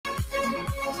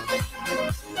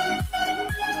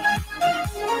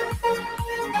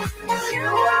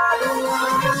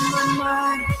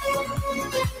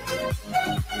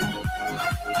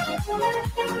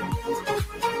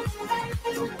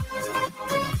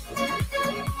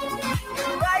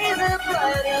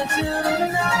into the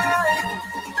night.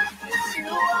 You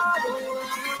are the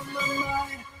one on my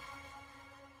mind.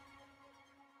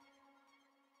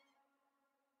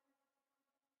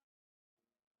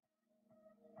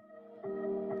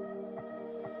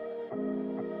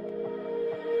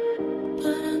 But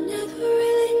I never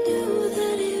really knew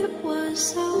that it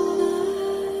was over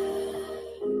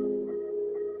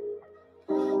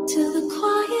till the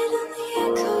quiet and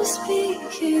the echoes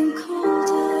became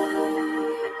colder.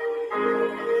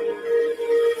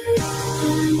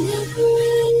 And I never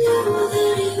really knew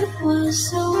that it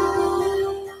was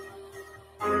over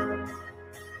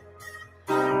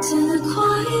till the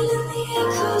quiet and the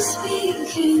echoes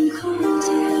became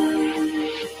colder.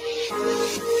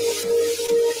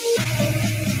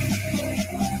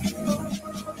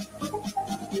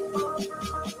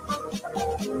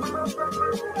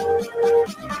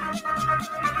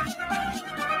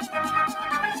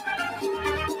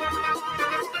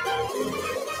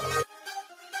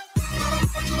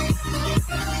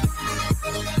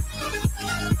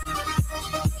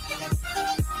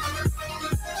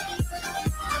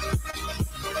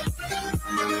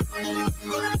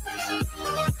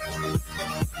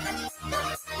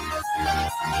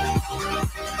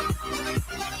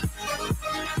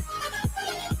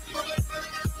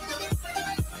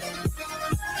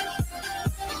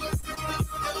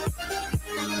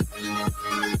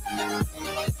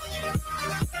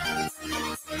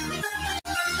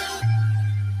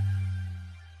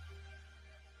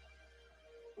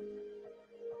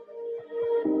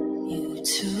 You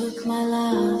took my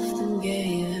love and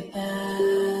gave it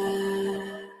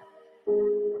back.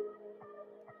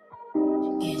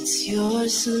 It's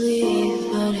yours to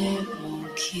leave, but it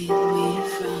won't keep me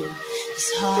from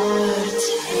this heart.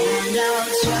 And I'll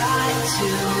try to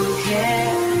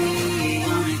carry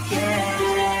on again,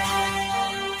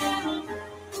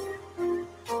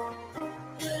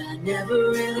 but I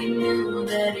never really knew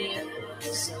that it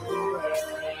was over.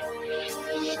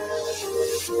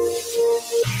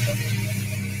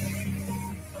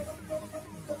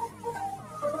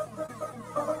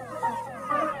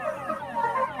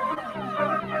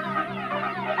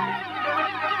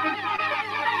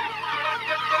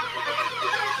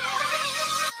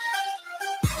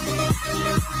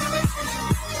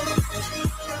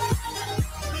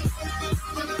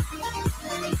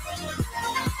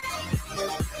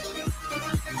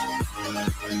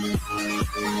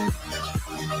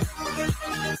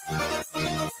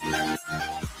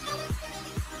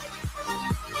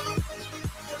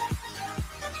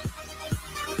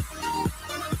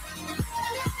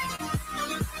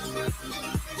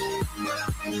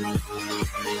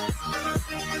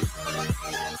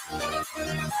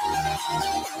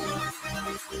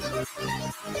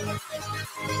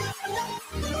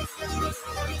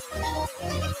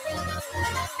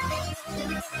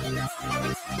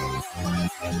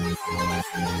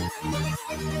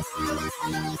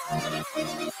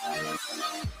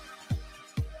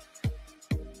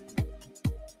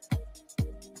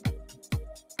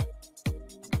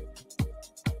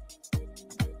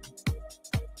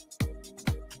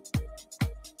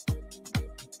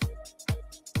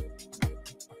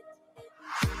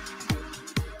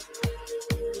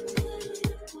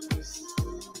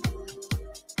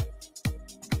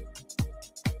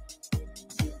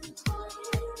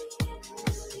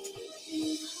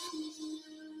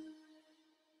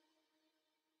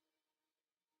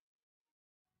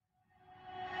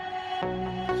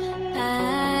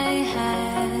 I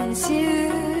had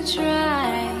to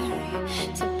try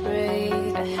to break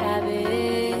the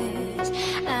habit.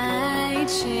 I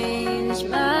changed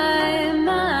my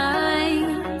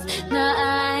mind. Now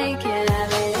I can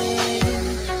have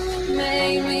it.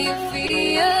 Made me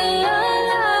feel alive.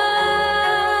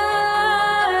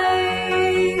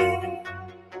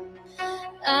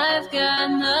 I've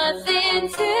got nothing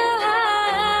to hide.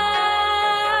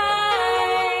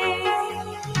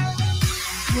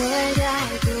 Would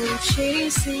I go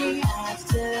chasing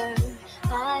after?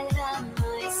 I have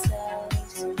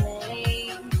myself to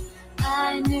blame.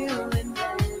 I knew it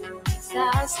meant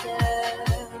disaster.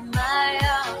 My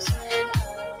arms went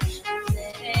up in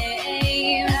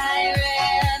flame. I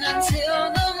ran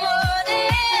until the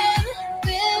morning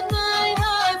with my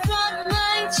heart from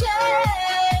my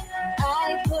chest.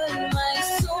 I put my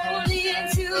soul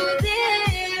into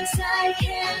this. I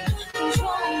can't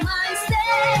control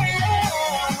myself.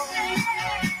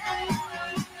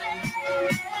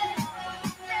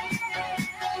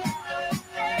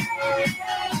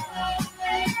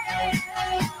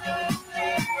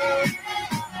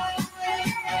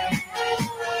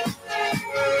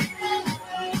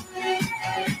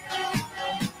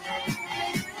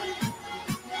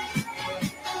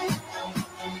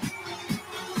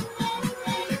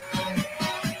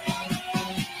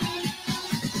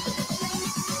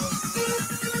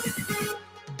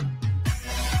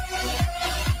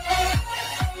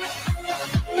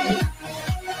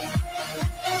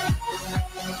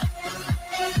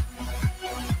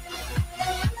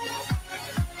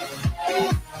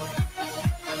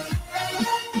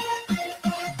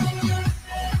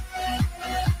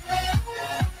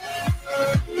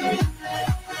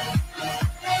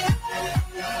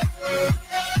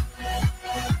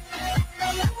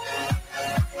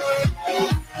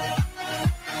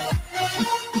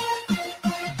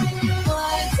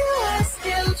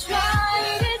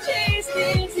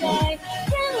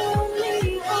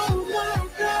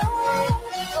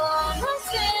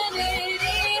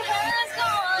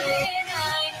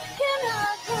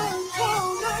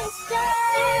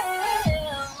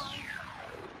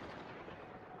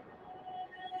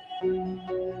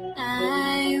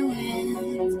 I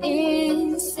went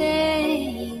insane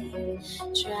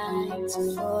trying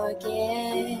to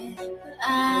forget, but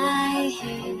I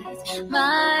hate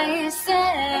myself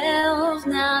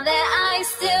now that I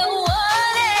still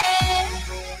want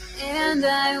it, and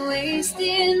I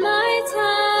wasted my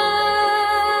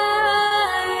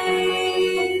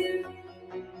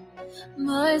time.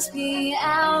 Must be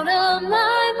out of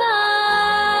my mind.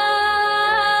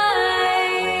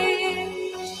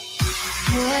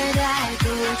 Would I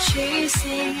go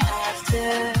chasing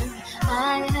after?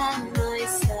 I had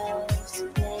myself to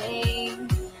blame.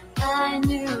 I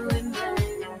knew it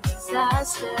meant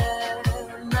disaster.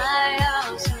 My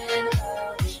house went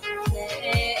up in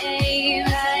flame.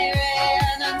 I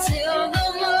ran until the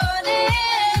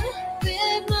morning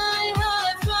with my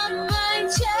heart from my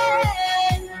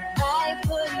chest. I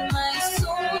put my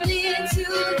soul into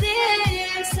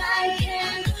this. I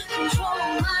can't control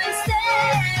myself.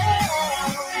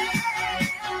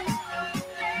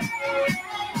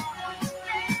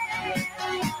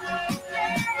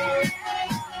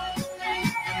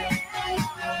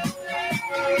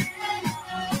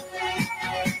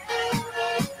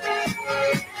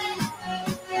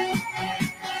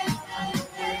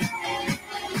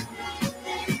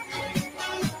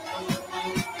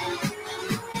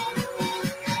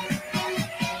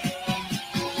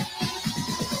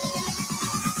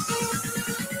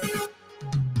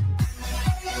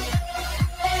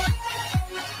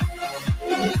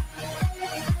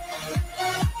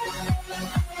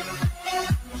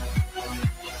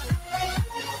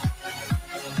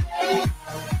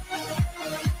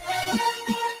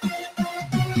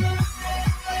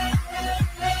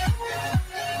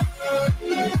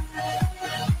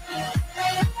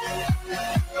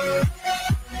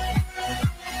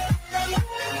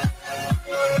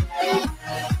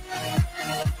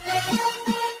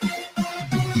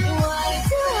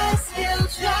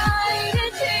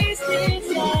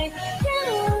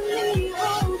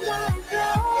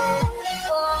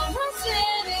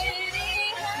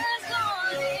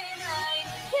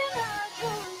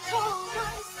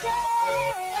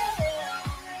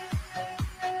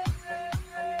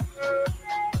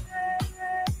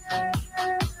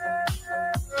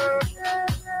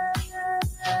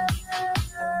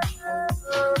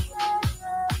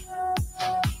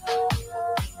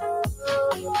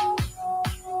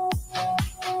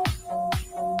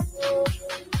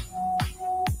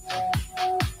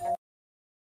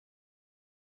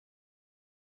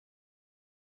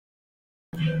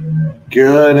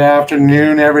 Good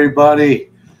afternoon, everybody.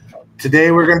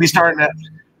 Today we're going to be starting at...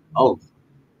 Oh,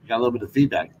 got a little bit of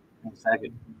feedback. One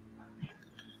second.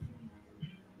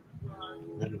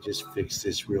 Let me just fix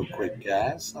this real quick,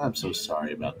 guys. I'm so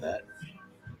sorry about that.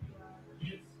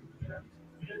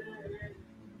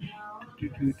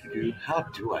 How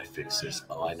do I fix this?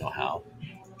 Oh, I know how.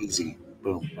 Easy.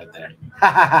 Boom, right there.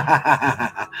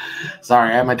 Sorry,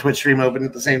 I had my Twitch stream open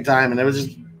at the same time, and it was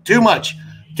just too much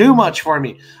for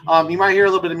me. You might hear a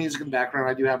little bit of music in the background.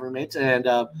 I do have roommates, and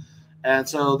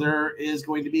so there is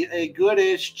going to be a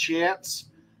goodish chance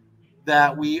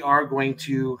that we are going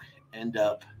to end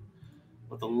up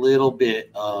with a little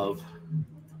bit of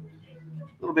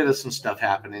some stuff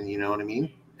happening. You know what I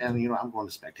mean? And I'm going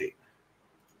to spectate,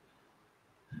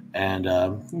 and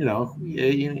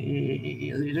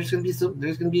there's going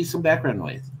to be some background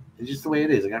noise. It's just the way it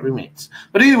is. I got roommates,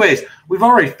 but anyways, we've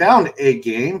already found a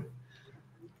game.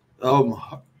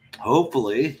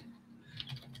 Hopefully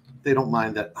they don't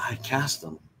mind that I cast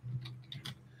them.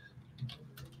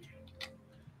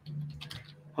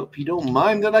 Hope you don't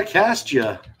mind that I cast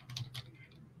you.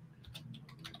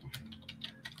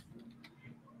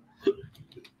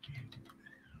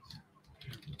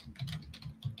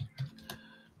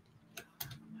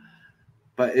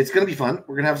 But it's going to be fun.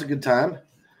 We're going to have some good time.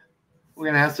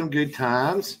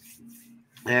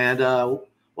 And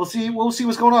we'll see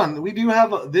what's going on. We do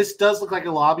have this does look like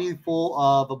a lobby full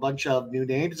of a bunch of new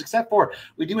names, except for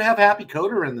we do have Happy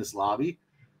Coder in this lobby.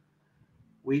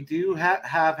 We do have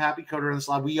Happy Coder in this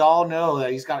lobby. We all know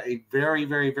that he's got a very,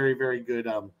 very, very, very good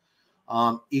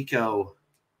eco.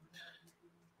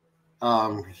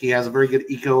 He has a very good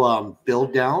eco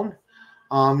build down.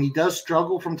 He does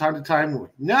struggle from time to time.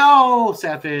 No,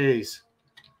 sad face.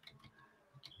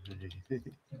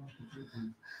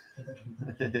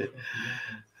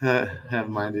 Have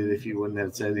minded if you wouldn't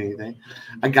have said anything.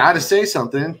 I got to say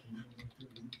something.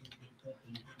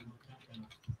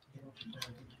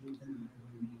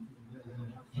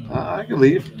 I can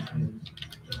leave.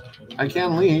 I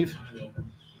can leave.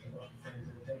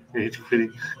 Rage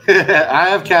quitting. I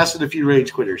have casted a few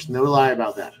rage quitters. No lie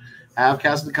about that. I have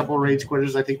casted a couple of rage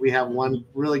quitters. I think we have one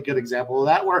really good example of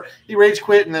that where he rage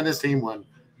quit and then his team won.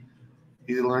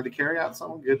 He learned to carry out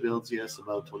some good builds. Yes,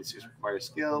 above 26 requires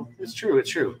skill. It's true. It's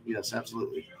true. Yes,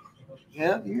 absolutely.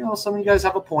 Yeah, some of you guys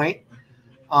have a point.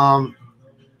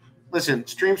 Listen,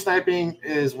 stream sniping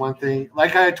is one thing.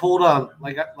 Like I told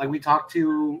like we talked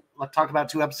about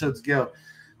 2 episodes ago.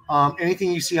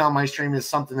 Anything you see on my stream is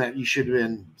something that you should have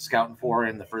been scouting for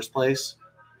in the first place.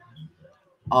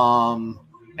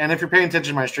 And if you're paying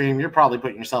attention to my stream, you're probably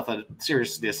putting yourself at a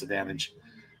serious disadvantage.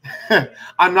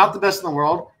 I'm not the best in the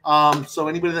world. So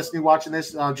anybody that's new watching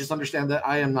this, just understand that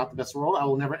I am not the best in the world. I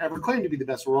will never, ever claim to be the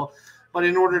best in the world. But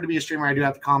in order to be a streamer, I do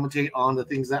have to commentate on the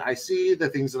things that I see, the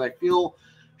things that I feel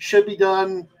should be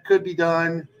done, could be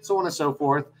done, so on and so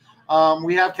forth.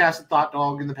 We have casted Thought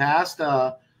Dog in the past.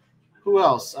 Who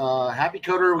else? Happy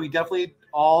Coder. We definitely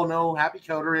all know Happy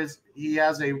Coder he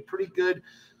has a pretty good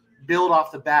build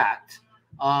off the bat.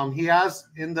 He has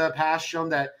in the past shown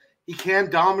that he can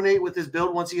dominate with his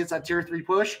build once he gets that tier 3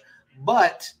 push,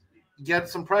 but get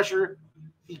some pressure.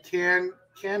 He can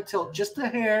tilt just a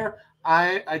hair.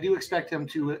 I do expect him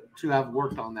to have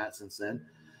worked on that since then.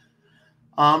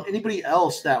 Anybody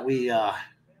else that we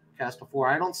cast before?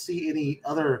 I don't see any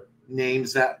other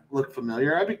names that look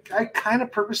familiar. I kind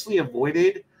of purposely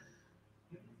avoided.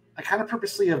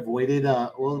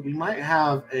 Well, we might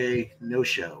have a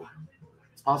no-show.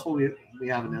 It's possible we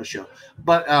have a no-show,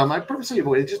 but I purposely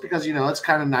avoided just because it's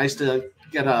kind of nice to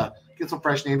get some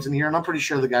fresh names in here, and I'm pretty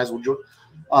sure the guys will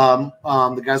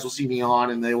the guys will see me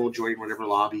on and they will join whatever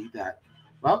lobby that.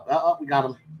 Well, we got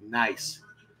them. Nice.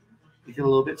 You get a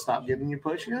little bit. Stop getting your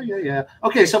push. Yeah.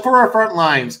 Okay, so for our front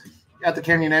lines at the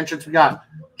canyon entrance, we got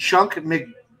Chunk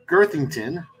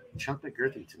McGirthington.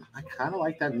 I kind of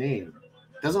like that name.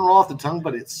 Doesn't roll off the tongue,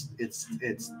 but it's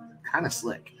kind of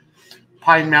slick.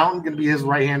 Pine Mountain going to be his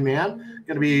right-hand man.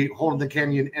 Going to be holding the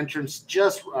canyon entrance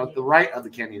just the right of the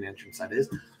canyon entrance, that is.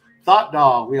 Thought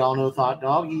Dog. We all know Thought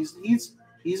Dog. He's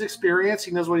experienced.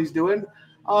 He knows what he's doing.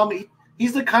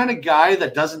 He's the kind of guy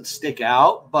that doesn't stick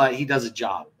out, but he does a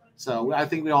job. So I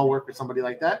think we all work with somebody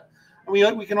like that. And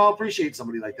we can all appreciate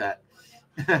somebody like that.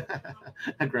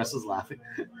 Aggressive's laughing.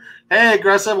 Hey,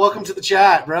 Aggressive, welcome to the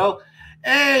chat, bro.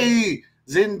 Hey,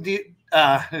 Dariana,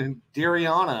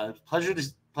 pleasure to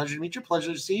meet you.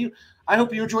 Pleasure to see you. I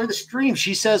hope you enjoy the stream.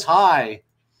 She says hi.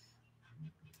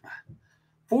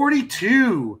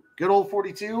 42, good old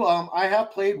 42. I have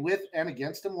played with and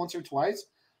against him once or twice.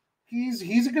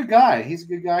 He's a good guy. He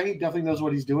definitely knows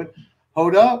what he's doing.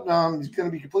 Hoda, he's going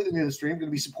to be completely new to the stream. Going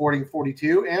to be supporting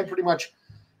 42 and pretty much,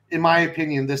 in my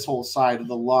opinion, this whole side of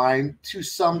the line to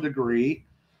some degree.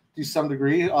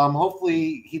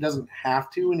 Hopefully he doesn't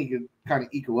have to, and he can kind of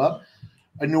eco up.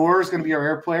 Anur is going to be our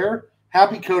air player.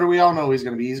 Happy Coder, we all know he's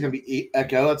going to be. He's going to be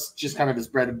Echo. That's just kind of his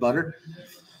bread and butter.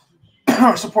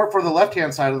 Our support for the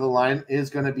left-hand side of the line is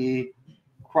going to be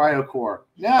Cryocore.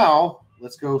 Now,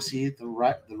 let's go see the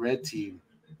red team.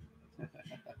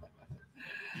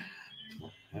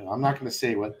 I'm not going to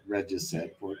say what Red just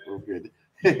said. We're good.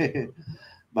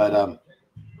 But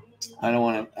I don't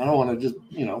want to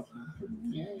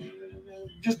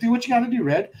just do what you got to do,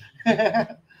 Red.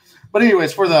 But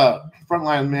anyways, for the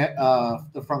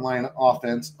frontline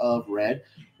offense of Red,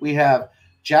 we have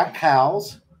Jack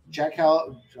Howells. I'm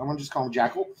going to just call him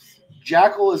Jackal.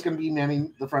 Jackal is going to be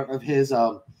manning the front of his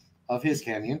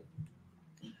canyon.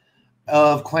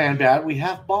 Of Clan Bad, we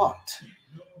have Bot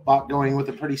going with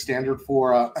a pretty standard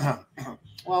for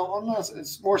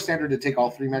it's more standard to take all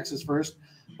 3 mexes first,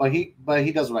 but he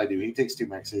does what I do. He takes 2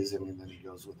 mexes and then he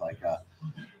goes with like a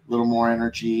little more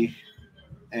energy,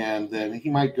 and then he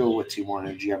might go with 2 more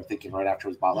energy. I'm thinking right after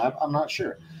his bot lab. I'm not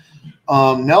sure.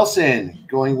 Nelson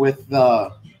going with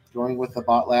the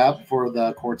bot lab for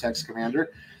the Cortex Commander.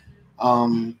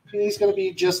 He's going to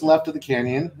be just left of the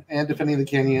canyon, and defending the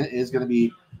canyon is going to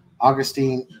be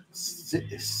Augustine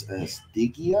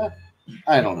Stigia?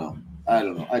 I don't know.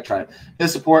 I tried.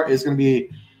 His support is going to be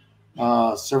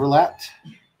Serverlat.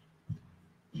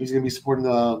 He's going to be supporting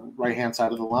the right-hand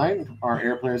side of the line. Our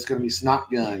air player is going to be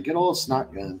Snotgun. Good old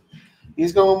Snotgun.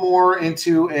 He's going more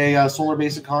into a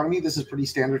solar-based economy. This is pretty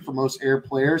standard for most air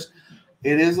players.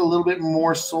 It is a little bit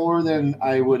more solar than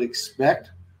I would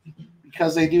expect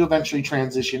because they do eventually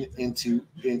transition into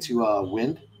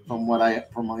wind, from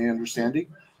my understanding.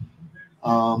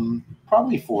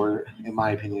 Probably 4, in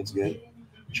my opinion, is good.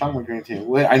 Chunk McGirthington.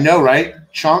 Wait, I know, right?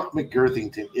 Chunk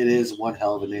McGirthington. It is one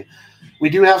hell of a name. We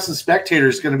do have some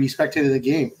spectators going to be spectating the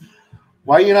game.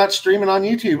 Why are you not streaming on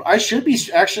YouTube? I should be.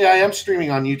 Actually, I am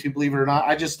streaming on YouTube, believe it or not.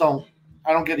 I don't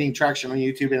get any traction on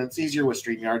YouTube, and it's easier with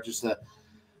StreamYard just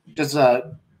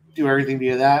do everything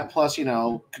via that. Plus,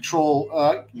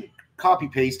 control copy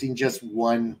pasting just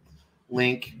one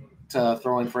link to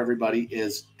throw in for everybody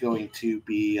is going to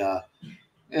be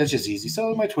it's just easy.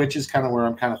 So my Twitch is kind of where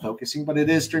I'm kind of focusing, but it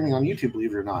is streaming on YouTube,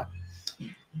 believe it or not.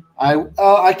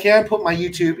 I can put my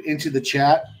YouTube into the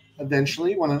chat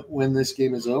eventually when this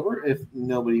game is over, if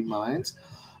nobody minds.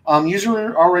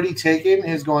 User already taken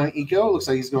is going eco. Looks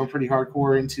like he's going pretty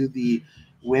hardcore into the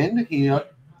wind. He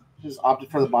has opted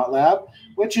for the bot lab,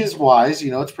 which is wise.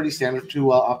 It's pretty standard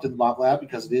to opt in the bot lab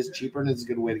because it is cheaper and it's a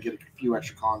good way to get a few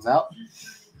extra cons out.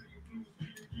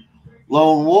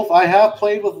 Lone Wolf. I have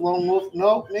played with Lone Wolf.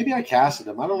 No, maybe I casted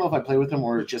him. I don't know if I played with him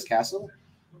or just casted him.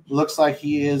 Looks like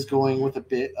he is going with a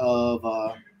bit of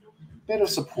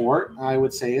support. I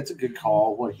would say it's a good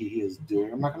call what he is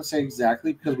doing. I'm not going to say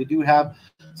exactly because we do have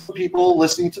some people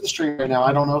listening to the stream right now.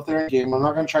 I don't know if they're in game. I'm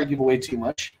not going to try to give away too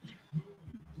much.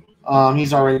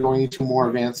 He's already going into more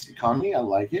advanced economy. I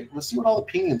like it. Let's see what all the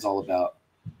pinging's all about.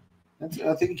 I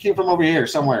think it came from over here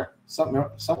somewhere.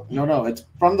 No, it's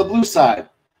from the blue side.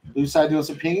 Blue side doing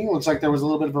some pinging. Looks like there was a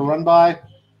little bit of a run by.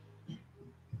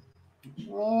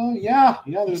 Yeah,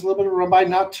 there's a little bit of a run by.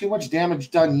 Not too much damage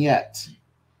done yet.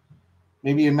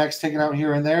 Maybe a mech's taken out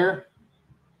here and there.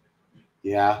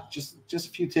 Yeah, just a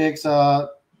few ticks. They're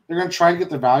going to try to get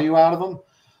the value out of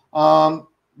them.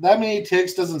 That many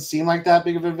ticks doesn't seem like that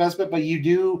big of an investment, but you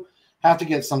do have to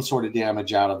get some sort of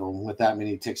damage out of them with that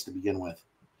many ticks to begin with.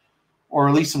 Or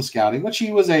at least some scouting, which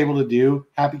he was able to do.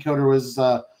 Happy Coder was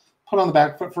put on the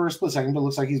back foot for a split second, but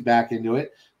looks like he's back into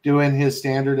it, doing his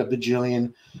standard a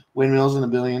bajillion windmills and a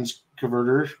billions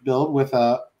converter build with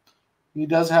he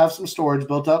does have some storage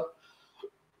built up.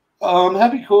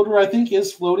 Happy Coder, I think,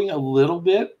 is floating a little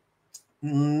bit.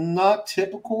 Not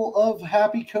typical of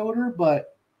Happy Coder,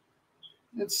 but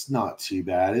it's not too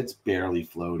bad. It's barely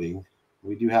floating.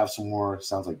 We do have some more,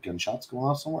 sounds like gunshots going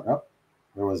off somewhere. Oh,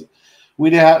 where was it? We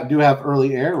do have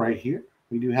early air right here.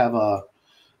 We do have a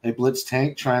blitz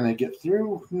tank trying to get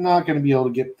through. Not going to be able to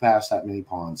get past that many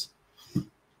pawns.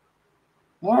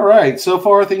 All right. So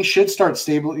far, things should start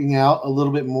stabilizing out a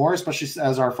little bit more, especially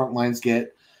as our front lines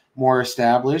get more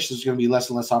established. There's going to be less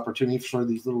and less opportunity for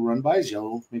these little run-bys.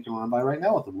 Yellow making a run-by right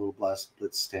now with a little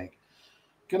blitz tank.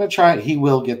 Going to try it. He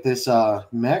will get this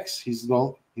mechs. He's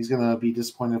going to be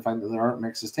disappointed to find that there aren't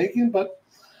mechs taken, but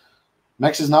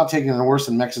Mex is not taking it worse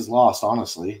than Mex is lost,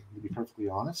 honestly, to be perfectly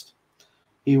honest.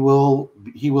 He will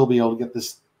be able to get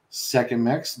this second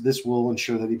Mex. This will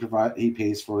ensure that he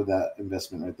pays for that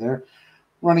investment right there.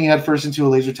 Running head first into a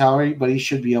laser tower, but he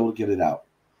should be able to get it out.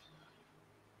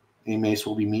 A Mace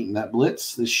will be meeting that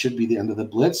blitz. This should be the end of the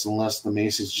blitz, unless the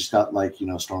Mace has just got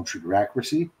Stormtrooper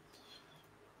accuracy.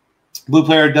 Blue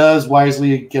player does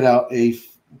wisely get out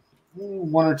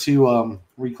one or two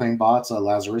reclaim bots,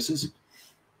 Lazaruses.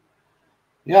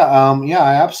 Yeah,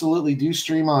 I absolutely do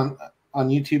stream on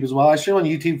YouTube as well. I stream on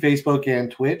YouTube, Facebook,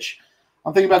 and Twitch.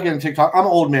 I'm thinking about getting TikTok. I'm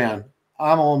an old man.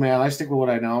 I stick with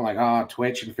what I know, like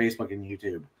Twitch and Facebook and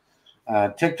YouTube.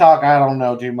 TikTok, I don't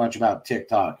know too much about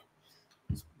TikTok.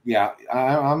 Yeah,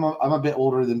 I'm a bit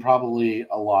older than probably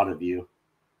a lot of you.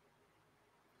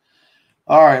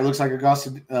 All right, looks like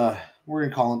Augustus. We're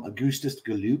gonna call him Augustus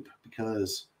Galoop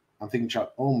because I'm thinking,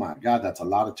 oh my God, that's a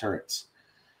lot of turrets.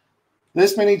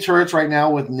 This many turrets right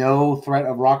now with no threat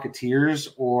of Rocketeers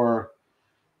or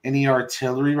any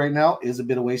artillery right now is a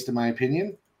bit of waste in my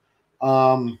opinion.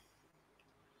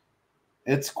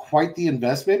 It's quite the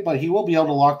investment, but he will be able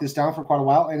to lock this down for quite a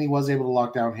while, and he was able to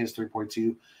lock down his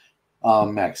 3.2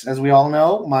 mechs. As we all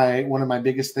know, one of my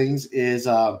biggest things is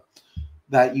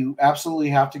that you absolutely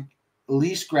have to at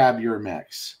least grab your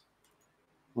mechs.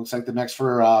 Looks like the mechs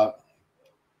for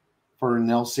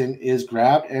Nelson is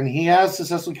grabbed, and he has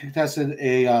successfully contested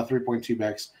a 3.2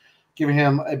 mechs, giving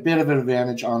him a bit of an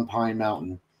advantage on Pine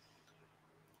Mountain.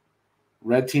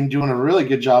 Red team doing a really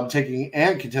good job taking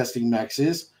and contesting mechs.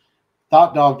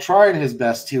 Thought Dog trying his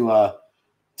best to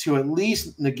at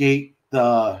least negate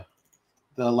the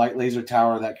light laser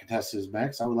tower that contests his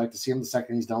mechs. I would like to see him the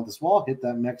second he's done with this wall hit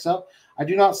that mechs up. I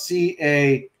do not see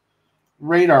a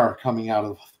radar coming out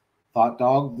of Thought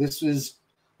Dog. This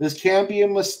can be a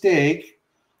mistake.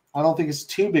 I don't think it's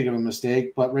too big of a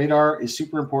mistake, but radar is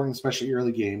super important, especially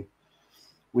early game.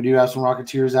 We do have some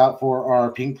Rocketeers out for our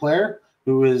pink player,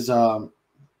 who is our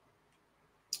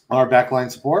backline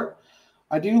support.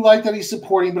 I do like that he's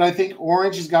supporting, but I think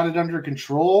Orange has got it under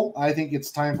control. I think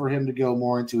it's time for him to go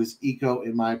more into his eco,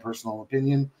 in my personal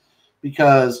opinion,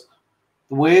 because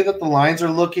the way that the lines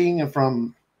are looking and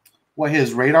from what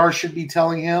his radar should be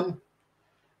telling him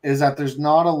is that there's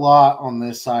not a lot on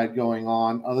this side going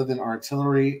on other than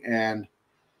artillery, and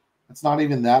it's not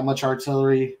even that much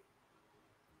artillery.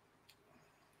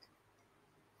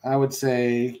 I would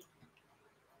say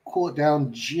cool it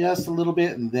down just a little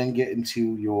bit and then get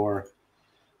into your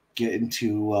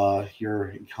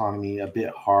economy a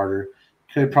bit harder.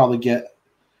 Could probably get,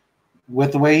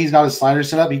 with the way he's got his slider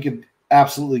set up, he could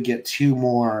absolutely get 2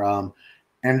 more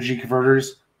energy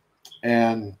converters,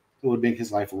 and it would make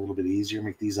his life a little bit easier,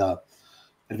 make these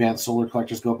advanced solar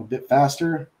collectors go up a bit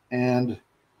faster, and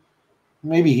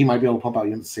maybe he might be able to pump out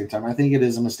units at the same time. I think it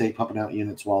is a mistake pumping out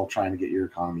units while trying to get your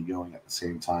economy going at the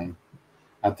same time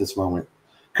at this moment.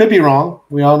 Could be wrong.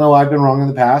 We all know I've been wrong in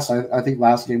the past. I think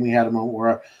last game we had a moment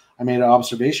where I made an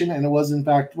observation and it was in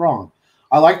fact wrong.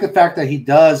 I like the fact that he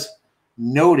does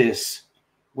notice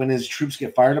when his troops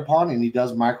get fired upon, and he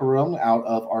does micro roam out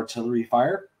of artillery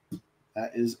fire.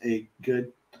 That is a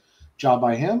good job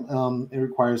by him. It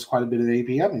requires quite a bit of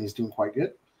APM, and he's doing quite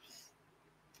good.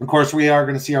 Of course, we are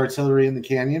going to see artillery in the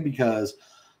canyon because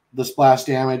the splash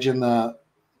damage and the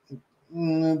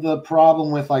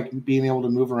problem with like being able to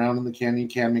move around in the canyon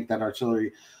can make that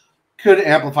artillery could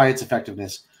amplify its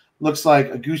effectiveness. Looks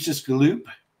like Augustus Galoop,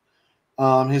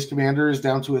 his commander, is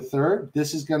down to a third.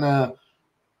 This is going to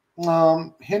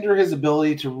hinder his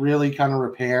ability to really kind of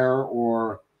repair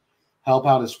or help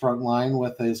out his front line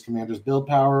with his commander's build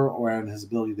power or his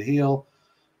ability to heal.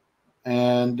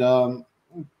 And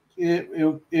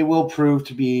it will prove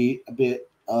to be a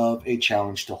bit of a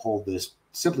challenge to hold this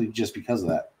simply just because of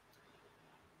that.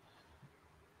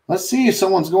 Let's see if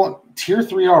someone's going tier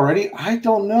 3 already. I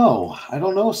don't know. I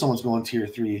don't know if someone's going tier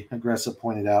 3, Aggressive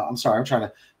pointed out. I'm sorry. I'm trying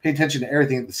to pay attention to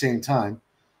everything at the same time.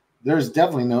 There's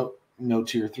definitely no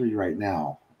tier 3 right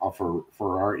now for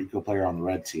our eco player on the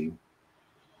red team.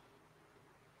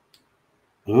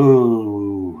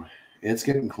 Ooh, it's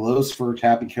getting close for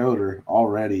Happy Coder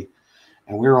already.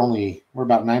 And we're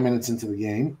about 9 minutes into the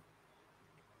game.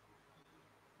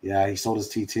 Yeah, he sold his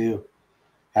T2.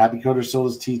 Happy Coder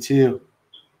sold his T2.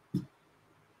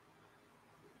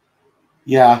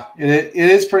 Yeah, it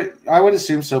is pretty. I would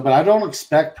assume so, but I don't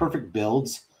expect perfect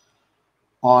builds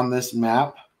on this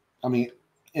map. I mean,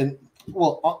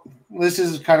 this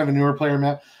is kind of a newer player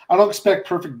map. I don't expect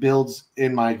perfect builds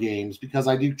in my games because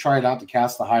I do try not to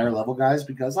cast the higher level guys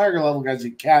because higher level guys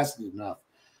you cast enough.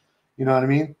 You know what I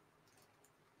mean?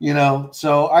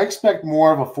 So I expect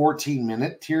more of a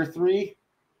 14-minute tier 3,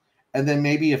 and then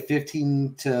maybe a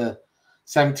 15 to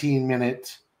 17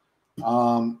 minute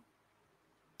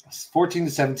 14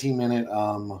 to 17 minute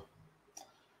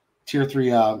tier 3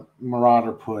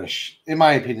 marauder push, in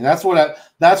my opinion. That's what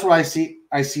I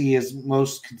see as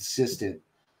most consistent.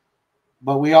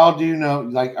 But we all do know,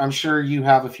 like, I'm sure you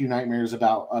have a few nightmares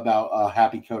about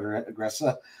Happy Coder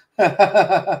Aggressive.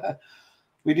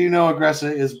 We do know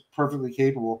Aggressive is perfectly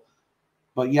capable.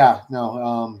 But yeah,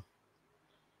 no,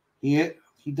 he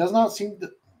does not seem to.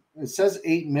 It says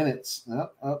 8 minutes.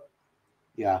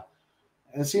 Yeah.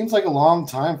 It seems like a long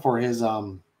time for his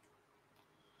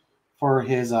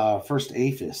first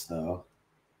Aphis, though.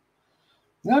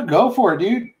 No, go for it,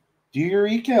 dude. Do your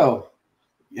eco.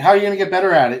 How are you gonna get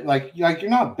better at it? Like you're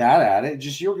not bad at it.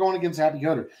 Just you're going against Happy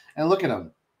Coder, and look at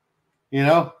him.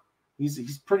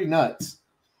 He's pretty nuts.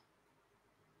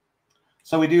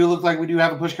 So we do look like we do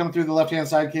have a push coming through the left-hand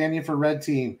side canyon for red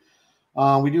team.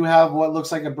 We do have what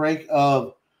looks like a break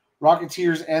of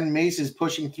Rocketeers and Maces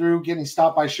pushing through, getting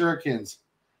stopped by Shurikens.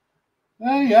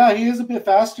 Yeah, he is a bit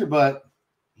faster, but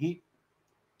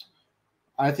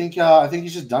I think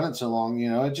he's just done it so long.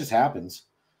 It just happens.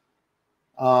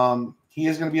 He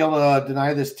is going to be able to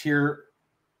deny this tier.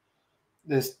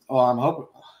 I'm hoping.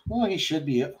 Well, he should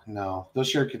be. No,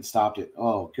 those Shurikens stopped it.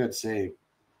 Oh, good save.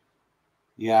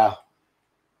 Yeah.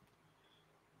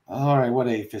 All right, what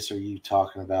Aphis are you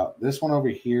talking about? This one over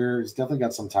here has definitely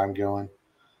got some time going.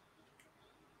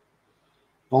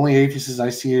 The only Aphises I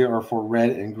see are for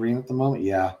red and green at the moment.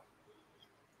 Yeah.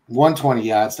 120.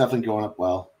 Yeah, it's definitely going up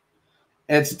well.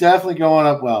 It's definitely going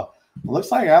up well.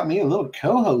 Looks like I got me a little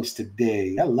co-host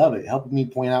today. I love it. Helping me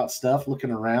point out stuff,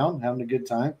 looking around, having a good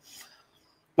time.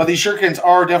 But these Shurikens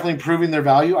are definitely proving their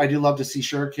value. I do love to see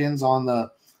Shurikens on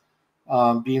the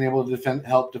being able to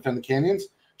help defend the canyons.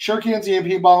 Shurikens,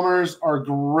 EMP bombers are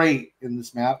great in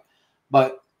this map,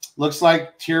 but looks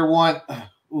like tier 1.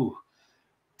 Ooh.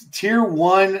 Tier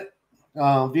 1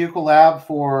 vehicle lab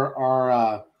for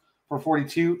our for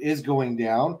 42 is going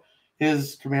down.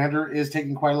 His commander is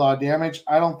taking quite a lot of damage.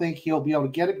 I don't think he'll be able to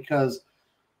get it because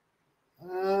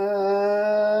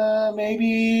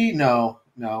maybe no.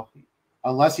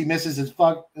 Unless he misses his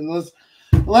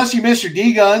unless you miss your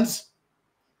D guns.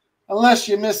 Unless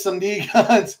you miss some D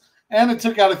guns. And it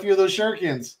took out a few of those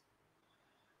Shurikens.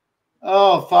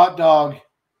 Oh, Thought Dog.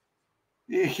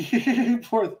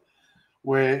 Poor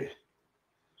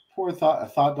Poor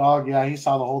thought dog. Yeah, he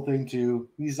saw the whole thing too.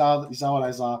 He saw what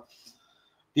I saw.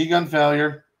 D-gun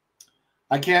failure.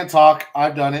 I can't talk.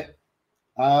 I've done it.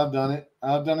 I've done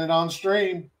it on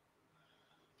stream.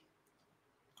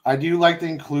 I do like the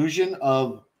inclusion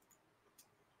of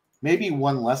maybe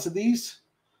one less of these,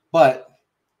 but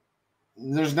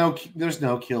there's no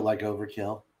kill like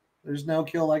overkill. There's no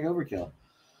kill like overkill.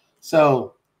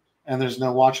 So, and there's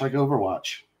no watch like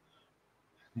Overwatch.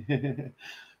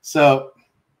 So,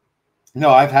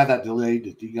 no, I've had that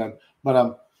delayed D-gun,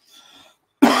 but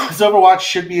so Overwatch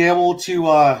should be able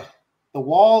to. The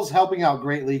wall's helping out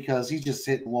greatly because he's just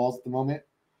hitting walls at the moment.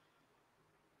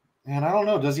 And I don't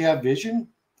know, does he have vision?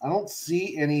 I don't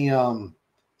see any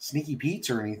sneaky peets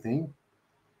or anything.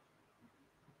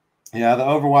 Yeah, the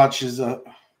Overwatch is oh,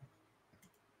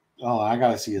 I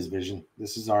gotta see his vision.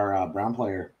 This is our brown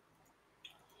player.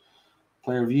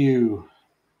 Player view.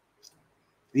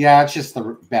 Yeah, it's just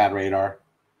the bad radar.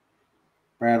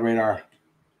 Bad radar.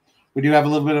 We do have a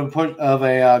little bit of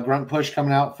a grunt push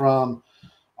coming out from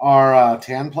our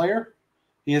tan player.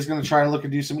 He is going to try to look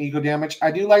and do some eco damage. I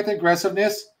do like the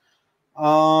aggressiveness.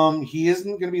 He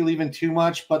isn't going to be leaving too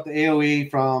much, but the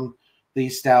AoE from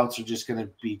these stouts are just going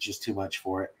to be just too much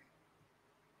for it.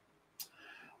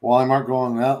 Walmart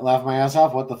going, laugh my ass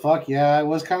off. What the fuck? Yeah, it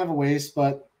was kind of a waste,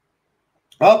 but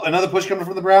another push coming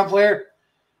from the brown player.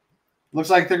 Looks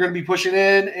like they're going to be pushing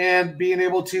in and being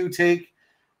able to take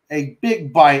a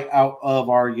big bite out of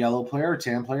our yellow player,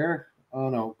 tan player. Oh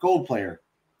no, gold player.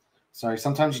 Sorry,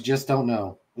 sometimes you just don't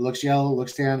know. It looks yellow, it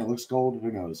looks tan, it looks gold. Who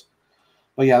knows?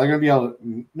 But yeah, they're going to be able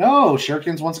to. No,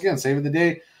 Shurikens once again, saving the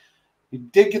day. You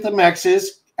did get the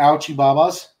mexes. Ouchie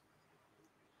babas.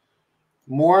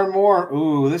 More and more.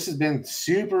 Ooh, this has been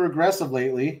super aggressive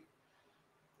lately.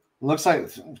 Looks like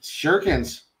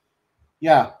Shurikens.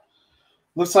 Yeah.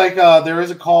 Looks like there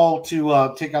is a call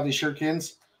to take out these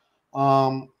Shurikens.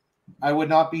 I would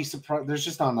not be surprised. There's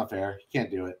just not enough air. You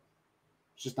can't do it.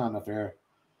 It's just not enough air.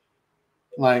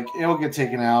 Like, it'll get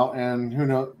taken out, and who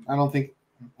knows?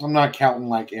 I'm not counting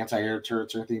like anti-air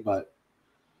turrets or anything, but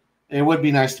it would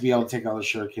be nice to be able to take out the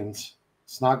Shurikens.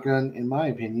 It's not good, in my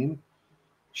opinion.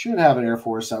 Should have an Air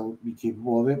Force that would be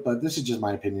capable of it, but this is just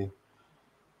my opinion.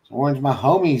 So Orange, my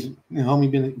homie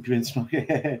been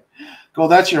smoking. Go,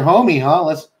 that's your homie,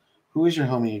 huh? Who is your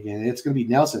homie again? It's going to be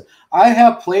Nelson. I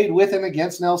have played with and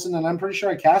against Nelson, and I'm pretty sure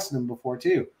I casted him before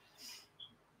too.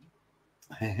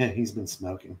 He's been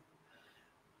smoking.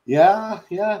 Yeah.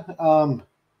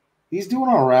 He's doing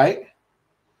all right.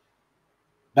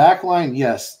 Backline,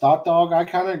 yes. Thought Dog, I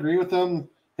kind of agree with him.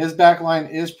 His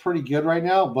backline is pretty good right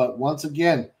now, but once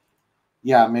again,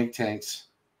 yeah, make tanks.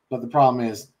 But the problem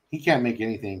is he can't make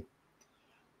anything.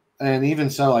 And even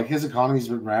so, like, his economy's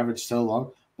been ravaged so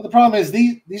long. But the problem is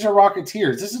these are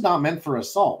Rocketeers. This is not meant for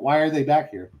assault. Why are they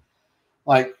back here?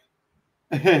 Like,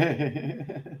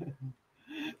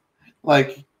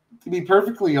 like, to be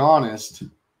perfectly honest,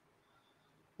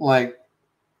 like,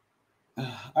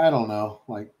 I don't know.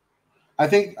 Like, I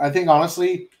think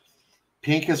honestly,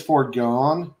 Pink has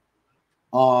foregone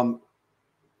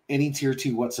any tier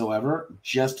 2 whatsoever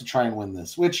just to try and win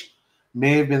this, which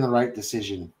may have been the right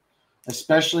decision,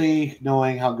 especially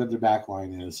knowing how good their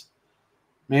backline is.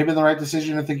 May have been the right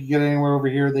decision. If they could get anywhere over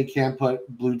here, they can put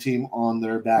blue team on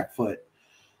their back foot.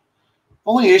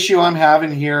 Only issue I'm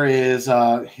having here is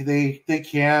they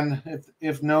can,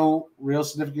 if no real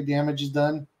significant damage is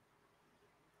done,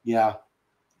 yeah,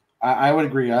 I would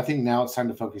agree. I think now it's time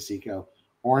to focus eco.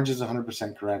 Orange is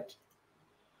 100% correct.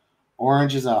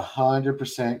 Orange is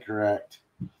 100% correct.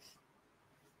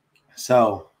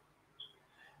 So,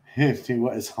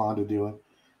 what is Honda doing?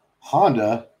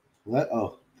 Honda?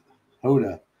 Hoda.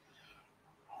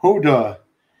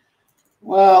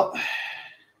 Well,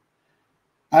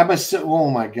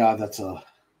 oh my God, that's a.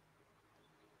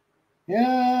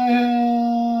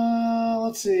 Yeah,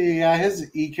 let's see. Yeah,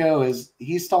 his eco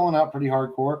he's stalling out pretty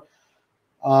hardcore.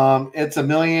 It's a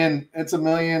million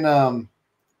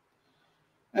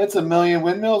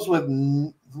windmills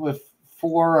with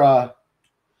four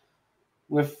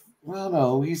well,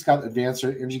 no, he's got advanced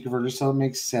energy converters, so it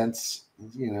makes sense.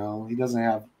 You know, he doesn't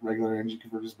have regular energy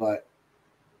converters, but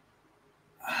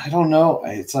I don't know.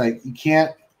 It's like you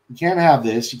can't have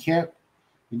this. You're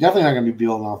definitely not going to be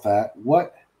building off that.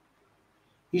 What?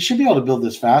 He should be able to build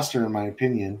this faster, in my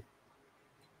opinion.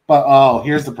 But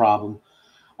here's the problem.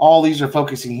 All these are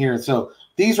focusing here, so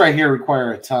these right here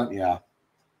require a ton. Yeah,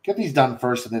 get these done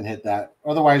first and then hit that.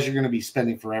 Otherwise, you're going to be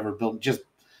spending forever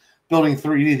building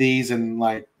 3 of these, and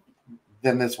like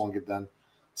then this won't get done.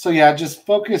 So yeah, just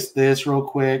focus this real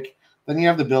quick. Then you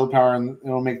have the build power, and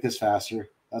it'll make this faster.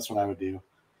 That's what I would do.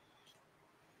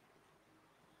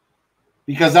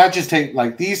 Because that just take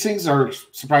like these things are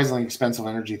surprisingly expensive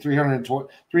energy.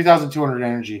 3,200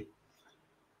 energy.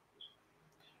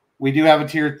 We do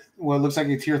have what looks like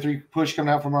a tier 3 push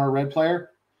coming out from our red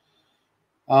player.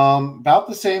 About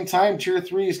the same time, tier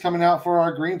 3 is coming out for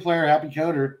our green player, Happy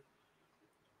Coder.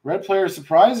 Red player is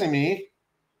surprising me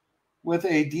with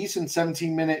a decent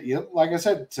 17-minute, like I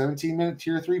said, 17-minute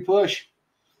tier 3 push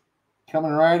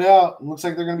coming right out. Looks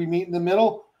like they're going to be meeting in the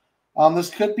middle. This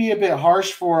could be a bit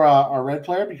harsh for our red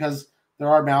player because there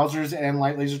are Mausers and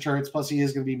light laser turrets, plus he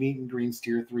is going to be meeting green's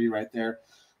tier 3 right there.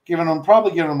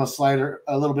 Probably giving him a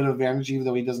little bit of advantage, even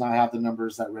though he does not have the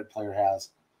numbers that red player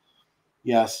has.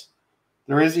 Yes.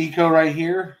 There is eco right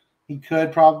here. He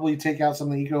could probably take out some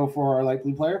of the eco for our light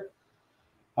blue player.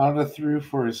 Honda through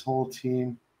for his whole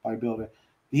team by building.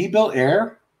 He built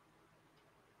air?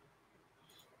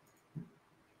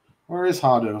 Where is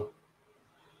Hondo?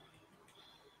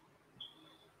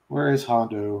 Where is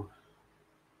Hondo?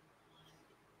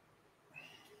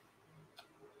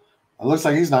 It looks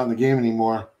like he's not in the game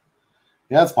anymore.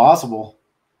 Yeah, it's possible.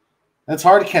 It's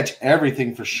hard to catch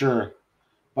everything for sure.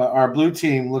 But our blue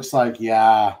team looks like,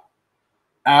 yeah.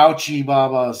 Ouchie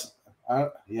babas.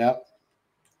 Yep.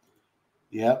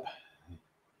 Yep.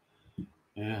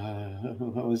 Yeah.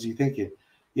 What was he thinking?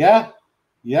 Yeah.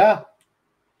 Yeah.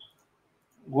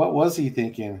 What was he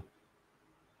thinking?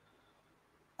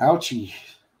 Ouchie.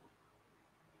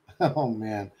 Oh,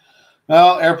 man.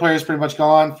 Well, air player is pretty much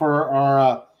gone for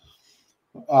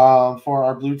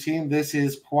our blue team. This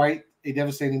is quite a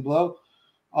devastating blow.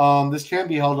 This can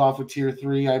be held off with tier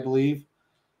 3, I believe.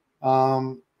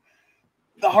 The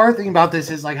hard thing about this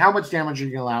is, like, how much damage are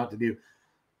you going to allow it to do?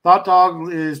 Thought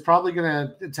Dog is probably going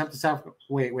to attempt to sacrifice.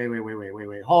 Wait.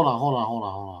 Hold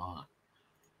on.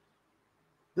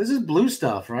 This is blue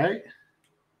stuff, right?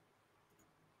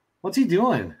 What's he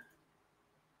doing?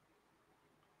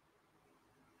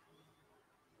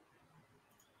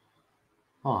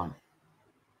 Hold on.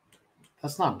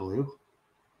 That's not blue.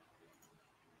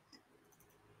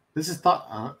 This is Thought.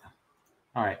 All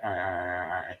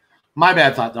right. My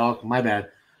bad, Thought Dog. My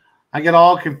bad. I get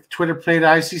all Twitter played.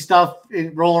 I see stuff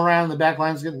rolling around in the back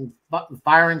lines, getting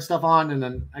firing stuff on, and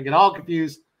then I get all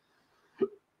confused.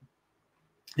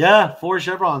 Yeah, 4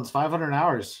 chevrons, 500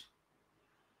 hours.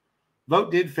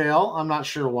 Vote did fail. I'm not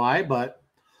sure why, but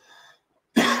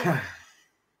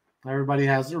everybody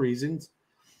has their reasons.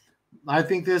 I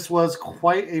think this was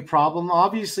quite a problem.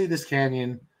 Obviously, this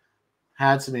canyon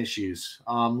had some issues.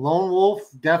 Lone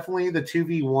Wolf, definitely the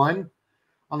 2v1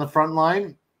 on the front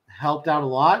line helped out a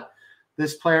lot.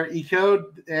 This player ecoed,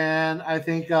 and I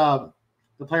think the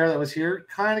player that was here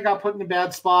kind of got put in a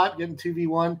bad spot, getting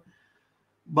 2v1.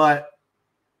 But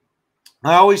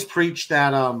I always preach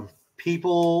that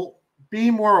people be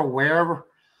more aware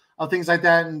of things like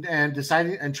that and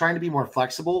deciding and trying to be more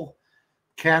flexible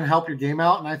can help your game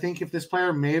out. And I think if this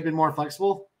player may have been more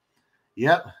flexible,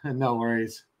 yep, no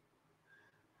worries.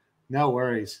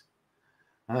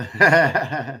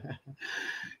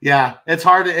 Yeah, it's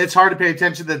hard to pay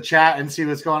attention to the chat and see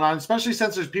what's going on, especially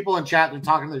since there's people in chat that are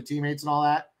talking to their teammates and all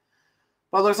that.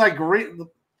 But it looks like green,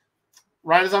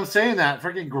 right as I'm saying that,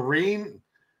 freaking green,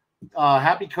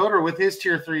 Happy Coder with his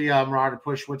tier 3 Marauder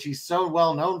push, which he's so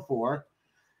well known for,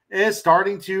 is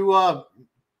starting to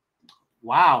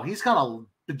wow, he's got a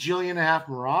bajillion and a half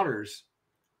Marauders.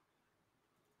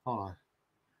 Hold on.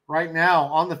 Right now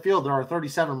on the field, there are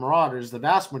 37 Marauders. The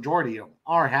vast majority of them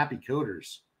are Happy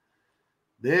Coders.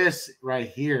 This right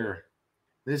here,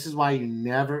 this is why you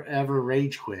never, ever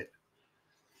rage quit.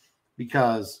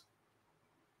 Because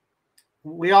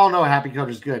we all know Happy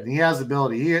Coder's good, and he has the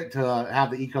ability to have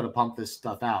the eco to pump this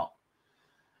stuff out.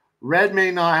 Red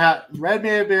may have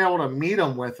been able to meet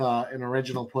him with an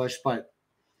original push, but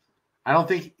I don't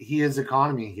think he is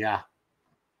economy. Yeah.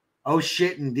 Oh,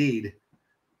 shit, indeed.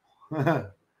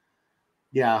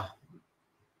 Yeah.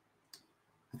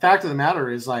 The fact of the matter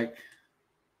is, like,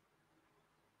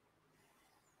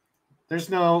 there's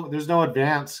no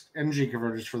advanced energy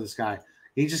converters for this guy.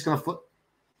 He's just going to flip.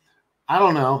 I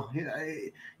don't know.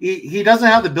 He doesn't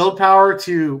have the build power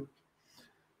to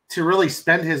really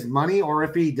spend his money, or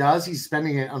if he does, he's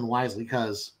spending it unwisely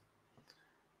because,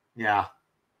 yeah.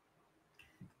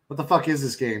 What the fuck is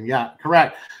this game? Yeah,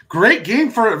 correct. Great game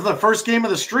for the first game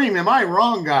of the stream. Am I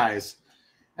wrong, guys?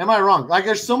 Am I wrong? Like,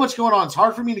 there's so much going on. It's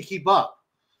hard for me to keep up.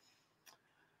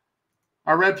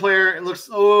 Our red player, it looks,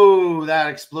 oh, that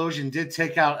explosion did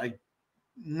take out a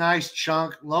nice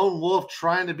chunk. Lone Wolf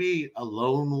trying to be a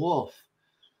lone wolf.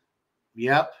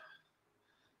 Yep.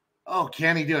 Oh,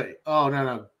 can he do it? Oh,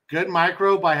 no. Good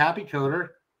micro by Happy Coder.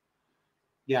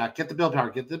 Yeah, get the build power.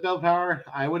 Get the build power.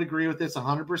 I would agree with this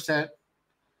 100%.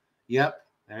 Yep,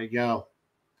 there you go.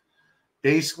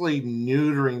 Basically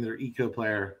neutering their eco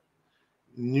player.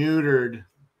 Neutered.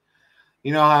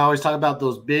 You know how I always talk about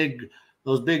those big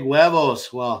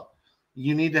huevos. Well,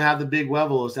 you need to have the big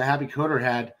huevos that Happy Coder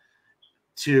had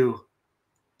to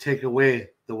take away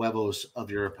the huevos of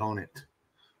your opponent.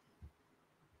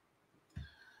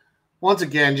 Once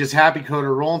again, just Happy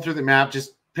Coder rolling through the map,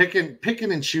 just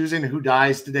picking and choosing who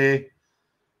dies today.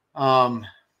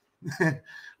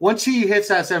 Once he hits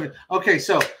that 7, okay,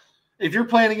 so if you're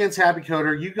playing against Happy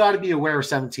Coder, you got to be aware of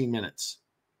 17 minutes.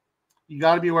 You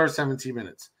got to be aware of 17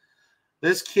 minutes.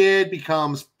 This kid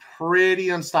becomes pretty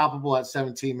unstoppable at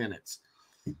 17 minutes.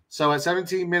 So at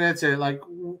 17 minutes,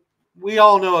 we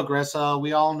all know Aggressa,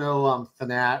 we all know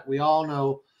Thanat, we all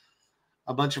know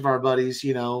a bunch of our buddies,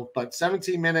 but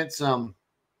 17 minutes, they're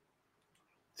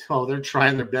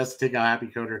trying their best to take out Happy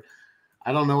Coder.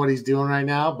 I don't know what he's doing right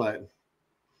now, but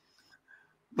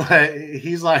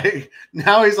he's like,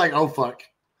 oh, fuck.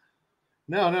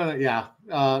 No, yeah.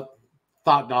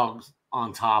 Thought Dog's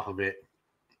on top of it.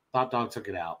 Thought Dog took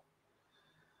it out.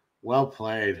 Well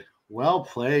played. Well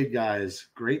played, guys.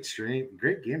 Great stream.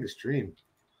 Great game to stream.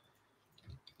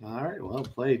 All right, well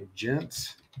played,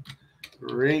 gents.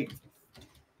 Great.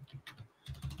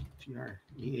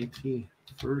 GREAT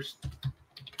first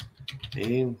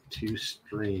game to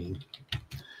stream.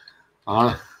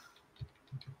 Yeah.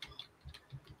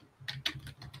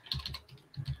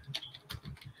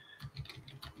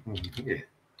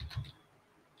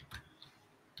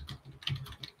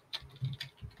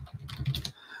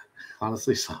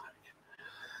 Honestly, Sonic.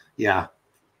 Yeah.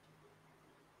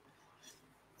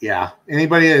 Yeah.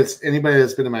 Anybody that's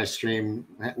been in my stream,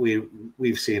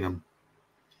 we've seen them.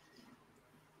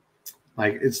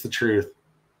 Like, it's the truth.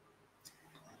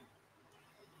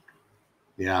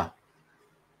 Yeah.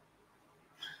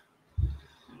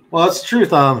 Well, it's the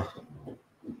truth.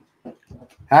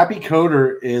 Happy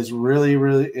Coder is really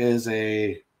is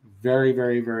a very,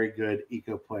 very, very good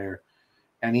eco player,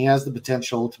 and he has the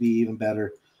potential to be even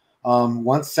better.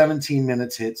 Once 17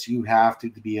 minutes hits, you have to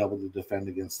be able to defend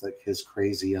against his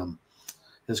crazy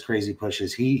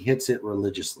pushes. He hits it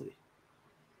religiously.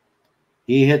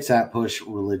 He hits that push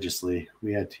religiously.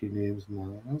 We had 2 names.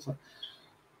 No,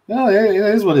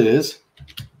 it is what it is.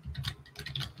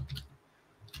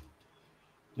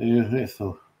 Yeah,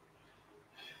 so,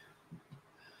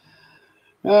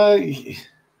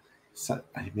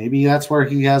 maybe that's where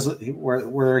he has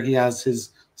his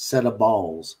set of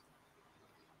balls.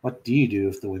 What do you do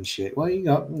if the wind's shit? Well,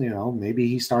 maybe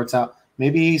he starts out.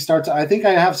 I think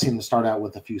I have seen him start out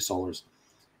with a few solars.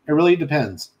 It really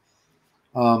depends.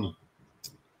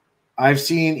 I've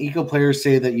seen eco players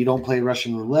say that you don't play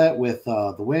Russian roulette with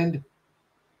the wind.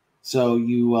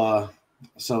 So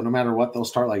so no matter what, they'll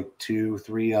start like 2,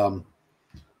 3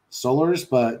 solars,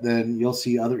 but then you'll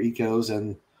see other ecos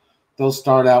and they'll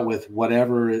start out with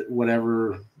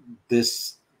whatever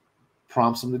this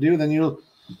prompts them to do. Then you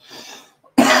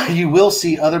will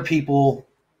see other people,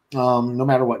 no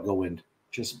matter what, go wind.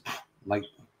 Just like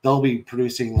they'll be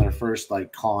producing their first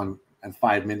like con in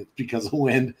 5 minutes because of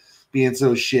wind being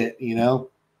so shit,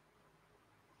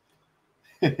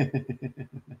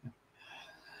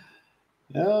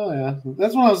 Oh yeah,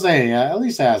 that's what I'm saying. Yeah, at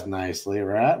least ask nicely,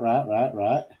 right?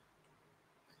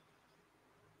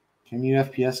 Can you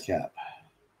FPS cap?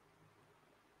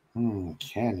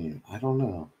 Can you? I don't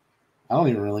know. I don't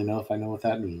even really know if I know what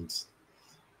that means.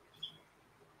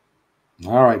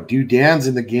 All right, Dan's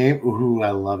in the game. Ooh,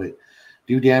 I love it.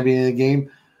 Dan being in the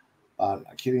game.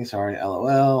 Not kidding. Sorry.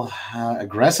 LOL.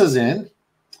 Aggressa's in.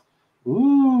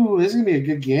 Ooh, this is gonna be a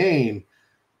good game.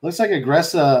 Looks like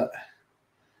Aggressa.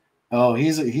 Oh,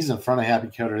 he's in front of Happy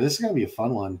Coder. This is gonna be a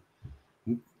fun one.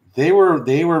 They were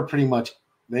pretty much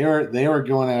they were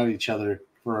going at each other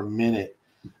for a minute,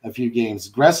 a few games.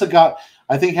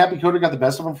 I think Happy Coder got the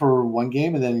best of him for one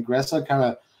game, and then Aggressa kind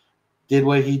of did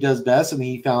what he does best, and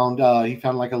he found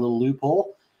like a little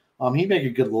loophole. He'd make a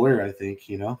good lawyer, I think,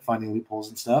 finding loopholes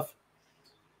and stuff.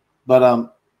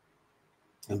 But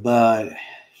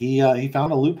he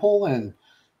found a loophole and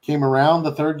came around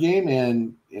the third game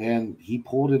and he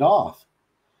pulled it off.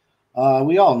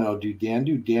 We all know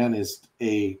Dan. Dan is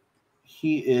a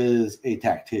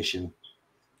tactician.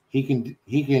 He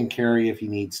can carry if he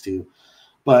needs to,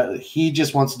 but he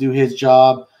just wants to do his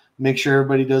job, make sure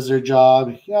everybody does their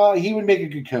job. He would make a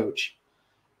good coach.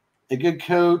 A good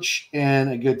coach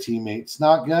and a good teammate.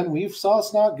 Snotgun, we saw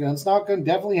Snotgun. Snotgun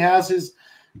definitely has his,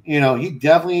 he's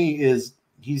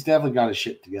definitely got his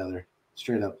shit together.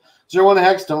 Straight up. 01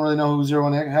 Hex, don't really know who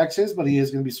 01 Hex is, but he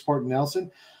is going to be supporting Nelson.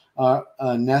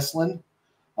 Neslin.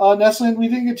 Nestland, we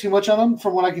didn't get too much on him.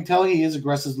 From what I can tell, he is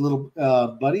Aggressive's little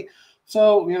buddy.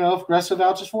 So, if Aggressive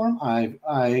vouches for him,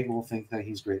 I will think that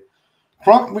he's great.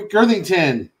 Kronk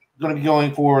McGirthington going to be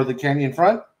going for the Canyon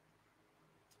front.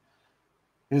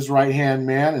 His right-hand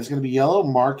man is going to be yellow,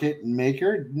 Market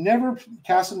Maker. Never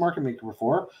casted Market Maker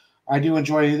before. I do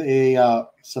enjoy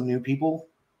some new people.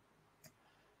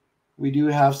 We do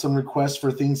have some requests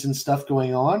for things and stuff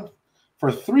going on.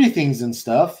 For 3 things and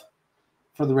stuff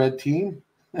for the red team.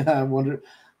 I wonder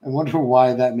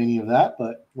why that many of that,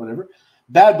 but whatever.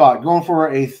 Badbot going for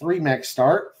a 3-mech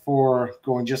start for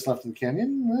going just left of the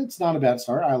canyon. It's not a bad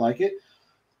start. I like it.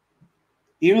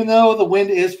 Even though the wind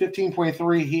is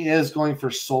 15.3, he is going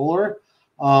for solar.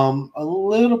 A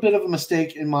little bit of a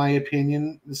mistake, in my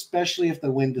opinion, especially if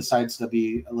the wind decides to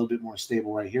be a little bit more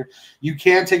stable right here. You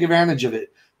can take advantage of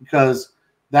it because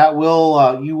that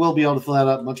will you will be able to fill that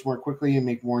up much more quickly and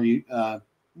make more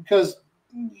because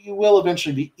you will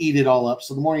eventually eat it all up.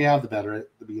 So the more you have, the better at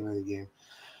the beginning of the game.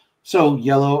 So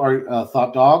yellow or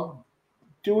Thought Dog,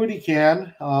 do what he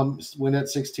can. Win at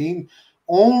 16.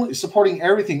 Only supporting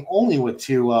everything only with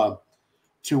two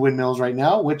windmills right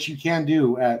now, which you can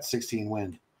do at 16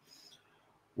 wind.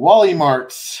 Wally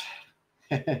Martz.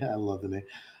 I love the name.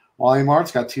 Wally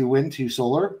Martz got 2 wind, 2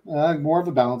 solar. More of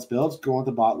a balanced build. Going with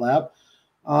the bot lab.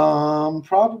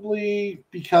 Probably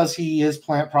because he is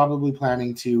probably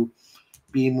planning to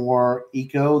be more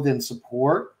eco than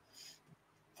support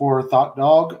for Thought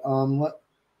Dog.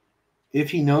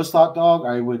 If he knows Thought Dog,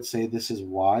 I would say this is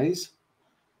wise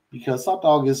because Thought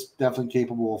Dog is definitely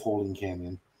capable of holding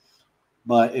Canyon.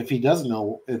 But if he doesn't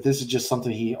know, if this is just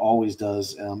something he always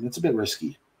does, it's a bit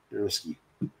risky. Very risky.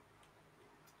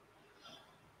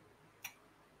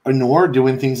 Honor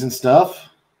doing things and stuff.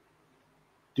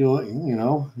 Doing,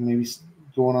 maybe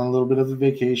going on a little bit of a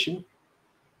vacation.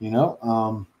 He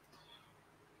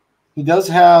does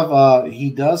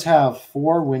have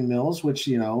 4 windmills, which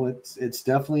it's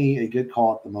definitely a good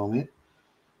call at the moment.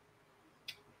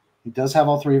 He does have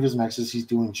all 3 of his mexes. He's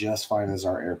doing just fine as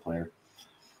our air player.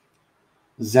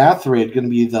 Zathrid going to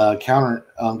be the counter,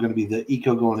 going to be the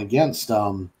eco going against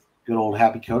good old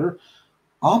Happy Coder,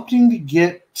 opting to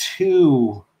get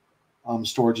 2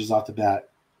 storages off the bat.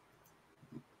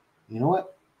 You know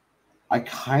what? I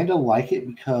kind of like it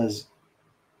because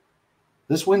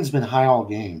this wind's been high all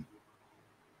game.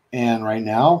 And right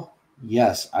now,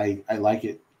 yes, I like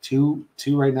it. 2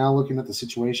 right now looking at the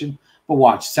situation. But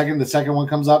watch, the second one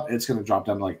comes up, it's going to drop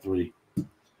down to like 3.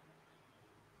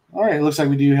 All right, it looks like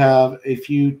we do have a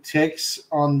few ticks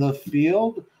on the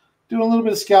field. Doing a little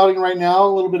bit of scouting right now.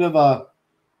 A little bit of a...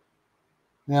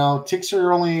 Now, ticks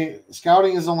are only...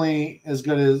 Scouting is only as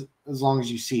good as long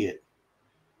as you see it.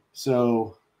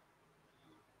 So,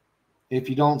 if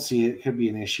you don't see it, it could be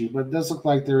an issue. But it does look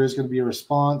like there is going to be a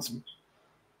response.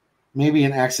 Maybe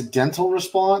an accidental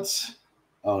response.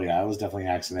 Oh, yeah, it was definitely an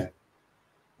accident.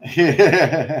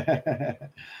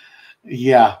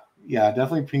 Yeah,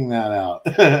 definitely ping that out.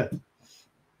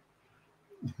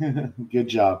 Good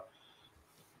job.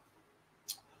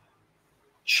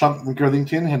 Chunk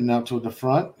McGirthington heading out to the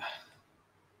front.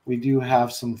 We do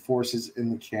have some forces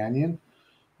in the canyon.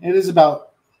 It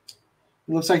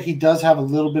looks like he does have a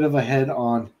little bit of a head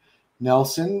on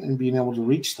Nelson and being able to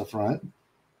reach the front.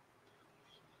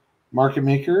 Market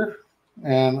Maker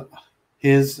and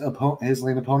his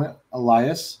lane opponent,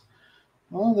 Elias.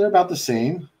 Well, they're about the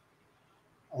same.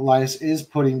 Elias is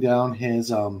putting down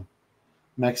his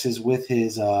mexes with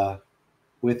his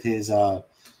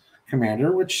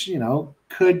commander, which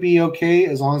could be okay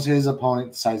as long as his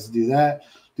opponent decides to do that.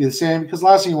 Do the same, because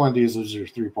last thing you want to do is lose your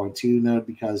 3.2 node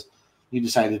because you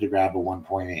decided to grab a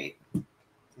 1.8.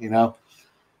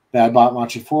 Bad Bot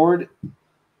marching forward.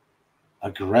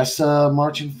 Aggressa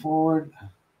marching forward.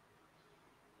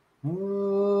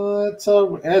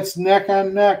 It's neck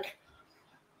on neck.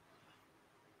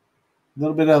 A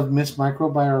little bit of missed micro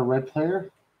by our red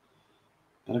player.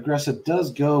 But Aggressa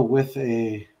does go with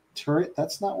a turret.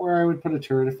 That's not where I would put a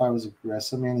turret if I was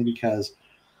Aggressa, mainly because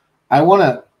I want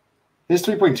to... His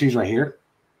 3.2 is right here.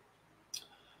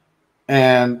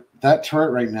 And that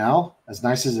turret right now, as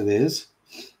nice as it is,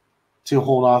 to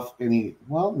hold off any...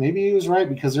 Well, maybe he was right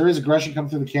because there is aggression coming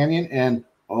through the canyon. And,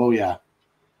 oh, yeah.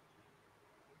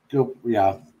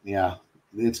 Yeah.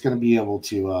 It's going to be able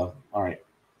to... all right.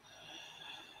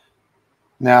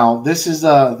 Now, this is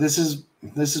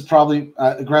probably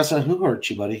Aggressa. Who hurt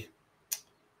you, buddy?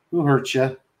 Who hurt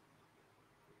you?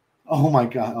 Oh my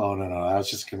God! Oh no, that was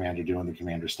just Commander doing the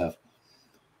Commander stuff.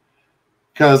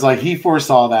 Because he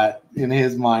foresaw that in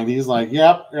his mind. He's like,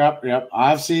 "Yep.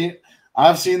 I've seen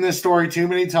this story too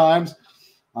many times.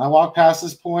 I walked past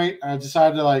this point. I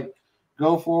decided to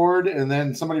go forward, and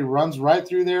then somebody runs right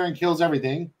through there and kills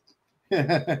everything.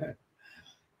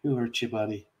 Who hurt you,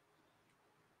 buddy?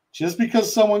 Just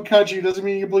because someone cut you doesn't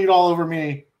mean you bleed all over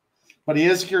me. But he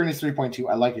is securing his 3.2.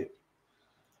 I like it.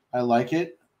 I like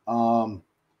it. You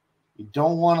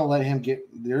don't want to let him get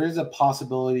 – there is a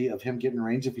possibility of him getting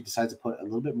range if he decides to put a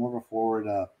little bit more of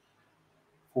a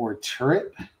forward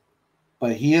turret.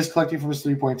 But he is collecting from his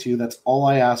 3.2. That's all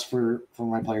I ask for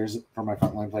my players, for my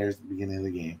frontline players at the beginning of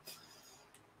the game.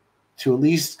 To at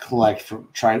least try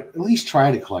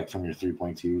to collect from your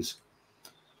 3.2s.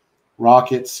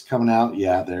 Rockets coming out.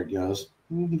 Yeah, there it goes.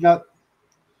 You got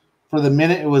for the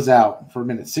minute it was out. For a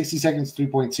minute. 60 seconds,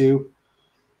 3.2.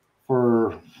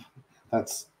 For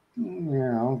that's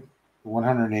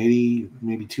 180,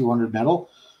 maybe 200 metal.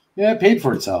 Yeah, it paid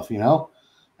for itself,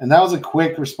 And that was a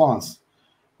quick response.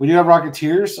 We do have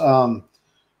Rocketeers.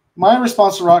 My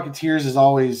response to Rocketeers is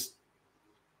always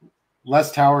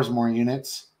less towers, more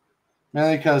units.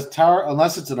 Mainly because tower,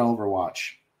 unless it's an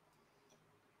Overwatch.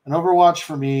 An Overwatch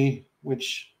for me,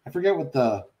 which I forget what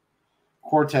the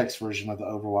Cortex version of the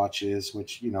Overwatch is,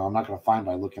 which, I'm not going to find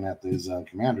by looking at this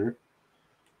commander.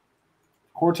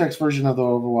 Cortex version of the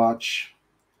Overwatch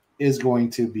is going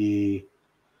to be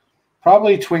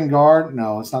probably Twin Guard.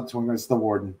 No, it's not Twin Guard. It's the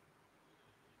Warden.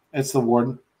 It's the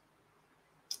Warden.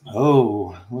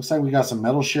 Oh, looks like we got some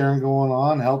metal sharing going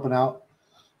on, helping out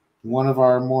one of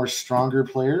our more stronger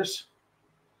players.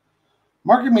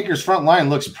 Market Maker's front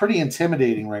line looks pretty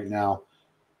intimidating right now.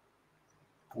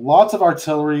 Lots of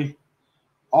artillery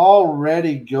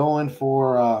already going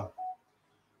for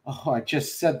I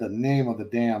just said the name of the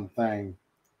damn thing.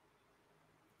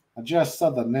 The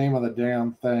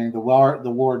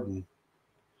Warden.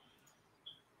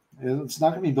 It's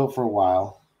not going to be built for a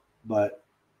while, but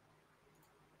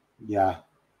yeah.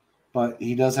 But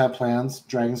he does have plans.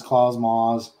 Dragon's Claws,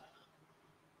 Maws.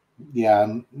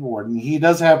 Yeah, Warden. He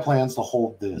does have plans to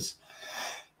hold this.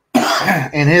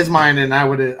 In his mind, and I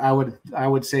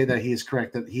would say that he is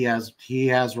correct that he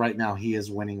has right now, he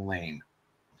is winning lane.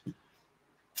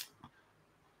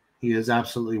 He is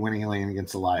absolutely winning lane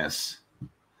against Elias.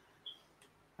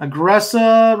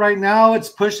 Aggressa right now, it's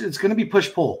going to be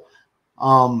push-pull.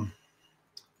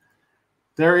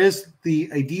 There is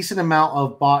a decent amount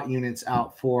of bot units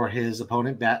out for his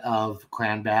opponent of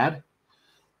Clan Bad.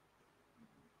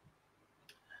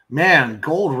 Man,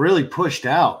 Gold really pushed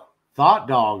out. Thought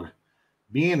Dog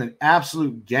being an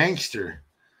absolute gangster.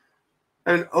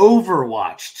 An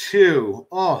Overwatch, too.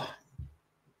 Oh,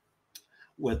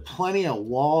 with plenty of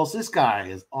walls. This guy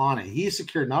is on it. He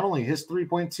secured not only his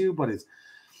 3.2,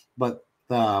 but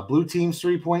the blue team's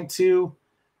 3.2.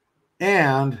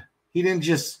 And he didn't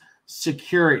just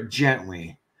secure it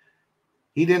gently.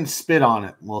 He didn't spit on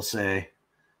it, we'll say.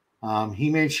 He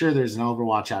made sure there's an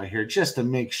Overwatch out here just to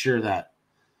make sure that.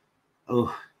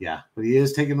 Oh, yeah. But he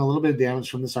is taking a little bit of damage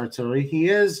from this artillery. He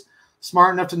is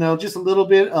smart enough to know just a little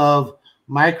bit of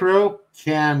micro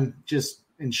can just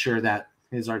ensure that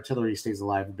his artillery stays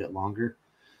alive a bit longer.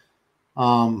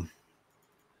 I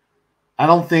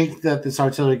don't think that this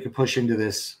artillery could push into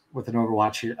this with an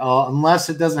Overwatch here, unless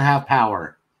it doesn't have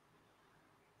power.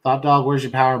 Thought Dog, where's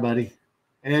your power, buddy?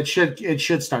 And it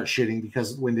should start shooting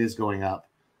because wind is going up.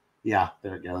 Yeah,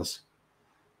 there it goes.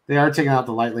 They are taking out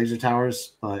the light laser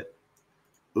towers, but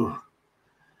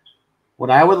what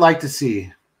I would like to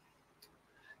see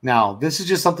now, this is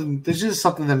just something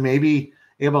that may be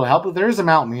able to help. But there is a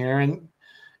mountain here,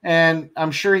 and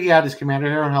I'm sure he had his commander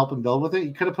here and help him build with it.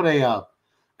 He could have put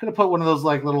one of those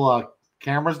like little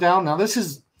cameras down. Now this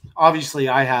is obviously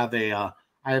I have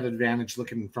advantage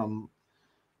looking from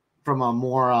a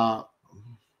more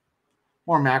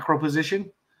macro position.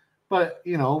 But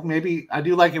maybe I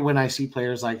do like it when I see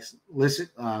players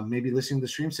maybe listening to the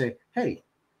stream say, "Hey,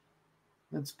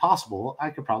 it's possible. I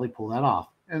could probably pull that off."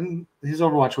 And his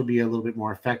Overwatch would be a little bit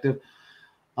more effective.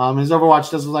 His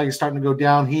Overwatch does look like it's starting to go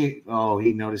down. He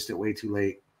noticed it way too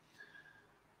late.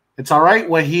 It's all right.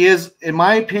 What he is, in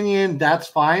my opinion, that's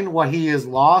fine. What he has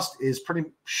lost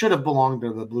should have belonged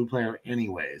to the blue player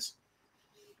anyways.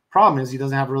 Problem is he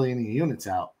doesn't have really any units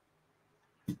out.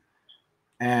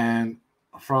 And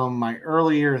from my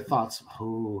earlier thoughts,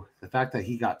 the fact that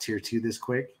he got tier 2 this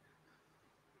quick,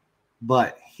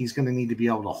 but he's going to need to be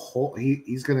able to hold.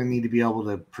 He's going to need to be able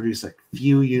to produce a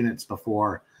few units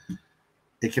before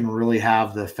it can really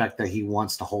have the effect that he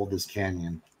wants to hold this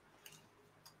canyon.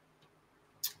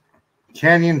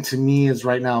 Canyon to me is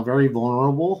right now very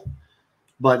vulnerable,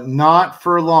 but not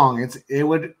for long.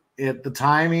 The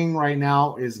timing right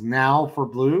now is now for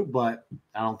blue, but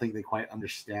I don't think they quite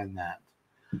understand that,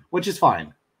 which is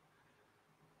fine.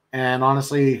 And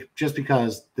honestly, just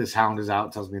because this Hound is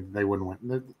out tells me that they wouldn't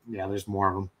win. Yeah, there's more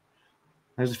of them.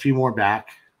 There's a few more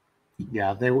back.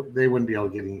 Yeah, they wouldn't be able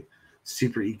to get any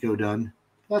super eco done.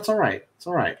 That's all right. It's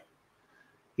all right.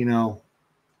 You know,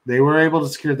 they were able to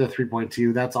secure the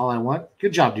 3.2. That's all I want.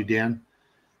 Good job, dude, Dan.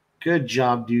 Good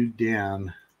job, dude,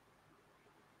 Dan.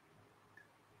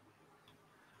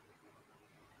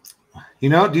 You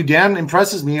know, dude, Dan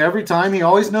impresses me every time. He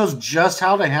always knows just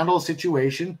how to handle a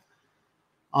situation.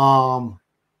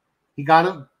 He got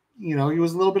him. You know, he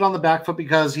was a little bit on the back foot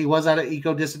because he was at an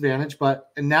eco disadvantage,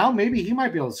 and now maybe he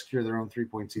might be able to secure their own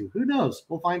 3.2. Who knows?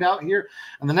 We'll find out here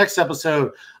on the next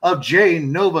episode of J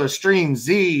Nova Stream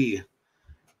Z.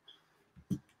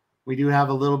 We do have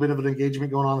a little bit of an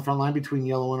engagement going on the front line between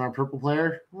yellow and our purple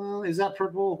player. Well, is that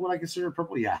purple what I consider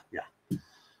purple? Yeah.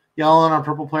 Yellow and our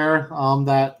purple player.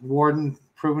 That Warden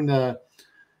proven to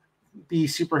be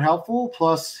super helpful.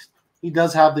 Plus, he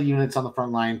does have the units on the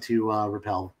front line to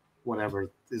repel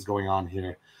whatever is going on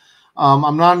here.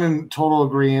 I'm not in total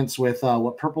agreement with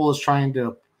what purple is trying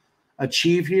to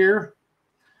achieve here.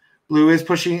 Blue is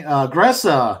pushing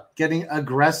aggressive, getting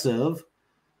aggressive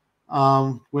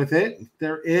with it.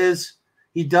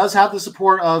 He does have the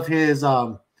support of his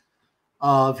towers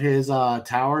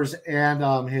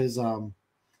and his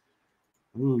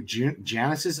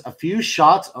Janus's. A few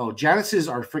shots. Oh, Janus's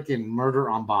are freaking murder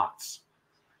on bots,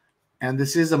 and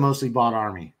this is a mostly bot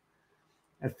army.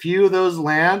 A few of those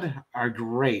land are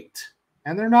great,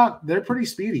 and they're pretty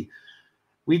speedy.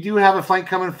 We do have a flank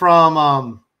coming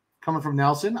from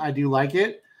Nelson. I do like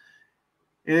it.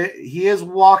 He is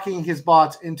walking his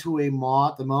bots into a maw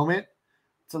at the moment.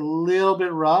 It's a little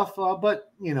bit rough,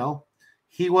 but you know,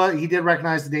 he did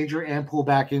recognize the danger and pull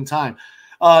back in time.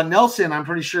 Nelson, I'm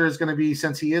pretty sure is going to be,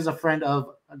 since he is a friend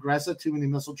of aggressive, too many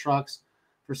missile trucks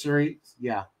for Surrey.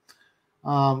 Yeah.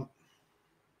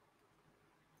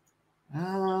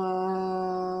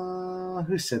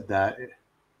 Who said that?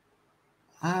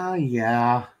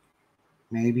 Yeah,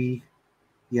 maybe.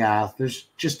 Yeah, there's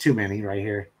just too many right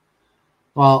here.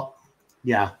 Well,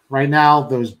 yeah, right now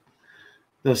those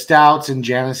stouts and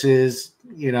Janus's,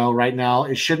 you know, right now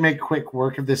it should make quick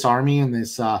work of this army and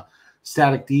this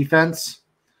static defense.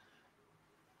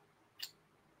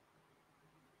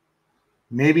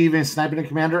 Maybe even sniping a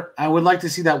commander. I would like to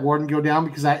see that Warden go down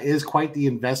because that is quite the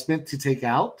investment to take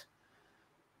out.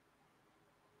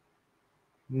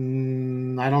 I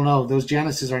don't know. Those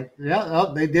Janus's aren't. Yeah,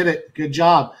 oh, they did it. Good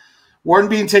job. Warden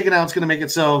being taken out is going to make it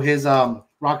so his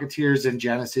Rocketeers and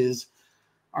Janus's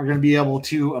are going to be able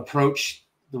to approach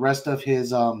the rest of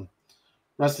his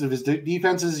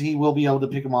defenses. He will be able to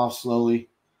pick them off slowly.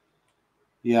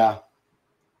 Yeah.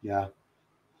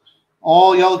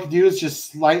 All yellow can do is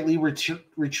just slightly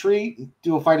retreat,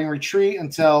 do a fighting retreat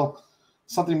until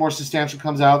something more substantial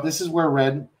comes out. This is where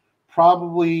red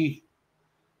probably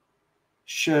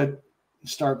should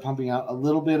start pumping out a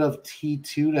little bit of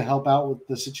T2 to help out with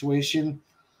the situation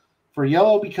for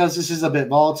yellow, because this is a bit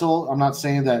volatile. I'm not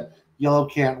saying that yellow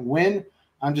can't win.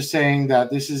 I'm just saying that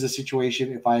this is a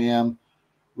situation, if I am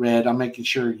red, I'm making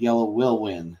sure yellow will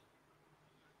win.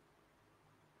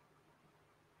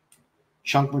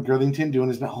 Chunk McGirlington doing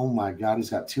his, oh my God, he's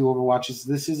got 2 Overwatches.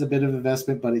 This is a bit of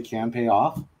investment, but it can pay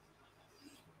off.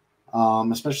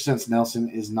 Especially since Nelson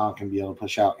is not going to be able to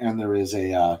push out, and there is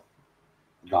a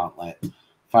gauntlet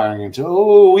firing into.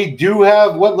 Oh, we do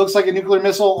have what looks like a nuclear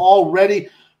missile already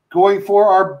going for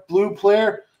our blue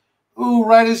player. Ooh,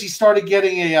 right as he started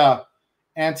getting a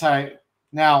anti.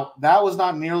 Now, that was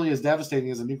not nearly as devastating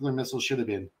as a nuclear missile should have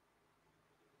been.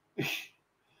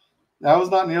 That was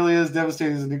not nearly as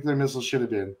devastating as a nuclear missile should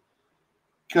have been,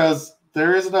 because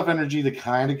there is enough energy to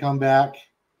kind of come back.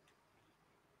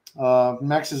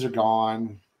 Mexes are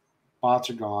gone.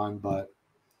 Bots are gone, but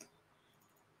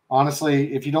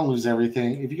honestly, if you don't lose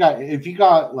everything, if you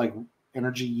got like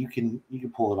energy, you can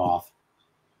pull it off.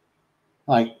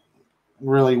 Like,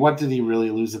 really, what did he really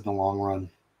lose in the long run?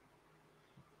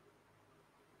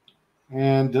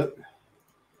 And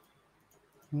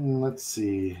let's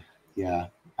see. Yeah,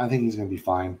 I think he's going to be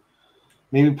fine.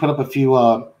 Maybe put up a few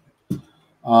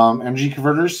energy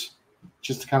converters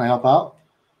just to kind of help out.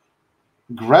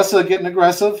 Gressa getting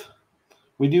aggressive.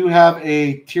 We do have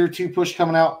a tier 2 push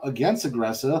coming out against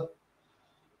Aggressive.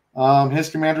 His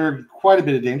commander, quite a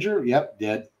bit of danger. Yep,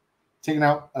 dead. Taking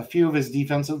out a few of his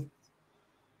defensive.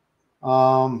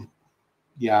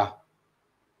 Yeah.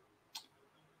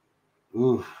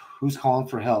 Ooh, who's calling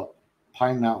for help?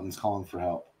 Pine Mountain's calling for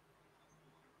help.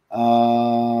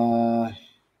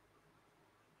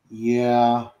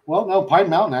 Yeah. Well, no, Pine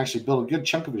Mountain actually built a good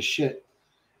chunk of his shit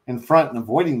in front and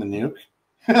avoiding the nuke.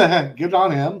 Good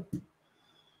on him.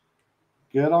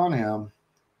 Good on him.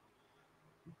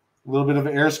 A little bit of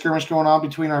an air skirmish going on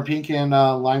between our pink and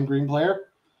lime green player.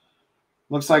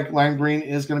 Looks like lime green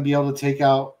is going to be able to take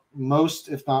out most,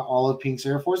 if not all, of Pink's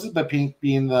air forces, but Pink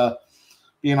being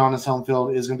on his home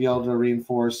field is going to be able to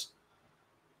reinforce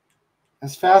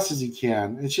as fast as he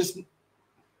can. It's just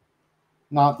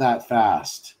not that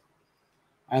fast.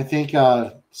 I think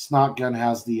Snot Gun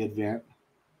has the advantage.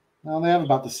 Well, they have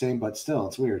about the same, but still,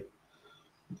 it's weird.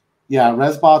 Yeah,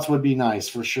 Resbots would be nice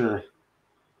for sure.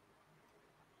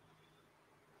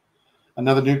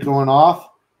 Another nuke going off.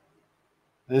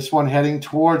 This one heading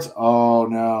towards. Oh,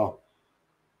 no.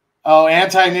 Oh,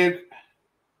 anti-nuke.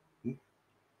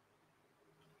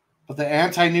 But the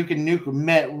anti-nuke and nuke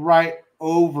met right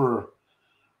over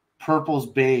Purple's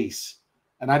base.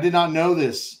 And I did not know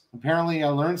this. Apparently, I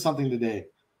learned something today.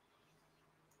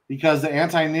 Because the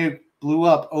anti-nuke blew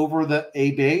up over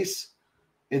a base,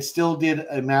 it still did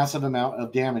a massive amount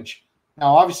of damage.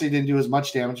 Now, obviously, it didn't do as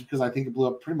much damage because I think it blew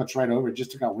up pretty much right over it.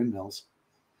 Just took out windmills.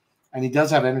 And he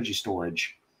does have energy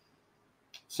storage.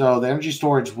 So the energy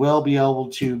storage will be able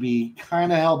to be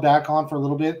kind of held back on for a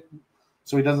little bit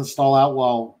so he doesn't stall out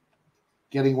while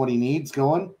getting what he needs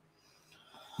going.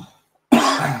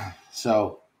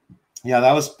 So, yeah,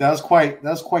 that was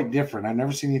quite different. I've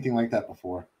never seen anything like that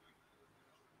before.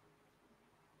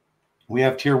 We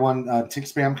have tier 1 tick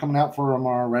spam coming out from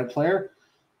our red player.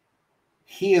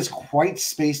 He is quite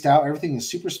spaced out. Everything is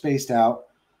super spaced out.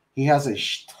 He has a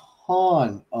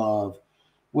ton of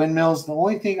windmills. The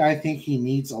only thing I think he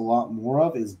needs a lot more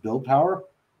of is build power.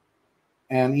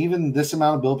 And even this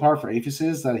amount of build power for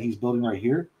Aphises that he's building right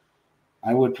here,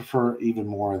 I would prefer even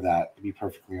more of that, to be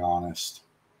perfectly honest.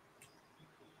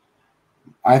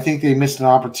 I think they missed an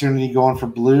opportunity going for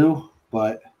blue,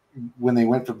 but when they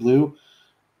went for blue,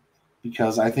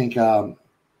 because I think how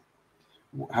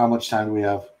much time do we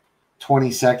have?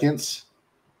 20 seconds.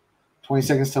 20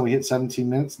 seconds till we hit 17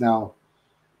 minutes. Now,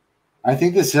 I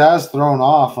think this has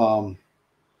somehow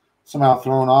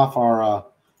thrown off our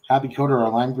Happy Coder,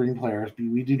 our lime green player.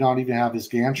 We do not even have his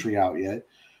gantry out yet.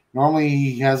 Normally,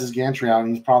 he has his gantry out,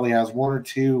 and he probably has one or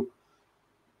two.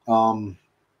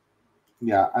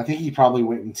 Yeah, I think he probably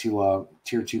went into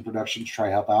tier 2 production to try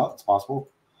to help out. It's possible.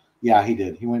 Yeah, he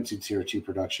did. He went to tier 2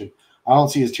 production. I don't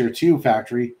see his tier 2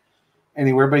 factory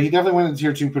anywhere, but he definitely went into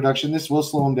tier 2 production. This will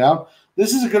slow him down.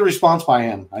 This is a good response by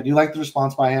him. I do like the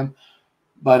response by him,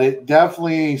 but it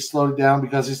definitely slowed it down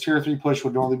because his tier 3 push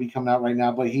would normally be coming out right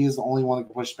now, but he is the only one that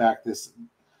can push back this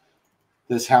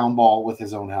hound ball with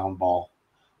his own hound ball.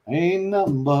 Ain't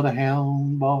nothing but a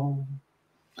hound ball.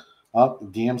 Oh,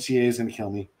 the DMCA is going to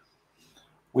kill me.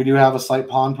 We do have a slight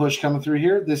pawn push coming through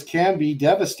here. This can be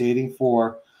devastating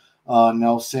for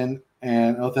Nelson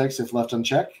and Othex if left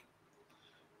unchecked.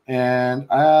 And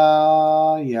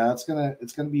yeah, it's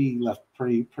gonna be left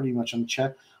pretty much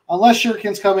unchecked unless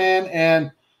shurikens come in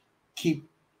and keep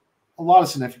a lot of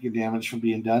significant damage from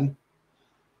being done.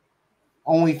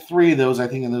 Only 3 of those, I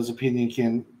think, in those opinion,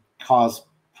 can cause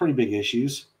pretty big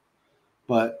issues.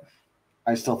 But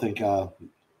I still think,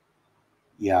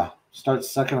 yeah, start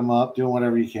sucking them up, doing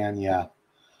whatever you can. Yeah.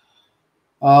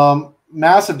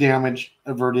 Massive damage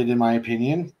averted, in my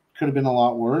opinion. Could have been a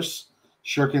lot worse.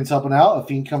 Shurikens helping out, a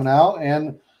Fiend coming out,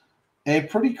 and a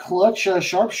pretty clutch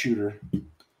sharpshooter.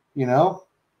 You know,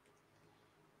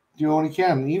 doing what he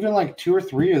can. Even like 2 or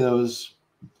 3 of those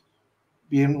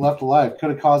being left alive could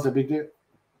have caused a big deal.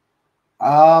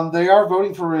 They are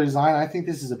voting for resign. I think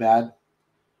this is a bad.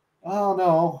 Oh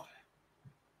no,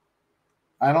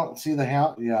 I don't see the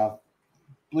hound. Yeah,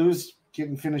 Blue's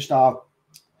getting finished off.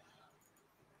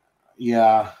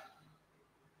 Yeah.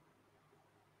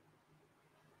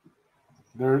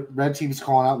 Their red team's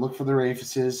calling out, look for their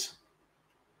Aphises.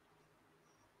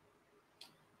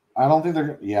 I don't think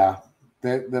they're, yeah.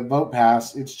 The vote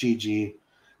passed. It's GG.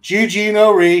 GG,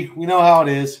 no re. We know how it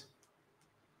is.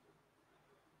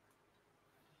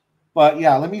 But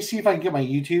yeah, let me see if I can get my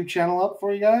YouTube channel up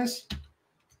for you guys.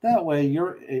 That way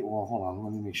you're, well, hold on.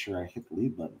 Let me make sure I hit the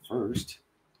leave button first.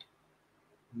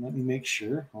 Let me make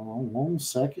sure. Hold on 1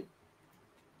 second.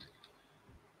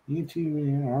 YouTube.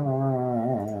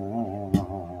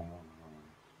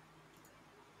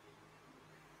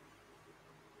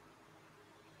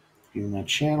 View my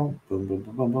channel. Boom, boom,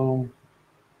 boom, boom, boom.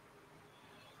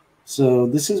 So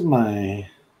this is my,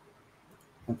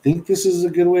 I think this is a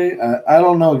good way. I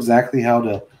don't know exactly how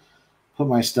to put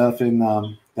my stuff in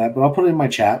that, but I'll put it in my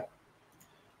chat.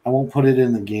 I won't put it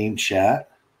in the game chat.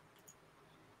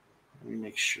 Let me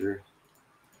make sure.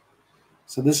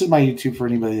 So this is my YouTube for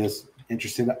anybody that's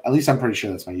interested. At least I'm pretty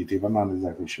sure that's my YouTube. I'm not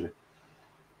exactly sure.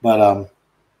 But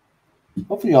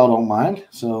Hopefully y'all don't mind.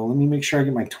 So let me make sure I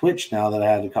get my Twitch now that I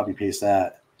had to copy paste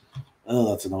that. Oh,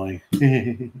 that's annoying.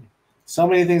 So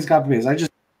many things copy paste. I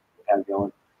just had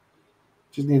going.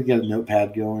 Just need to get a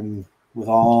notepad going with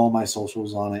all my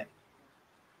socials on it.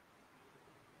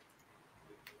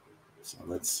 So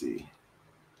let's see.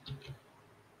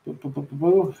 Boo, boo, boo, boo,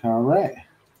 boo. All right.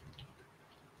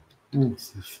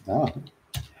 Oh.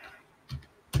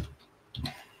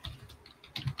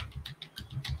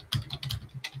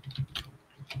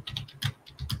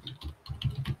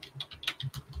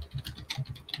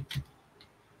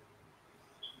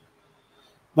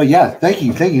 But yeah, thank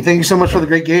you so much for the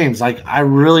great games. Like I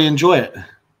really enjoy it.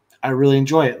 I really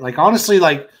enjoy it. Like honestly,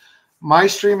 like my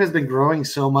stream has been growing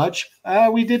so much.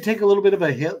 We did take a little bit of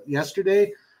a hit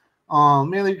yesterday,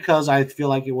 mainly because I feel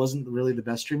like it wasn't really the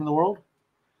best stream in the world.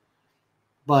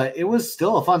 But it was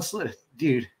still a fun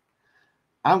dude.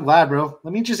 I'm glad, bro.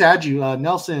 Let me just add you,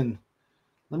 Nelson.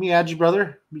 Let me add you,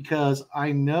 brother, because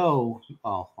I know.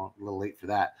 Oh, a little late for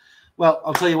that. Well,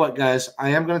 I'll tell you what, guys. I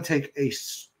am going to take a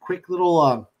quick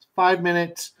little 5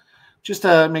 minutes just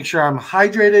to make sure I'm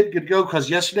hydrated, good to go. Because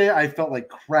yesterday I felt like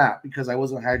crap because I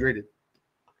wasn't hydrated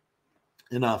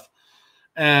enough,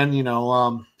 and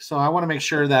so I want to make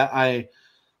sure that I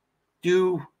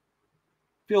do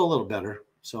feel a little better.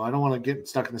 So I don't want to get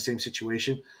stuck in the same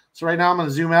situation. So right now I'm going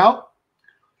to zoom out.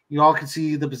 You all can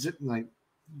see the position. Like,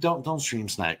 don't stream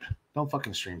snipe. Don't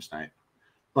fucking stream snipe.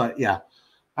 But yeah,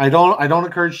 I don't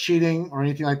encourage cheating or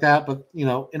anything like that. But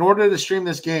in order to stream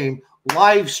this game,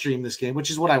 live stream this game,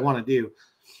 which is what I want to do,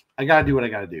 I gotta do what I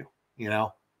gotta do.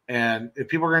 And if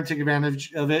people are gonna take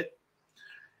advantage of it,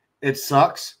 it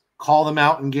sucks. Call them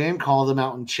out in game. Call them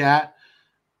out in chat,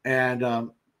 and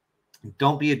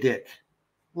don't be a dick.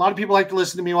 A lot of people like to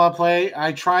listen to me while I play.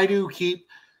 I try to keep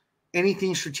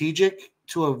anything strategic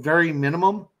to a very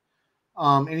minimum.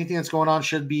 Anything that's going on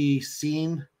should be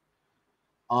seen.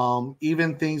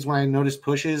 Even things when I notice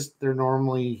pushes, they're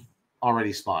normally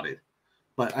already spotted.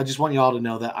 But I just want you all to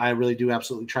know that I really do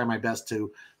absolutely try my best to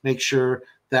make sure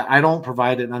that I don't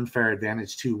provide an unfair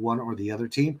advantage to one or the other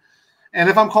team. And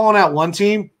if I'm calling out one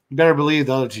team, you better believe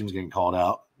the other team's getting called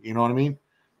out. You know what I mean?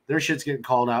 Their shit's getting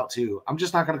called out too. I'm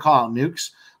just not going to call out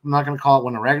nukes. I'm not going to call it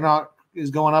when a Ragnarok is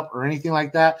going up or anything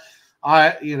like that.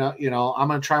 I'm going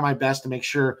to try my best to make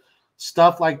sure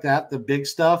stuff like that, the big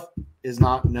stuff, is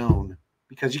not known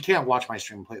because you can't watch my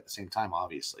stream and play at the same time,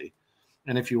 obviously.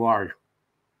 And if you are,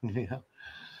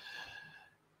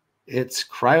 it's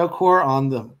Cryocore on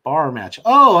the bar match.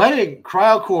 Oh, hey,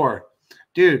 Cryocore,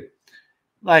 dude.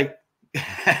 Like,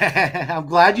 I'm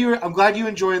glad you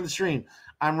enjoying the stream.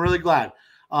 I'm really glad.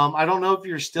 I don't know if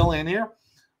you're still in here,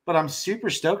 but I'm super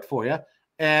stoked for you.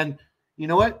 And you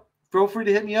know what? Feel free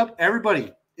to hit me up,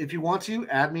 everybody. If you want to,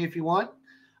 add me if you want.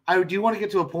 I do want to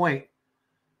get to a point.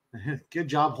 Good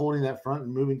job holding that front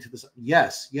and moving to the side.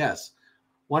 Yes.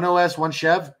 One OS, one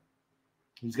Chev.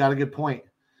 He's got a good point.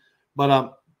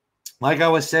 But like I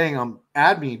was saying,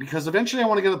 add me because eventually I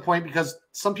want to get to the point because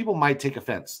some people might take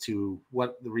offense to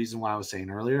what the reason why I was saying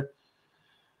earlier.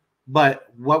 But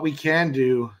what we can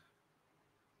do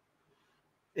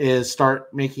is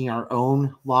start making our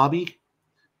own lobby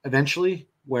eventually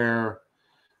where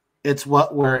it's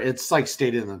like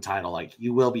stated in the title, like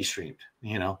you will be streamed,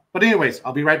 But anyways,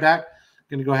 I'll be right back.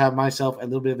 I'm gonna go have myself a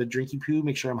little bit of a drinky poo,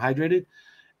 make sure I'm hydrated,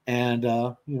 and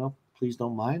please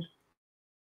don't mind.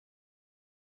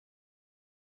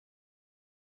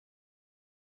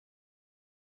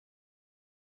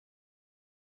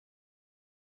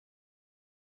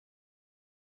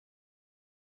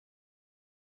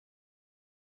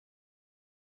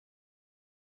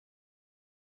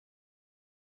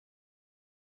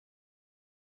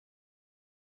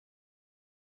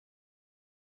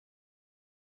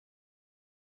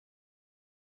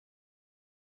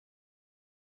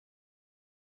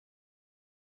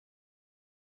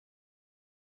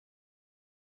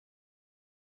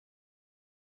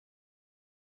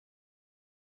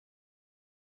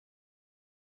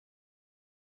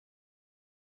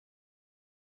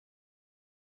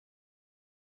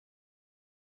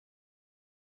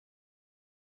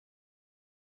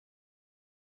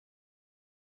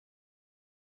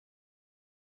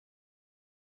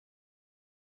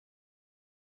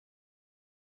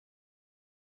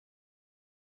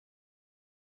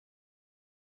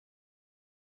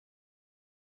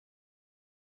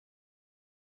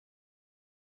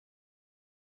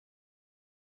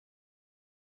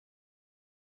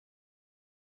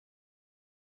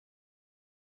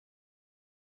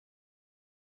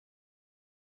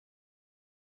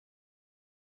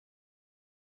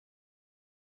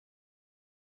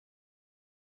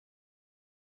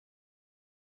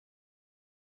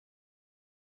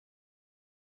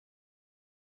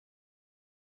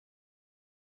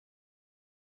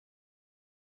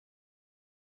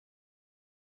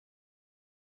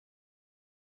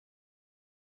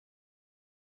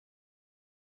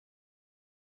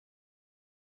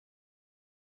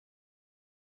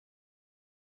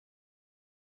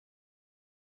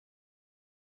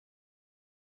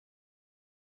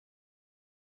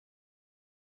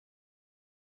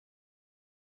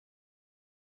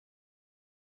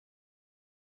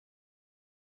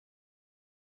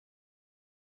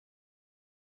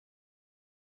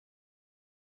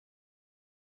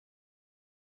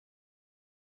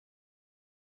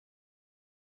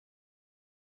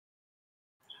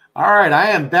 All right,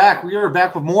 I am back. We are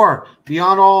back with more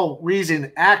Beyond All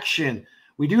Reason action.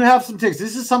 We do have some ticks.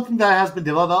 This is something that has been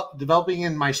developing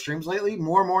in my streams lately.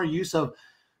 More and more use of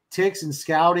ticks and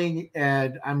scouting,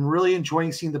 and I'm really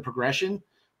enjoying seeing the progression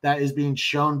that is being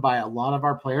shown by a lot of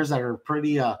our players that are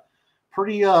pretty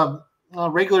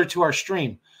regular to our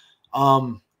stream.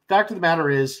 Fact of the matter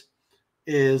is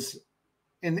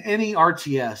in any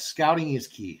RTS, scouting is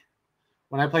key.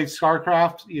 When I played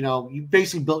StarCraft, you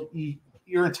basically built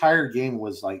your entire game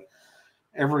was like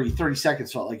every 30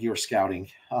 seconds felt like you were scouting.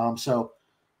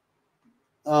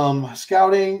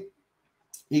 Scouting,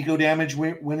 eco damage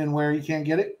when and where you can't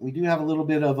get it. We do have a little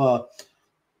bit of a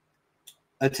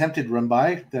attempted run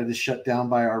by that is shut down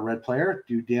by our red player.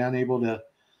 Dan able to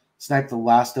snipe the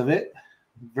last of it.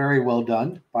 Very well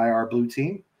done by our blue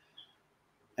team.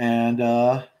 And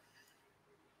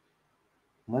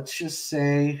let's just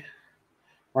say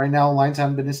right now lines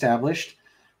haven't been established.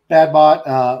 Bad Bot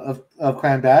of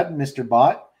Clan Bad, Mr.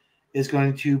 Bot, is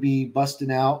going to be busting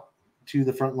out to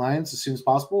the front lines as soon as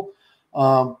possible.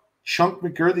 Chunk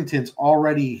McGirthington's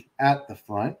already at the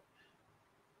front.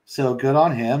 So good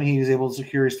on him. He was able to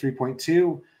secure his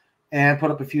 3.2 and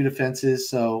put up a few defenses.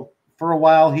 So for a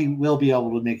while, he will be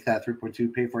able to make that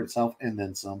 3.2 pay for itself and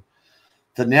then some.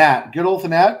 Thanat, good old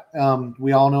Thanat.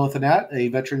 We all know Thanat, a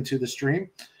veteran to the stream,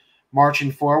 marching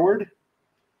forward.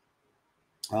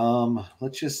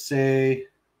 Let's just say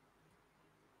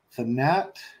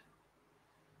Thanat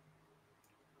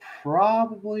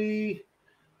probably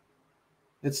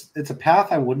it's a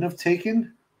path I wouldn't have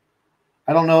taken.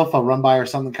 I don't know if a run by or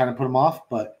something kind of put him off,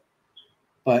 but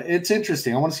it's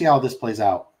interesting. I want to see how this plays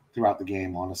out throughout the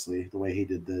game, honestly, the way he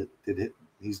did it.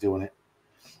 He's doing it.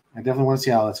 I definitely want to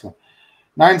see how that's going.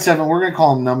 9-7, we're going to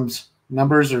call him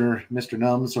numbers or Mr.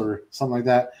 Nums or something like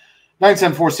that.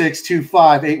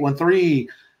 9-7-4-6-2-5-8-1-3.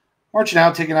 Marching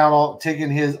out, taking all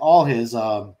his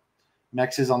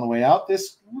mexes on the way out.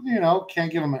 This, can't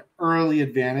give him an early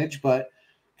advantage, but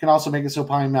can also make it so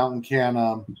Pine Mountain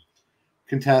can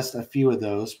contest a few of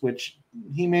those, which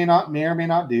he may or may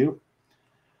not do.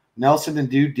 Nelson and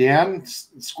Dan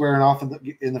squaring off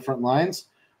in the front lines.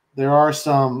 There are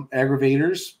some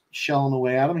aggravators shelling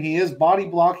away at him. He is body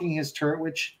blocking his turret,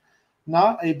 which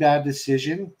not a bad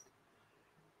decision.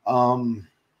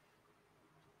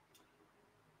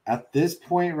 At this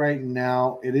point right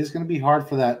now, it is going to be hard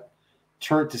for that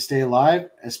turret to stay alive,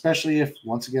 especially if,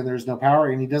 once again, there's no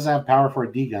power, and he doesn't have power for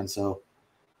a D-gun. So,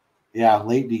 yeah,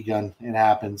 late D-gun. It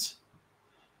happens.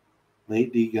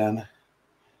 Late D-gun.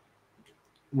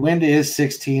 Wind is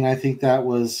 16. I think that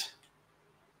was,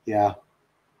 yeah.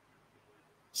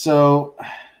 So,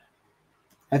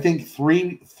 I think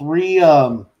three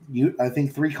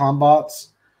combots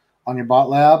on your bot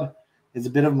lab is a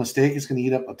bit of a mistake. It's going to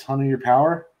eat up a ton of your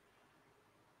power.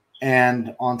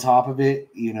 And on top of it,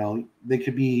 they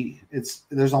could be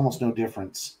there's almost no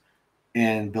difference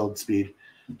in build speed.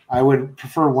 I would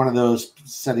prefer one of those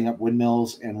setting up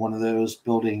windmills and one of those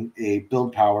building a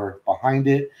build power behind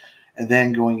it and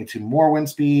then going into more wind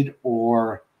speed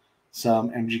or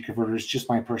some energy converters. Just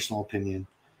my personal opinion.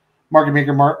 Market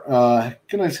Maker going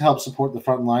to help support the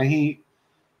front line.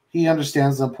 He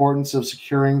understands the importance of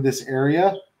securing this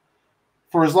area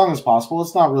for as long as possible.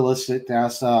 It's not realistic to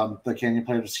ask the Canyon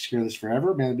player to secure this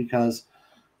forever, mainly because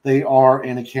they are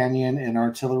in a canyon and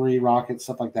artillery, rockets,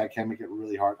 stuff like that can make it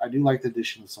really hard. I do like the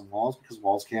addition of some walls because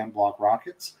walls can block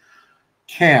rockets.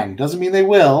 Doesn't mean they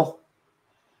will,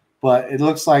 but it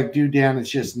looks like Dan is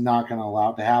just not going to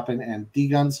allow it to happen. And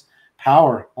D-Gun's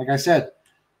power, like I said,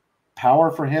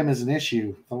 power for him is an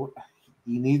issue.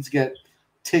 He needs to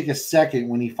take a second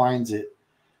when he finds it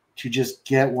to just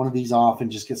get one of these off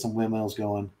and just get some windmills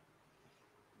going.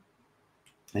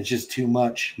 It's just too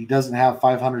much. He doesn't have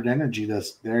 500 energy.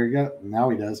 There you go. Now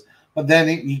he does. But then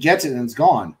he gets it and it's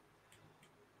gone.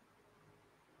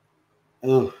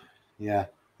 Oh, yeah.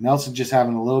 Nelson just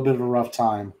having a little bit of a rough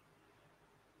time.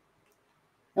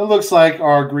 It looks like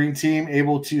our green team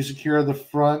able to secure the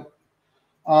front.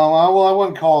 I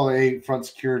wouldn't call a front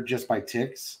secured just by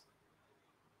ticks.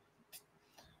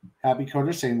 Happy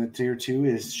Coder saying that Tier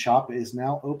 2 shop is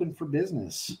now open for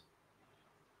business.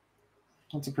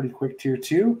 That's a pretty quick Tier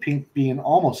 2. Pink being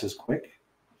almost as quick.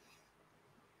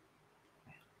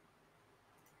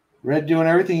 Red doing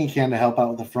everything he can to help out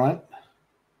with the front.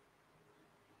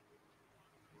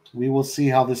 We will see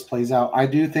how this plays out. I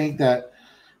do think that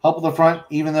help with the front,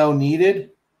 even though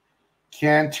needed,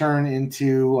 can turn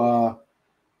into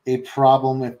a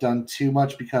problem if done too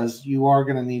much because you are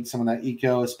going to need some of that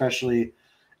eco, especially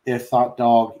if Thought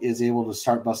Dog is able to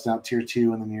start busting out Tier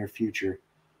 2 in the near future.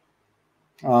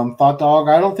 Thought Dog,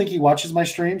 I don't think he watches my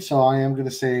stream, so I am going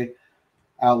to say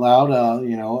out loud.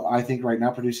 I think right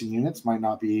now producing units might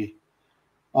not be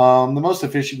the most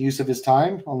efficient use of his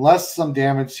time, unless some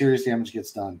serious damage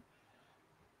gets done.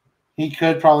 He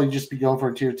could probably just be going for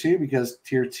a tier 2 because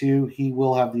tier 2, he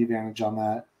will have the advantage on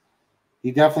that.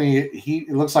 It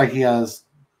looks like he has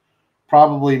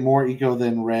probably more eco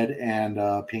than red and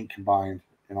pink combined,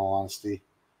 in all honesty.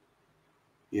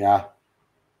 Yeah.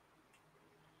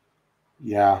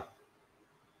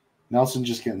 Nelson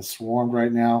just getting swarmed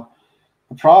right now.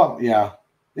 The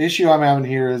issue I'm having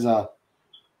here is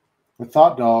with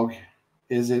Thought Dog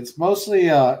is it's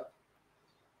mostly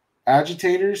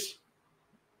agitators,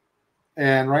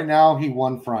 and right now he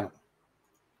won front.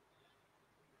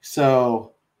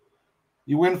 So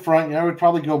you win front, I would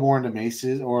probably go more into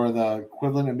maces or the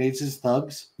equivalent of maces,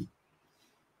 thugs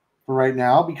for right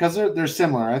now, because they're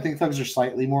similar. I think thugs are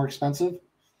slightly more expensive,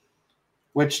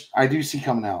 which I do see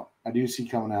coming out.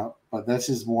 But this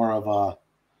is more of a,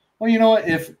 well, you know what?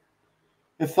 If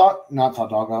not Thought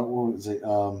Dog, what was it?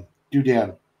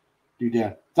 Dudan.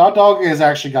 Thought Dog has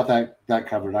actually got that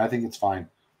covered. I think it's fine.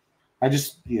 I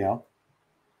just,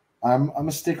 I'm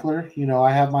a stickler.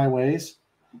 I have my ways.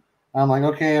 I'm like,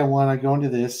 okay, I want to go into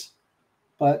this,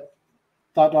 but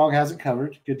Thought Dog has it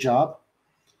covered. Good job.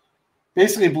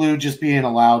 Basically, Blue just being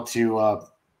allowed to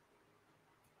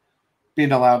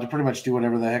pretty much do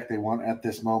whatever the heck they want at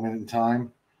this moment in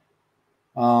time.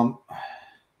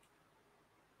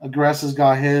 Aggressive's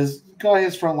got his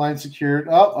front line secured.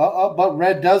 But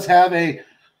Red does have a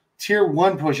tier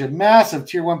 1 push, a massive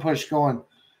tier 1 push going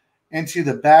into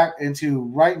the back,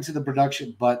 right into the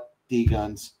production, but D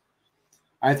guns.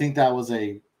 I think that was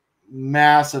a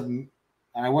massive. I'm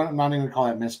not even going to call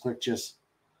that misclick, just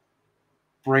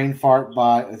brain fart,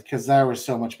 because there was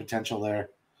so much potential there.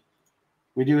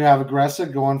 We do have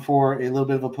Aggressive going for a little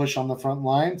bit of a push on the front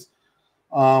lines.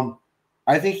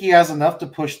 I think he has enough to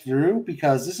push through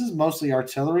because this is mostly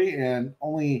artillery and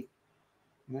only.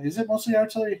 Is it mostly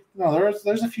artillery? No,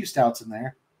 there's a few stouts in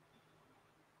there.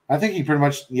 I think he pretty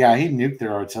much, he nuked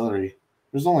their artillery.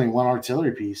 There's only one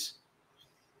artillery piece.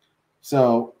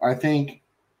 So I think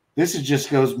this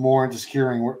just goes more into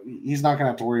securing. He's not going to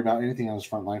have to worry about anything on his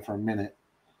front line for a minute.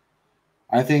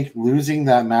 I think losing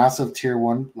that massive tier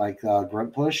 1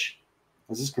 grunt push.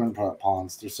 Was this grunt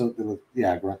pawns?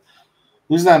 Grunt.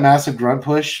 Losing that massive grunt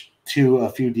push to a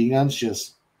few D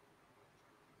guns,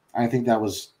 I think that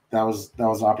was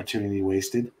an opportunity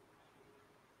wasted.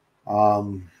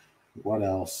 What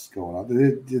else is going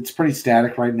on? It's pretty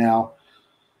static right now.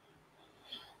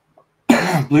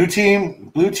 Blue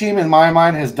team in my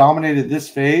mind has dominated this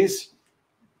phase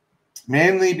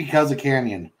mainly because of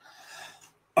Canyon.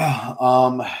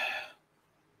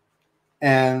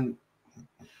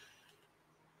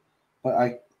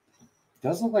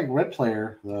 Does look like Red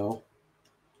player though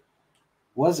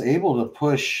was able to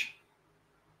push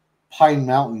Pine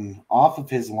Mountain off of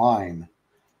his line,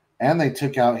 and they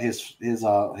took out his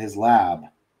lab.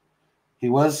 He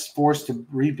was forced to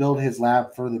rebuild his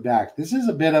lab further back. This is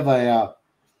a bit of a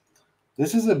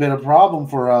problem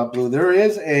for Blue. There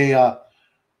is a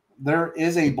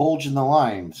bulge in the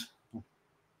lines,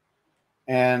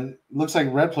 and looks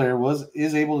like Red player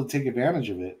is able to take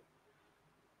advantage of it.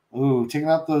 Ooh, taking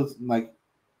out those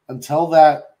until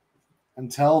that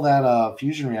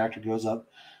fusion reactor goes up.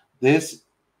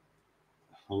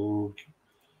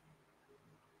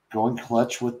 Going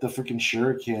clutch with the freaking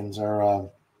shurikens.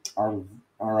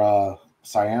 Our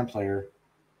Cyan player.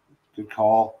 Good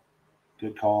call.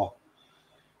 Dude,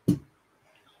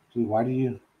 why do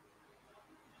you?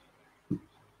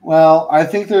 Well, I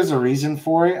think there's a reason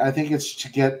for it. I think it's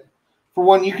to get, for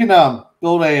one, you can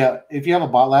build if you have a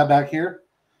bot lab back here,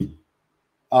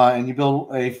 and you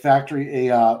build a factory,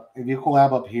 a vehicle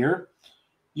lab up here,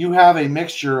 you have a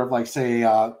mixture of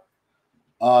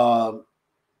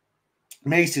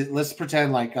maces. Let's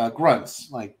pretend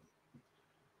grunts, like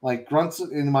grunts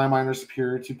in my mind are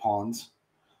superior to pawns,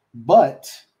 but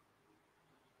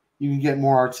you can get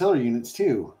more artillery units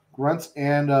too. Grunts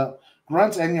and the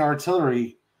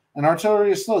artillery, and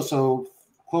artillery is slow, so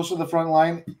close to the front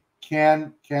line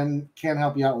can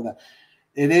help you out with that.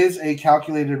 It is a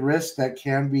calculated risk that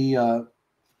can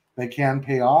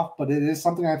pay off, but it is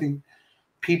something I think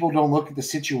people don't look at the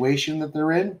situation that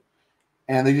they're in,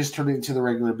 and they just turn it into the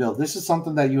regular build. This is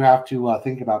something that you have to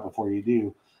think about before you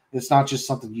do. It's not just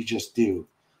something you just do.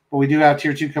 But we do have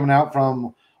tier 2 coming out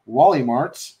from Wally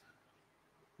Marts.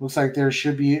 Looks like there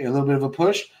should be a little bit of a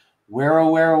push.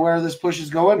 Where this push is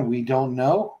going, we don't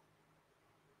know.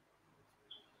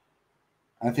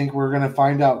 I think we're going to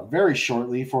find out very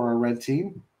shortly for our red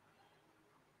team.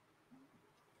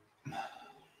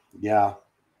 Yeah.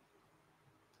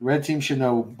 Red team should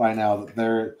know by now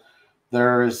that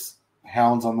there's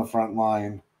hounds on the front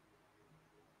line.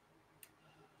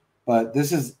 But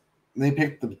they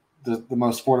picked the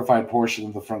most fortified portion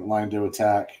of the front line to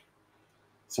attack.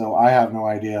 So I have no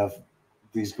idea if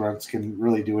these grunts can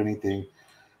really do anything.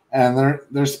 And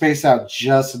they're spaced out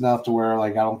just enough to where,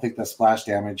 like, I don't think the splash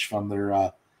damage from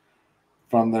their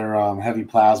heavy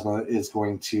plasma is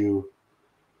going to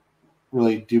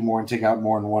really do more and take out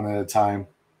more than one at a time.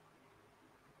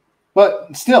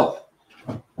 But still,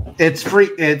 it's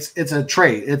free. It's a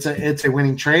trade. It's a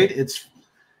winning trade. It's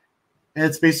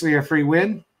basically a free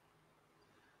win.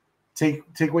 Take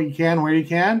what you can where you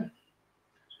can.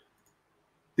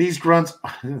 These grunts,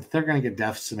 they're going to get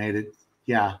decimated.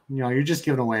 Yeah, you're just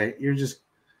giving away. You just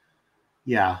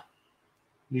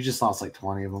lost like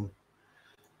 20 of them.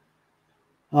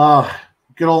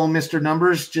 Good old Mr.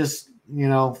 Numbers, just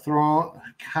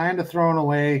throwing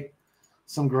away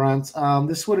some grunts.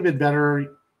 This would have been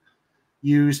better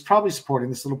used, probably supporting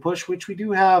this little push, which we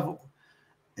do have.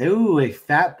 Ooh, a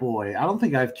fat boy. I don't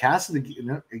think I've casted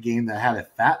a game that had a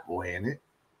fat boy in it.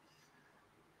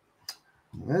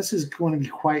 This is going to be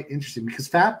quite interesting because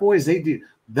fat boys,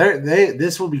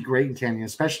 this will be great in Canyon.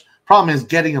 Especially, problem is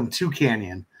getting them to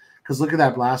Canyon because look at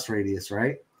that blast radius,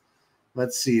 right?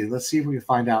 Let's see if we can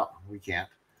find out. We can't,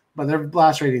 but their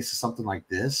blast radius is something like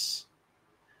this,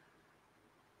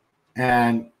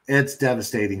 and it's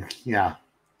devastating. Yeah,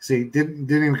 see,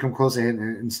 didn't even come close to hitting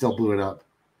it and still blew it up.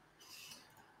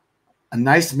 A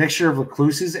nice mixture of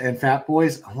recluses and fat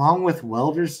boys along with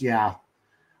welders. Yeah.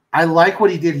 I like what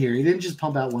he did here. He didn't just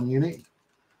pump out one unit.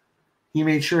 He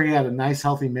made sure he had a nice,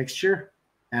 healthy mixture.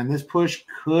 And this push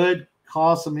could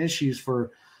cause some issues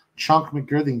for Chunk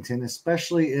McGirthington,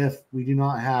 especially if we do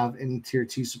not have any Tier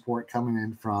 2 support coming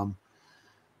in from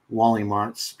Wally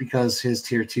Martz because his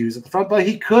Tier 2 is at the front. But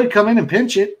he could come in and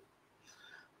pinch it.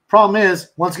 Problem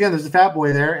is, once again, there's a fat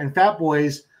boy there. And fat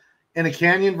boys in a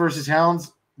Canyon versus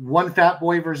Hounds, one fat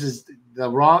boy versus the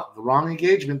wrong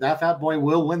engagement, that fat boy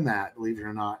will win that, believe it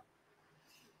or not.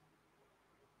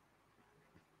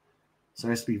 So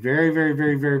I have to be very, very,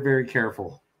 very, very, very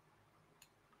careful.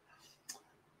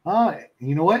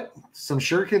 You know what? Some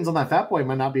shurikens on that fat boy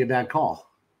might not be a bad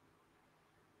call.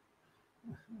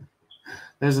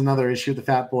 There's another issue with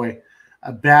the fat boy.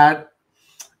 A bad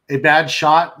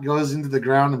shot goes into the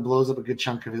ground and blows up a good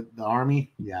chunk of the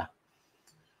army. Yeah.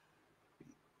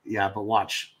 Yeah, but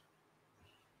watch.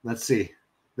 Let's see.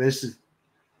 This is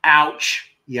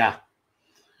ouch. Yeah.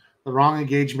 The wrong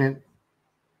engagement.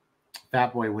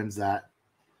 Fat boy wins that.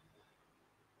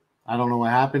 I don't know what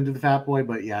happened to the fat boy,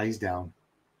 but yeah, he's down.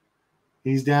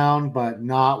 He's down, but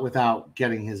not without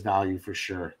getting his value for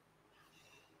sure.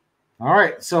 All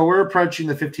right, so we're approaching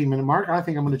the 15-minute mark. I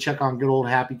think I'm going to check on good old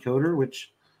Happy Coder,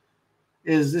 which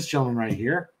is this gentleman right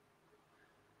here.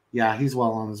 Yeah, he's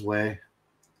well on his way.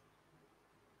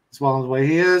 He's well on his way.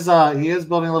 He is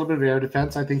building a little bit of air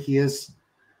defense. I think he is.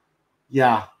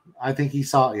 Yeah, I think he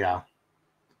saw. Yeah,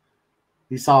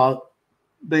 he saw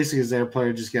basically his air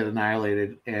player just get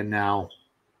annihilated, and now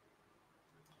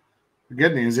the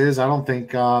good news is I don't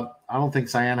think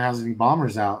Cyan has any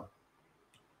bombers out.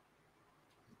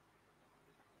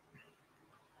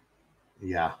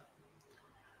 Yeah,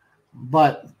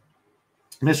 but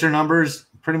Mr. Numbers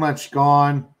pretty much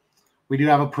gone. We do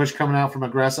have a push coming out from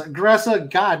Aggressive. Aggressive,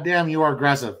 goddamn, you are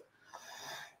aggressive.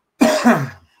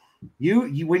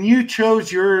 You when you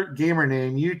chose your gamer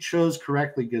name, you chose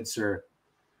correctly, good sir.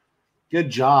 Good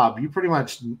job. You pretty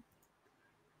much.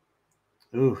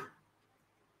 Ooh.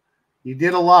 You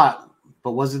did a lot,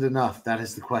 but was it enough? That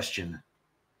is the question.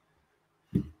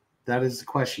 That is the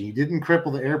question. You didn't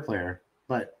cripple the air player,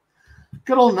 but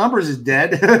good old Numbers is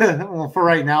dead. Well, for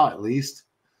right now, at least.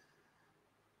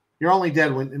 You're only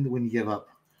dead when you give up.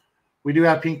 We do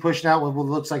have Pink pushing out with what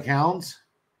looks like Hounds.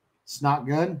 Snot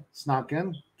gun,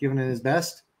 giving it his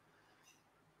best.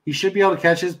 He should be able to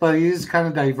catch this, but he is kind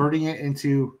of diverting it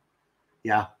into,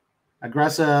 yeah.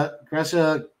 Aggressive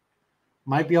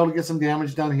might be able to get some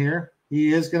damage done here.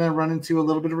 He is going to run into a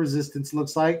little bit of resistance,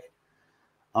 looks like.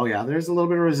 Oh, yeah, there's a little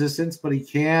bit of resistance, but he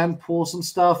can pull some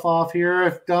stuff off here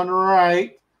if done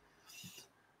right.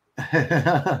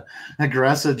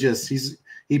 Aggressive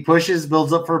he pushes,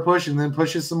 builds up for a push, and then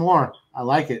pushes some more. I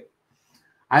like it.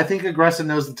 I think Aggressive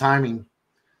knows the timing.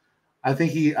 I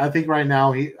think right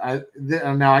now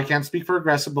now I can't speak for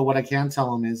Aggressive, but what I can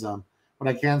tell him is what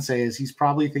I can say is he's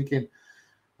probably thinking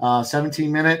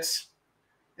 17 minutes,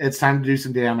 it's time to do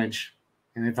some damage.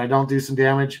 And if I don't do some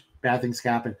damage, bad things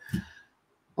happen.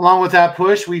 Along with that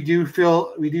push, we do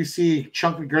see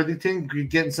Chunk McGirthington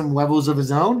getting some levels of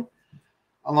his own,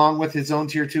 along with his own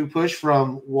tier 2 push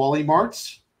from Wally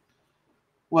Martz.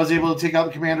 was able to take out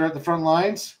the commander at the front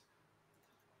lines.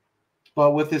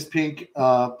 But with this pink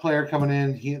player coming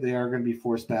in, they are going to be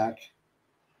forced back.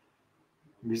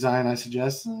 Resign, I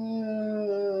suggest.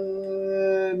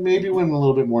 Maybe when a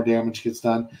little bit more damage gets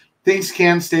done. Things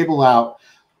can stable out.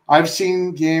 I've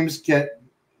seen games get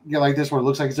like this where it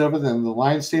looks like it's over, then the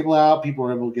lines stable out, people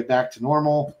are able to get back to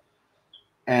normal.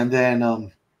 And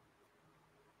then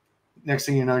next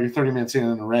thing you know, you're 30 minutes in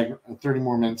and 30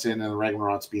 more minutes in and the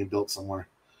Ragnarok's being built somewhere.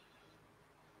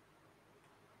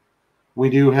 We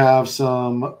do have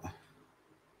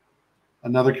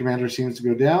another commander seems to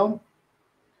go down.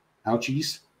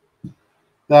 Ouchies.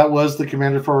 That was the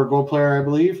commander for our gold player, I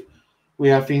believe. We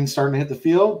have Fiends starting to hit the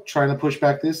field, trying to push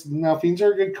back this. Now, Fiends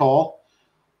are a good call.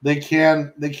 They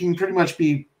can pretty much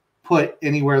be put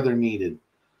anywhere they're needed.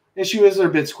 Issue is they're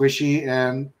a bit squishy,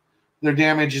 and their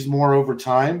damage is more over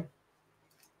time.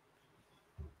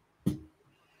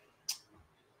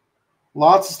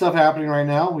 Lots of stuff happening right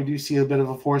now. We do see a bit of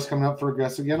a force coming up for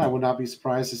Gus again. I would not be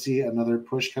surprised to see another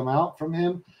push come out from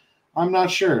him. I'm not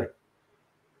sure.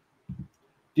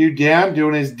 Dan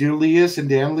doing his dooliest and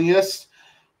danliest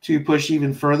to push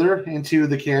even further into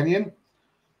the canyon.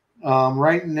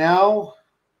 Right now,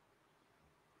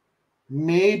 it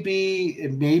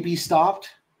may be stopped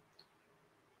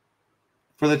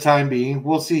for the time being.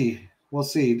 We'll see. We'll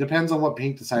see. Depends on what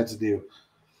Pink decides to do.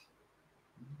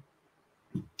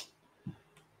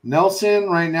 Nelson,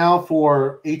 right now,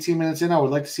 for 18 minutes in, I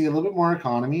would like to see a little bit more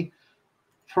economy.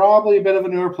 Probably a bit of a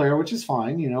newer player, which is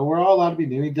fine. You know, we're all allowed to be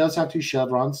new. He does have 2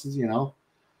 chevrons, you know.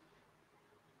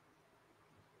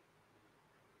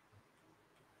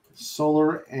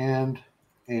 Solar and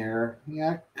air.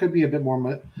 Yeah, could be a bit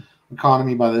more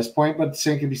economy by this point, but the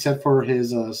same can be said for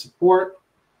his support.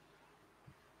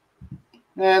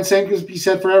 And same can be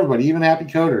said for everybody, even Happy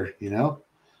Coder, you know.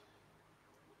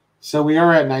 So we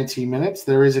are at 19 minutes.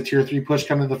 There is a tier 3 push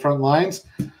coming to the front lines.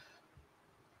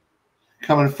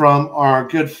 Coming from our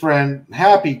good friend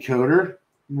Happy Coder,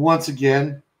 once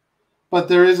again. But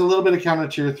there is a little bit of counter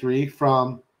tier 3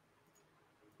 from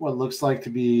what looks like to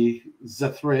be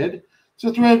Zethrid.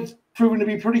 Zethrid's proven to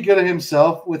be pretty good at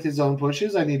himself with his own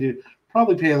pushes. I need to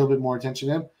probably pay a little bit more attention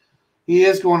to him. He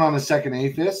is going on a second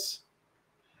Aphis.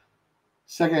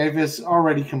 Second Aphis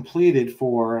already completed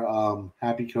for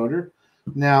Happy Coder.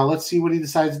 Now, let's see what he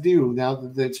decides to do. Now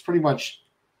that it's pretty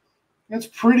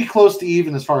close to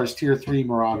even as far as tier 3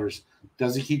 Marauders.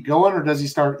 Does he keep going or does he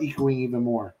start echoing even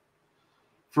more?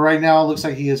 For right now, it looks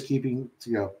like he is keeping to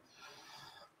go.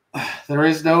 There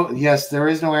is no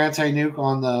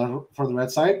anti-nuke for the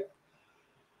red side.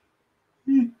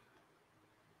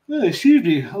 Excuse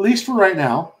me. At least for right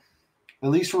now.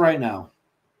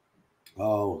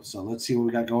 Oh, so let's see what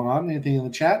we got going on. Anything in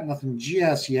the chat? Nothing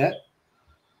just yet.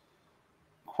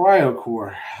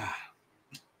 Cryocore.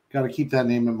 Got to keep that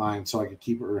name in mind so I can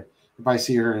keep her if I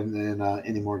see her in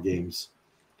any more games.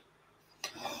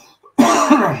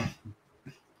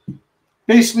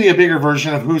 Basically a bigger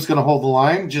version of who's going to hold the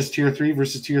line, just tier 3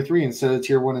 versus tier 3 instead of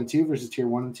tier 1 and 2 versus tier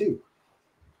 1 and 2.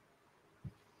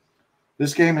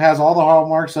 This game has all the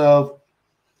hallmarks of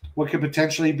what could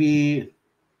potentially be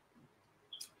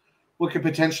a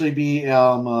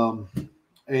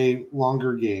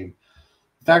longer game.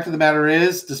 The fact of the matter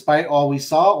is, despite all we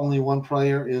saw, only one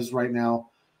player is right now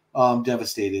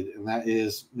devastated, and that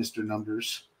is Mr.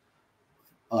 Numbers,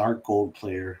 our gold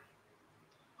player.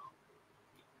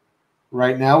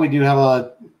 Right now, we do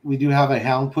have a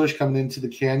hound push coming into the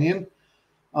canyon.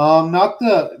 Not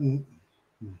the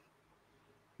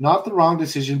wrong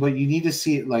decision, but you need to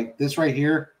see it like this right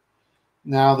here.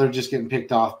 Now they're just getting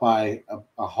picked off by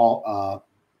a hound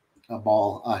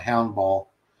ball.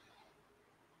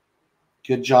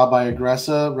 Good job by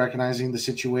Aggressa recognizing the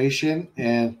situation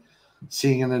and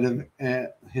seeing it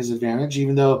at his advantage.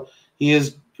 Even though he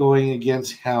is going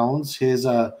against hounds, his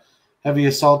heavy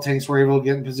assault tanks were able to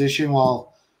get in position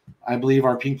while I believe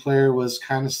our pink player was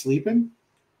kind of sleeping.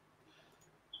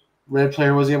 Red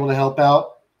player was able to help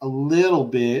out a little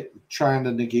bit, trying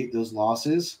to negate those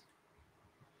losses.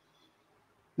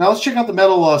 Now let's check out the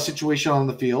medal situation on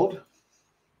the field.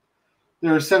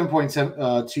 There are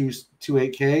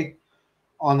 7.728K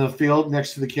on the field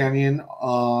next to the canyon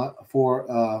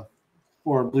for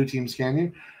blue team's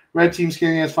canyon. Red team's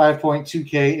canyon has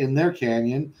 5.2K in their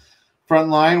canyon. Front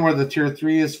line where the tier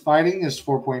 3 is fighting is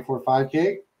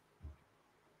 4.45K.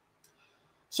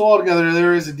 So altogether,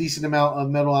 there is a decent amount of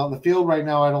metal out in the field. Right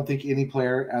now, I don't think any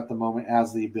player at the moment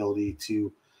has the ability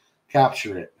to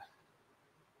capture it.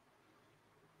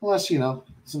 Unless,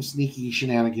 some sneaky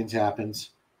shenanigans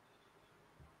happens.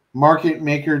 Market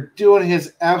Maker doing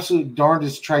his absolute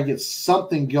darndest to try to get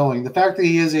something going. The fact that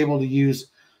he is able to use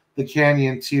the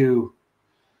canyon to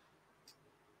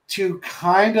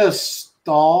kind of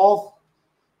stall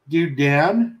Dude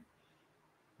Dan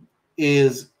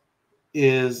is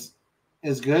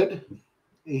good.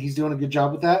 He's doing a good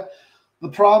job with that. The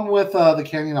problem with the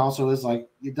canyon also is like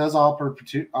it does offer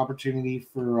opportunity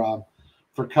for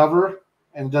cover,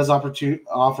 and it does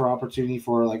offer opportunity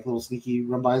for like little sneaky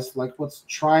run bys, like what's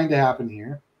trying to happen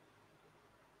here.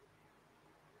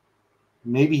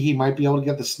 Maybe he might be able to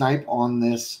get the snipe on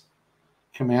this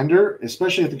commander,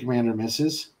 especially if the commander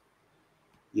misses.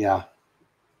 Yeah,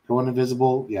 going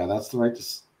invisible. Yeah, that's the right.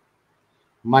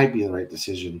 Might be the right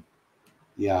decision.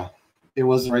 Yeah, it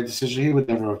was the right decision. He would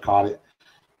never have caught it,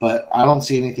 but I don't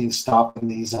see anything stopping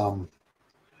these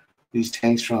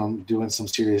tanks from doing some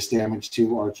serious damage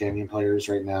to our canyon players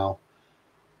right now.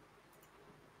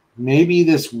 Maybe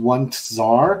this one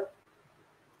Czar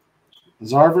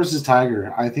versus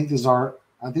Tiger. I think the Czar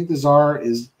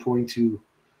is going to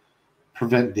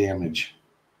prevent damage.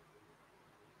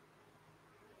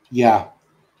 Yeah.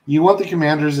 You want the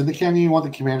commanders in the canyon. You want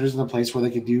the commanders in a place where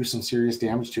they could do some serious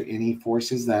damage to any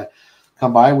forces that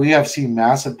come by. We have seen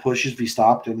massive pushes be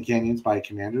stopped in the canyons by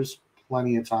commanders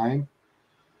plenty of time.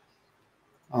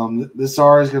 This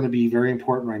R is going to be very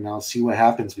important right now. See what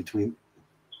happens between.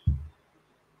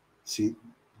 See,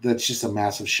 that's just a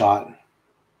massive shot.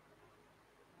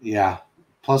 Yeah.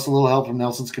 Plus a little help from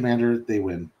Nelson's commander. They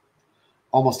win.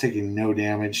 Almost taking no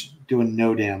damage. Doing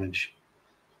no damage.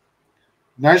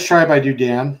 Nice try by Dude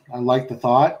Dan. I like the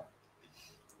thought.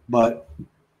 But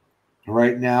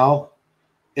right now,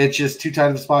 it's just too tight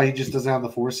of a spot. He just doesn't have the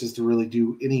forces to really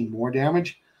do any more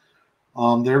damage.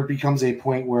 There becomes a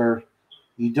point where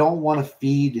you don't want to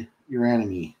feed your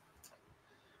enemy.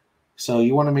 So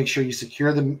you want to make sure you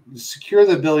secure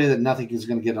the ability that nothing is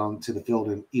going to get onto the field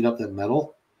and eat up that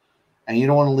metal. And you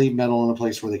don't want to leave metal in a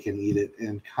place where they can eat it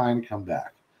and kind of come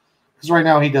back. Because right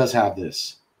now he does have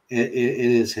this. It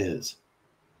is his.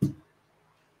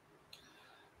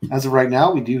 As of right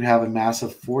now, we do have a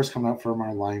massive force coming up from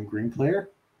our lime green player.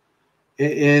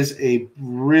 It is a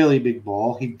really big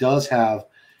ball. He does have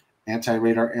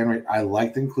anti-radar and I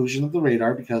like the inclusion of the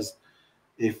radar because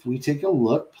if we take a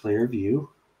look, player view,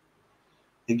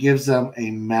 it gives them a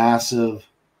massive,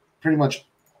 pretty much,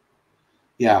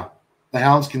 yeah, the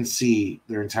hounds can see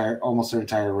almost their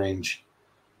entire range.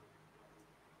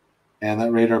 And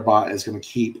that radar bot is going to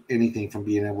keep anything from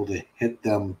being able to hit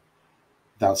them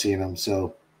without seeing them.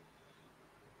 So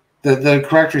the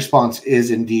correct response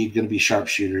is indeed going to be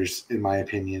sharpshooters, in my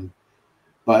opinion.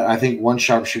 But I think one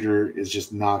sharpshooter is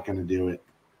just not going to do it.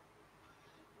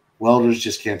 Welders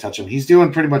just can't touch him. He's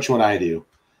doing pretty much what I do.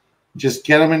 Just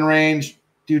get him in range,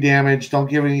 do damage, don't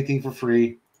give anything for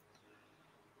free.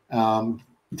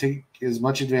 Take as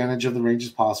much advantage of the range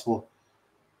as possible.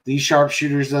 These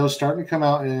sharpshooters, though, starting to come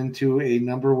out into a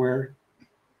number where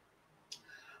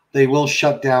they will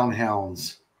shut down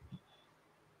hounds.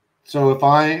 So if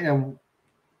I am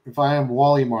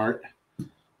Wally Mart,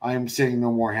 I am saying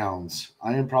no more hounds.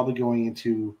 I am probably going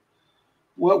into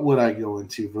what would I go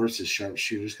into versus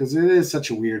sharpshooters because it is such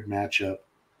a weird matchup.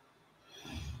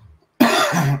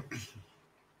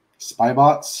 Spy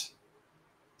bots.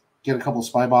 Get a couple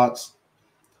spy bots.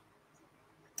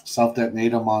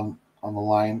 Self-detonate them on the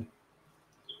line.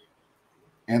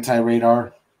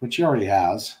 Anti-radar, which he already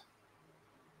has.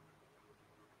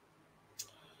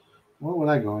 What would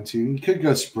I go into? You could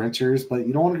go sprinters, but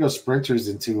you don't want to go sprinters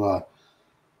into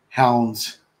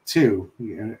hounds too.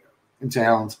 Into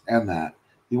hounds and that.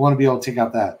 You want to be able to take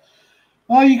out that.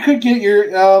 Well, you could get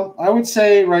your I would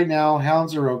say right now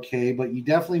hounds are okay, but you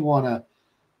definitely want to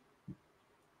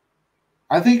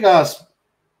I think a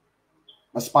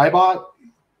spy bot,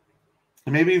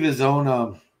 maybe his own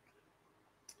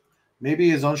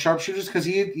sharpshooters, because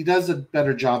he does a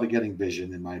better job of getting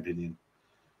vision, in my opinion.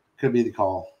 Could be the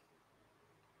call.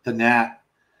 The Gnat.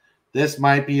 This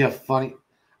might be a funny.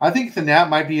 I think the Gnat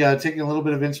might be taking a little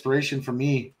bit of inspiration from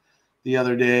me the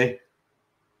other day.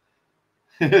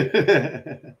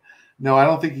 No, I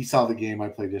don't think he saw the game I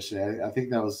played yesterday. I think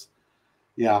that was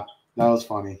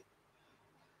funny.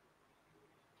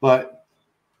 But,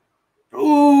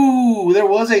 ooh, there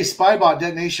was a spy bot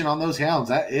detonation on those hounds.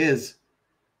 That is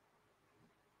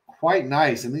quite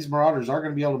nice. And these Marauders are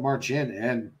going to be able to march in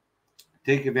and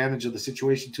take advantage of the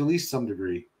situation to at least some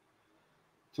degree.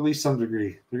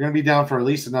 They're going to be down for at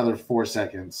least another 4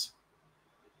 seconds.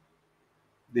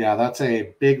 Yeah, that's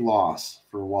a big loss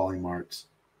for Wally Marks.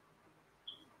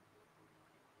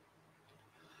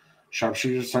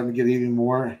 Sharpshooters starting to get even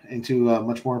more into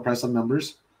much more impressive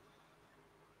numbers.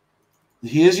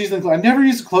 He is using. I never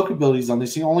use the cloak abilities on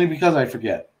this thing only because I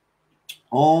forget.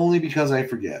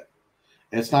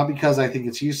 It's not because I think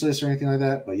it's useless or anything like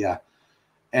that, but yeah.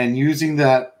 And using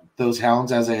those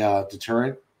hounds as a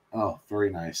deterrent, oh, very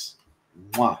nice.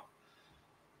 Mwah.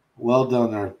 Well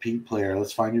done, our pink player.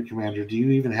 Let's find your commander. Do you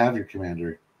even have your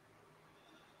commander?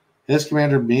 His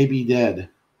commander may be dead.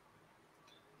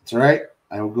 It's all right.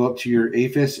 I will go up to your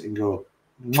Aphis and go,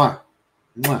 mwah,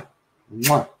 mwah,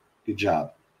 mwah. Good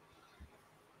job.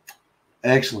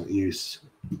 Excellent use.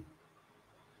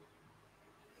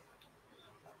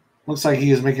 Looks like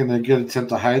he is making a good attempt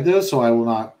to hide those, so I will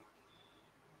not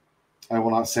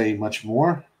say much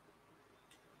more.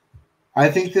 I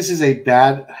think this is a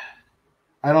bad.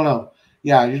 I don't know.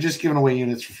 Yeah, you're just giving away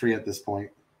units for free at this point.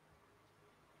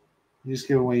 You're just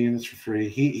giving away units for free.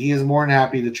 He is more than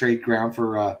happy to trade ground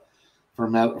for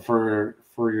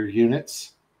your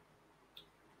units.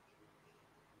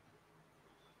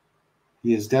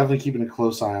 He is definitely keeping a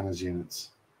close eye on his units.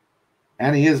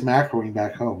 And he is macroing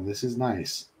back home. This is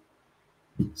nice.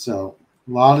 So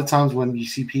a lot of times when you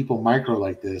see people micro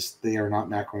like this, they are not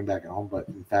macroing back at home, but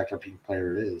in fact our pink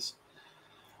player is.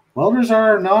 Welders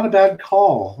are not a bad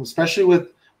call, especially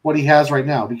with what he has right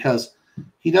now, because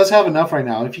he does have enough right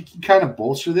now. If you can kind of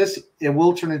bolster this, it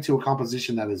will turn into a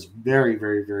composition that is very,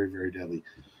 very, very, very deadly.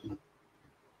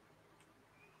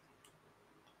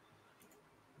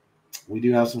 We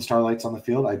do have some Starlights on the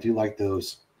field. I do like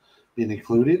those being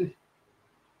included.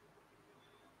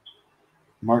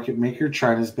 Market Maker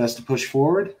trying his best to push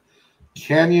forward.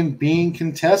 Canyon being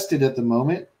contested at the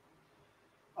moment.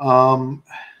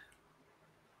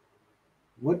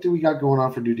 What do we got going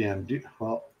on for Dudan?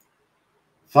 Well,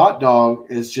 Thought Dog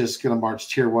is just going to march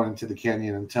tier 1 into the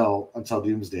Canyon until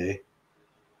Doomsday.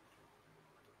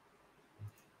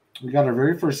 We got our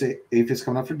very first Aphis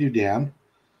coming up for Dudan.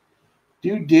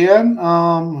 Dudan,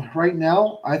 right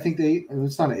now, I think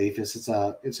it's not an Aphis,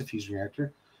 it's a fusion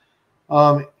reactor.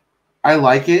 I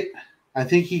like it. I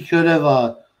think he could have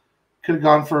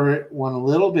gone for one a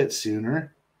little bit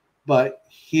sooner, but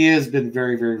he has been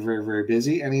very, very, very, very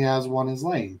busy, and he has won his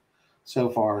lane so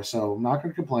far. So I'm not going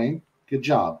to complain. Good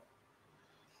job.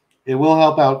 It will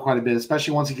help out quite a bit,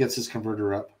 especially once he gets his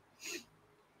converter up.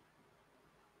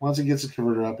 Once he gets his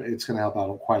converter up, it's going to help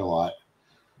out quite a lot.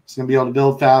 He's going to be able to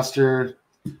build faster,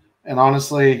 and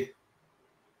honestly,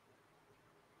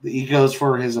 the ecos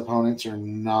for his opponents are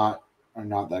not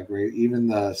that great. Even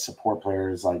the support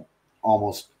player is like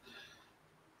almost,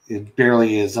 it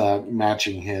barely is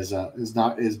matching his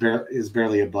is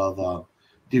barely above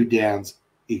Dudan's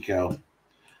eco.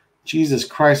 Jesus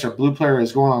Christ, our blue player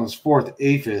is going on his 4th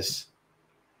Aphis.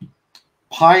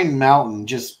 Pine Mountain,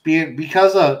 just being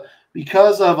because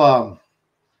of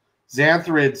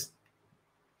Xanthrid's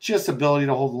just ability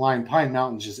to hold the line. Pine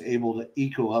Mountain's just able to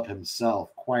eco up himself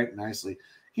quite nicely.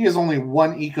 He has only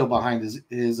 1 eco behind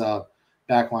his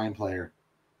backline player,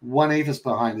 1 Aphis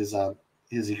behind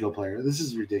his eco player. This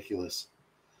is ridiculous.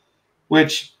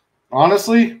 Which,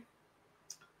 honestly,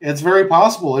 it's very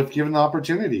possible if given the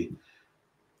opportunity.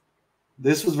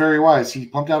 This was very wise. He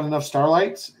pumped out enough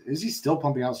Starlights. Is he still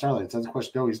pumping out Starlights? That's a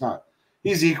question. No, he's not.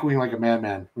 He's equaling like a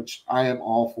madman, which I am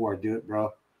all for. Do it,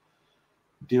 bro.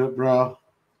 Do it, bro.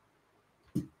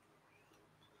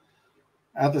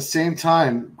 At the same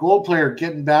time, gold player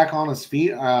getting back on his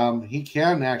feet. He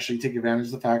can actually take advantage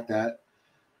of the fact that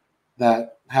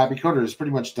Happy Coder has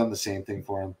pretty much done the same thing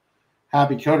for him.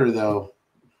 Happy Coder, though,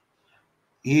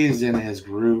 he's in his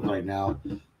groove right now.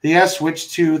 He has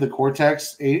switched to the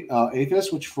Cortex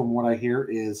Aphis, which from what I hear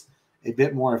is a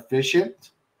bit more efficient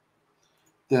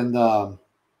than the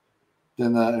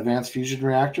Advanced Fusion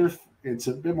Reactor. It's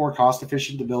a bit more cost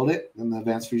efficient to build it than the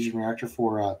Advanced Fusion Reactor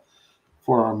for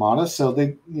Armada. So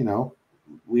they,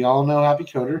 we all know Happy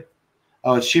Coder.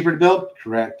 Oh, it's cheaper to build?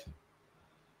 Correct.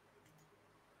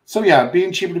 So yeah,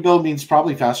 being cheaper to build means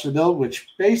probably faster to build, which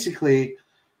basically,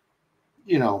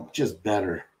 just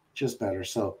better. Just better.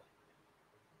 So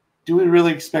do we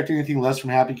really expect anything less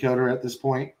from Happy Coder at this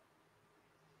point?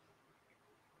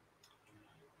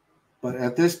 But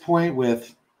at this point,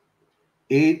 with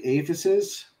 8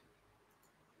 Aphises,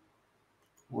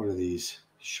 what are these?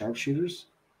 Sharpshooters?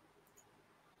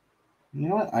 You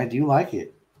know what? I do like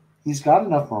it. He's got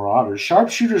enough Marauders.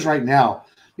 Sharpshooters right now,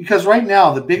 because right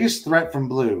now the biggest threat from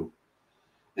blue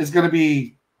is going to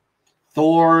be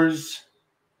Thors.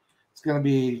 It's going to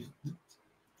be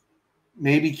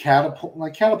maybe catapult.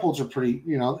 Like catapults are pretty,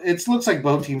 it looks like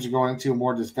both teams are going into a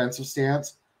more defensive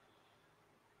stance.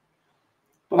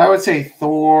 But I would say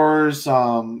Thors,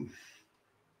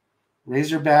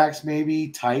 Razorbacks, maybe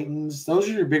Titans. Those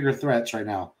are your bigger threats right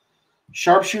now.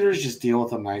 Sharpshooters just deal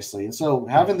with them nicely. And so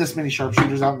having this many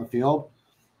sharpshooters out in the field,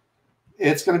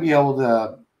 it's going to be able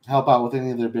to help out with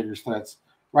any of their bigger threats.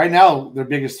 Right now, their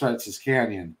biggest threats is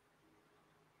Canyon.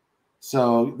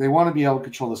 So they want to be able to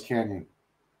control this Canyon.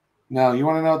 No, you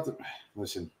want to know what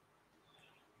listen.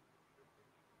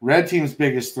 Red team's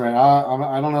biggest threat.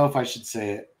 I don't know if I should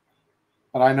say it,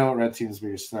 but I know what red team's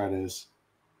biggest threat is.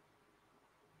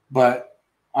 But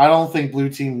I don't think blue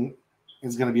team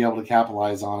is going to be able to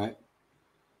capitalize on it.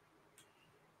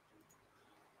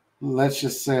 Let's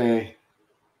just say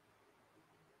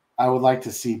I would like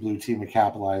to see blue team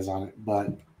capitalize on it, but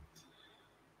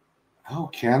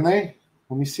can they?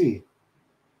 Let me see.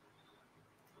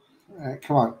 All right,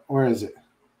 come on, where is it?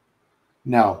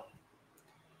 No.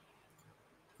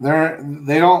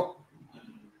 They don't.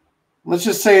 Let's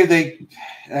just say they.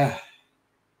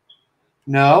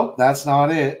 No, that's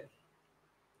not it.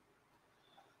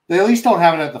 They at least don't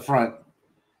have it at the front.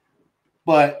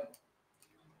 But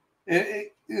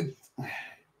is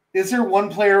there one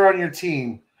player on your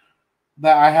team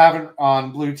that I haven't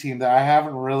on blue team that I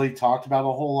haven't really talked about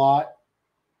a whole lot?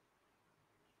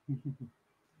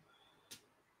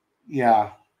 Yeah.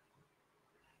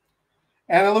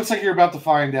 And it looks like you're about to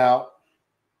find out.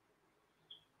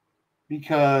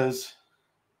 Because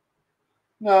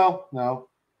no.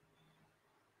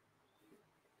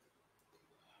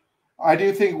 I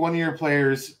do think one of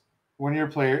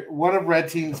red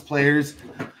team's players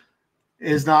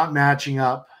is not matching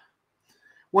up.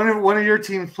 One of your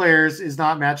team's players is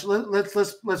not matching.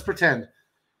 Let's pretend.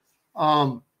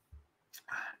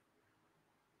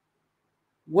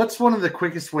 What's one of the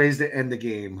quickest ways to end the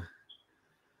game?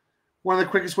 One of the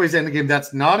quickest ways to end the game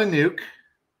that's not a nuke.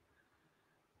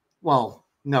 Well,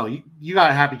 no, you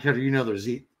got a happy cutter. You know there's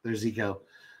Zico.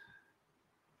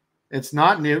 It's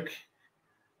not nuke.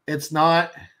 It's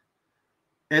not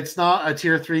a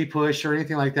tier 3 push or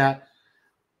anything like that.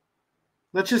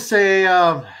 Let's just say,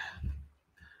 all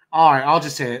right, I'll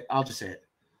just say it.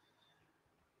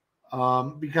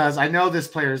 Because I know this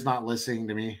player is not listening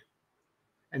to me,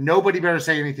 and nobody better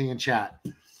say anything in chat.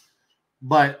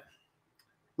 But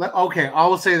okay, I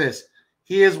will say this: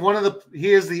 he is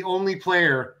the only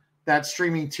player that's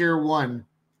streaming tier 1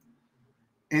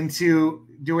 into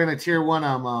doing a tier 1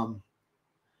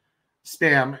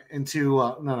 spam into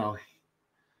no.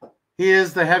 He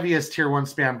is the heaviest tier 1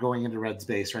 spam going into Red's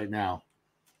base right now.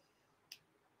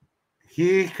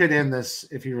 He could end this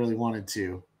if he really wanted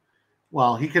to.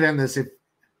 Well, he could end this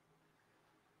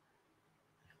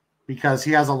because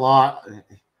he has a lot.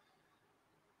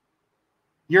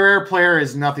 Your air player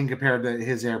is nothing compared to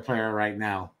his air player right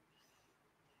now.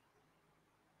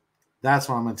 That's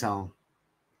what I'm going to tell him.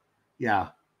 Yeah.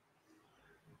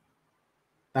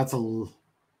 But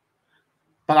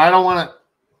I don't want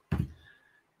to.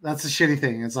 That's the shitty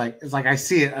thing. It's like I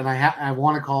see it and I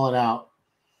want to call it out.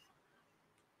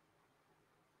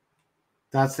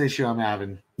 That's the issue I'm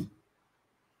having.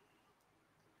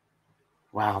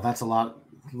 Wow, that's a lot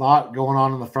going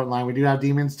on the front line. We do have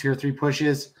demons, tier 3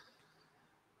 pushes.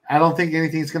 I don't think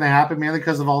anything's going to happen, mainly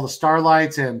because of all the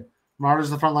starlights and Marauders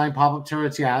in the front line, pop-up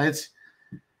turrets. Yeah,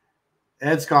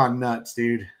 it's gone nuts,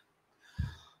 dude.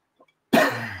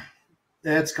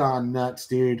 It's gone nuts,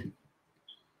 dude.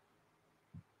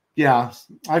 Yeah,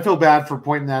 I feel bad for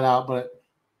pointing that out, but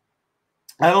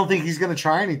I don't think he's going to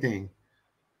try anything.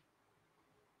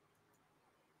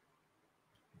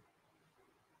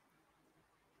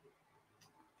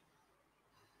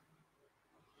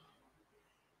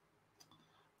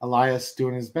 Elias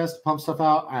doing his best to pump stuff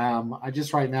out.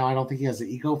 Right now, I don't think he has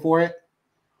the eco for it.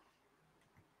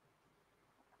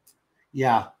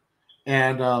 Yeah.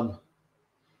 And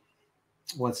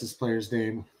what's this player's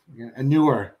name? A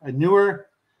newer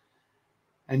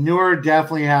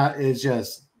definitely is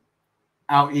just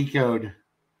out ecoed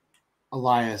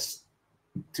Elias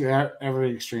to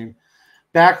every extreme.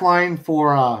 Backline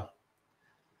for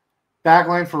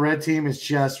red team is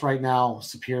just right now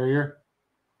superior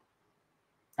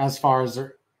as far as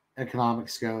their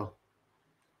economics go.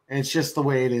 It's just the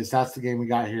way it is. That's the game we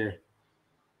got here.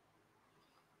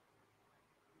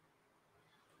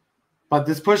 But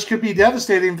this push could be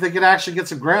devastating if they could actually get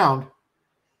some ground.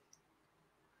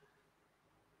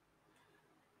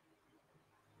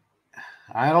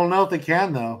 I don't know if they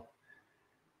can, though.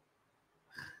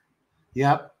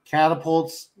 Yep,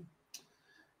 catapults.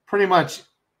 Pretty much.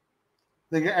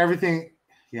 They got everything.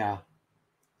 Yeah.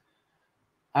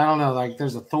 I don't know. Like,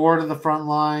 there's a Thor to the front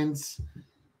lines.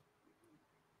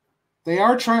 They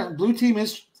are trying. Blue team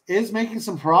is making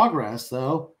some progress,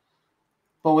 though.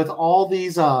 But with all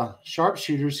these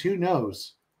sharpshooters, who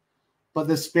knows? But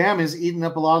the spam is eating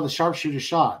up a lot of the sharpshooter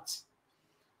shots.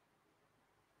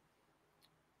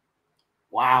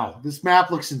 Wow, this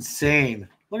map looks insane.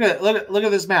 Look at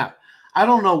this map. I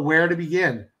don't know where to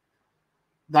begin.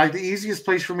 like the easiest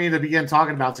place for me to begin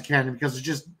talking about is a cannon because it's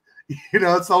just,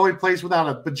 it's the only place without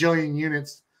a bajillion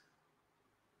units.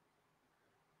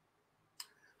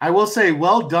 I will say,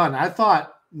 well done. I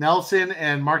thought Nelson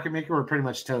and Market Maker were pretty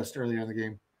much toast earlier in the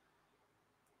game.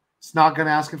 It's not going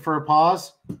to ask for a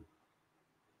pause.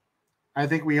 I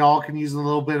think we all can use a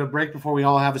little bit of break before we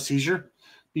all have a seizure.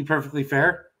 Be perfectly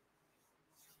fair.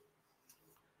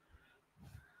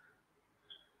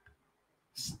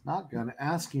 It's not going to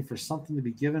asking for something to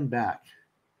be given back.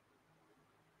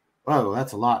 Oh,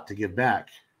 that's a lot to give back.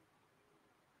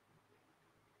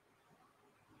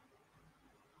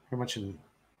 How much in...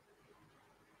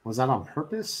 Was that on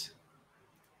purpose?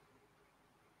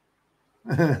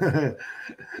 Was that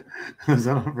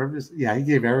on purpose? Yeah, he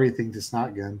gave everything to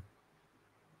Snotgun.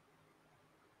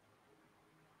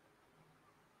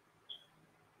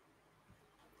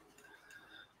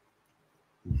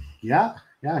 Yeah,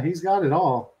 he's got it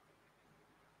all.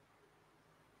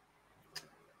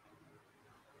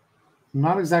 I'm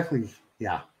not exactly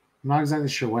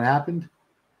sure what happened.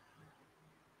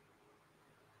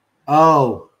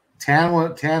 Oh, Tan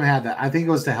had that. I think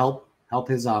it was to help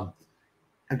his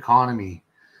economy,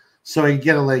 so he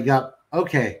get a leg up.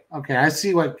 Okay. I kind of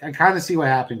see what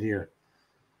happened here.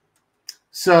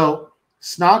 So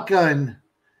Snotgun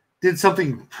did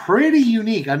something pretty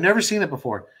unique. I've never seen it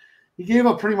before. He gave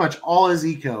up pretty much all his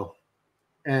eco,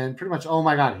 and pretty much, oh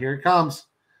my God, here it comes.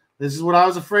 This is what I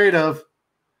was afraid of.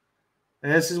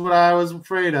 And the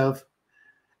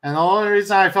only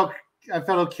reason I felt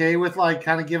okay with like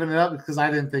kind of giving it up because I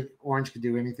didn't think Orange could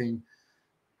do anything,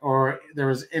 or there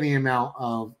was any amount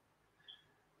of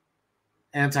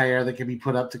anti-air that could be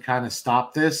put up to kind of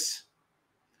stop this.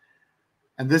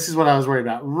 And this is what I was worried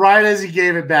about. Right as he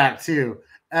gave it back too.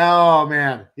 Oh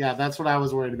man, yeah, that's what I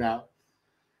was worried about.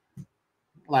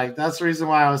 Like that's the reason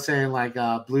why I was saying like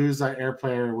Blues air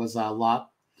player was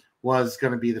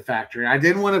going to be the factory. I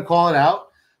didn't want to call it out,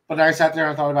 but I sat there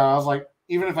and thought about it. I was like,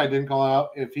 even if I didn't call it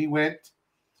out, if he went,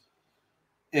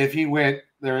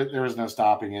 there was no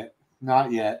stopping it.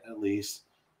 Not yet, at least.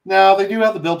 Now they do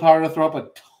have the build power to throw up a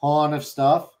ton of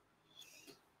stuff.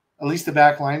 At least the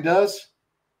back line does.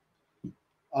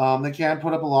 They can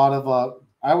put up a lot of.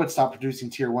 I would stop producing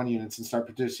tier 1 units and start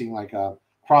producing like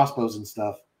crossbows and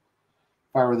stuff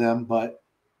if I were them. But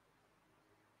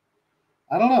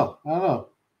I don't know.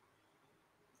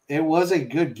 It was a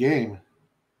good game.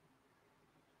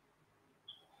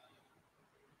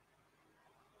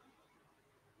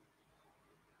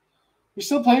 You're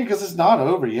still playing because it's not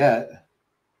over yet.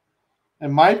 It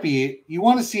might be. You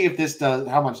want to see if this does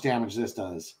how much damage this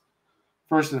does,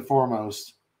 first and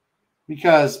foremost.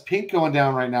 Because Pink going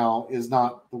down right now is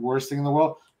not the worst thing in the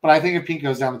world. But I think if Pink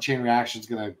goes down, the chain reaction is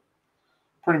going to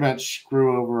pretty much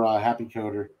screw over Happy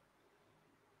Coder.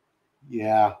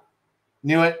 Yeah.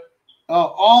 Knew it.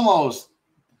 Oh, almost.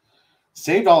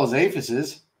 Saved all his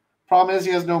aphises. Problem is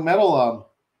he has no metal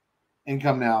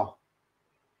income now.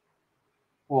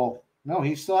 Well, no,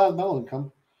 he still has metal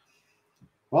income.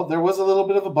 Well, there was a little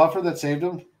bit of a buffer that saved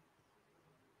him.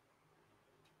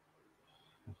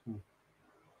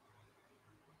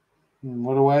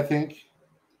 What do I think?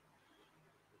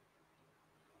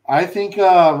 I think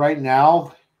right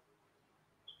now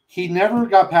he never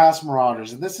got past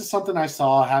Marauders. And this is something I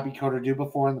saw Happy Coder do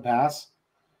before in the past,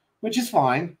 which is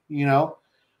fine. He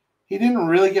didn't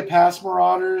really get past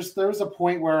Marauders. There was a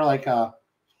point where I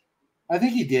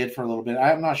think he did for a little bit.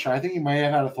 I'm not sure. I think he might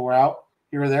have had a Thor out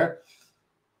here or there.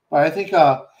 But I think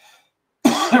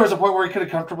there was a point where he could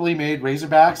have comfortably made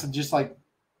Razorbacks and just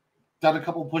done a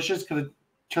couple pushes, could have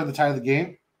turned the tide of the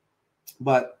game.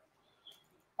 But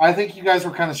I think you guys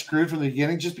were kind of screwed from the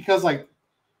beginning just because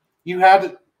you had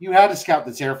to scout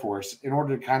this Air Force in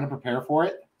order to kind of prepare for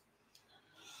it.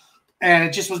 And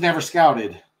it just was never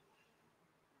scouted.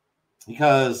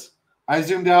 Because I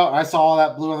zoomed out, I saw all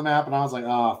that blue on the map, and I was like,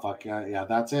 oh, fuck, yeah,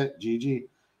 that's it, GG.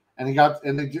 And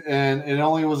it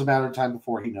only was a matter of time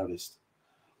before he noticed.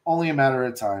 Only a matter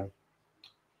of time.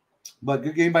 But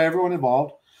good game by everyone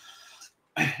involved.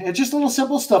 And just little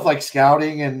simple stuff like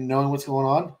scouting and knowing what's going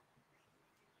on.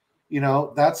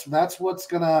 That's what's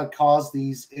going to cause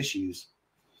these issues.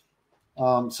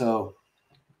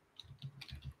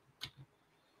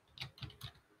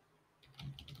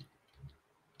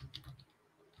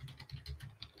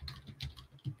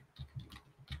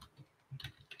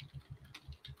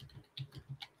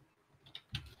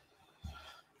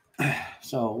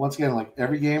 So once again,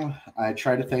 every game, I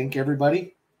try to thank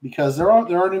everybody because there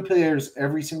are new players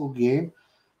every single game.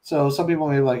 So some people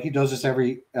may be like, he does this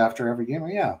after every game.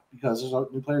 Well, yeah, because there's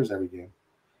new players every game.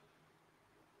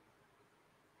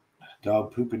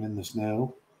 Dog pooping in the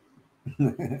snow.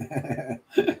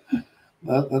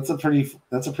 That's a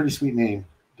pretty sweet name.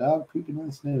 Dog pooping in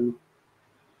the snow.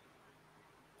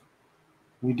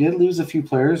 We did lose a few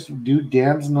players. Dude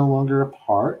Dan's no longer a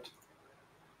part,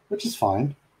 which is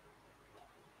fine.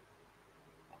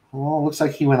 Well, looks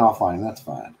like he went offline. That's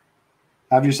fine.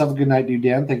 Have yourself a good night, Dude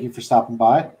Dan. Thank you for stopping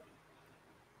by.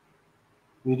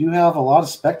 We do have a lot of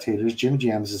spectators. Jim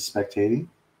Jams is spectating.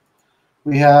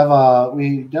 We have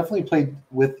we definitely played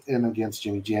with and against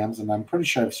Jimmy Jams, and I'm pretty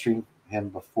sure I've streamed him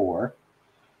before.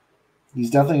 He's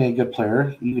definitely a good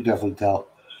player. You could definitely tell.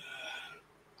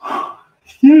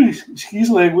 Excuse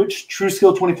language. True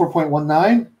skill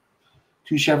 24.19.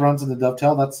 2 chevrons in the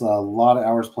dovetail. That's a lot of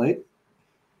hours played.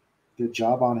 Good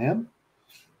job on him.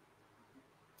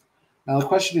 Now the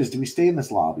question is, do we stay in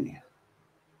this lobby?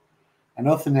 I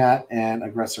know Thanat and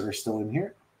Aggressor are still in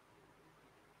here.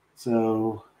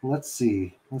 So let's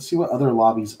see. Let's see what other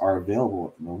lobbies are available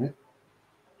at the moment.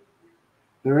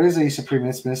 There is a Supreme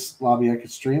Miss lobby I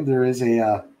could stream. There is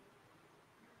a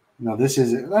no, this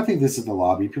is I think this is the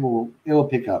lobby. It will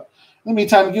pick up. In the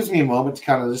meantime, it gives me a moment to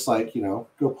kind of just like,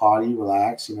 go potty,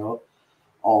 relax,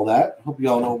 all that. Hope you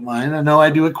all don't mind. I know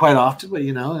I do it quite often, but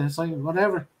it's like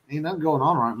whatever. Ain't nothing going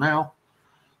on right now.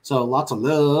 So lots of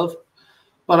love.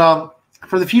 But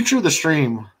for the future of the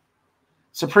stream,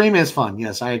 Supreme is fun.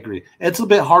 Yes, I agree. It's a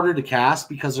bit harder to cast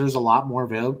because there's a lot more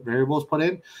variables put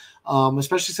in.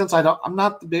 Especially since I don't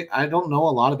know a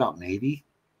lot about Navy.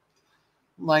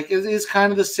 Like it is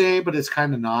kind of the same, but it's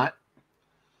kind of not.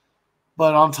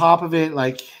 But on top of it,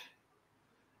 like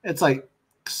it's like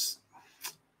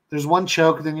there's one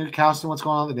choke, then you're casting what's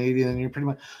going on with the Navy, and then you're pretty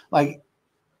much like,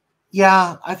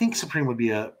 yeah, I think Supreme would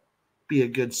be a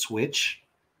good switch.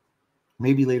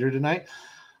 Maybe later tonight.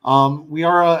 We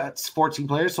are at 14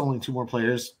 players, so only 2 more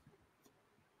players.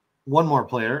 1 more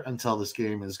player until this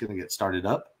game is going to get started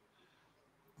up.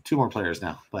 2 more players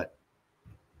now, but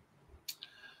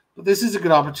this is a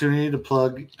good opportunity to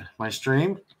plug my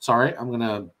stream. Sorry, I'm going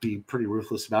to be pretty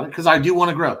ruthless about it because I do want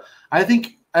to grow. I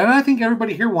think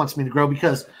everybody here wants me to grow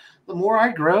because the more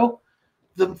I grow,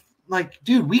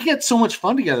 dude, we get so much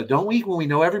fun together, don't we? When we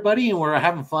know everybody and we're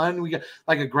having fun, we get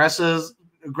like aggressive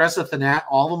Thanat,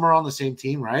 all of them are on the same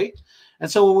team, right?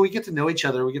 And so when we get to know each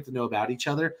other, we get to know about each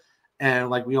other, and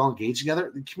like we all engage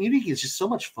together. The community is just so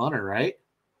much funner, right?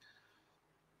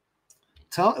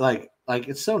 Like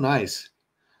it's so nice.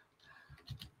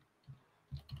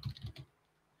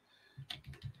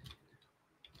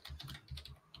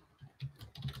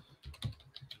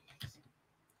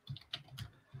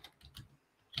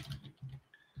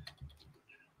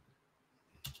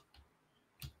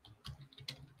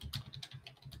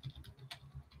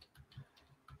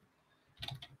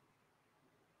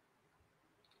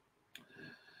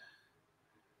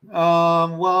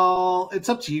 Well, it's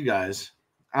up to you guys.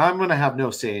 I'm gonna have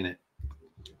no say in it.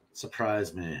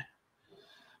 Surprise me.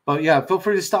 But yeah, feel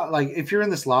free to stop. Like if you're in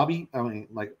this lobby, I mean,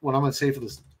 like what I'm gonna say for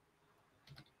this.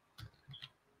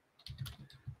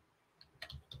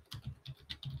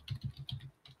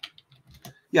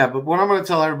 Yeah, but what I'm gonna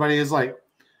tell everybody is like,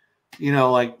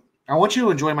 like I want you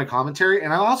to enjoy my commentary,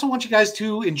 and I also want you guys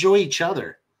to enjoy each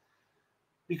other.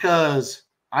 Because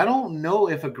I don't know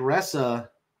if Aggressa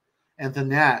and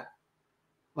Thanat,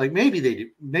 like maybe they do,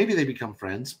 maybe they become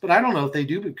friends, but I don't know if they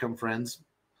do become friends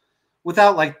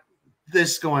without like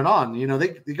this going on.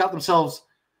 They got themselves.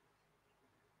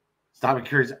 Stop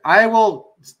encouraging. I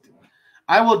will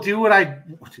do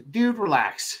what dude,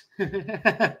 relax.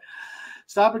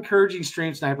 Stop encouraging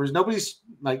stream snipers. Nobody's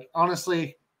like,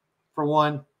 honestly, for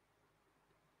one,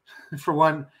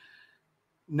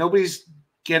 nobody's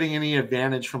getting any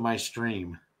advantage from my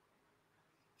stream.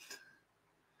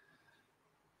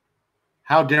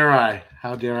 How dare I?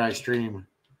 How dare I stream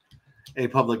a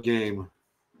public game?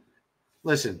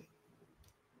 Listen,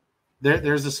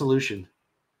 there's a solution.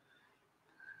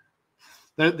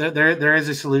 There is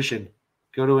a solution.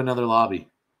 Go to another lobby.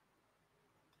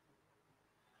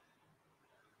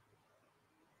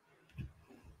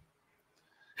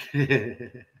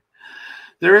 There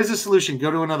is a solution.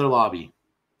 Go to another lobby.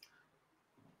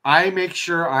 I make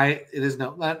sure it is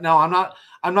no.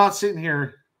 I'm not sitting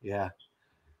here. Yeah.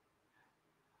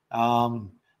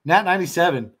 Nat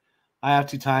 97. I have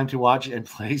time to watch and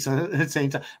play at the same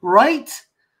time. Right?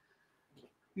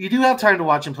 You do have time to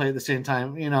watch and play at the same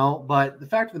time, but the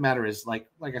fact of the matter is, like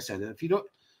I said, if you don't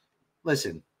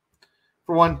listen,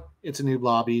 for one, it's a new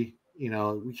lobby.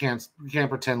 We can't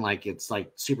pretend like it's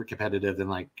like super competitive and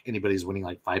like anybody's winning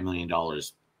like $5 million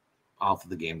off of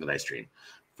the game that I stream.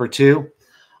 For two,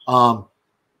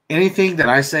 anything that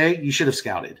I say, you should have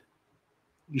scouted.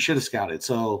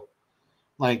 So,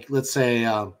 like, let's say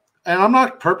and I'm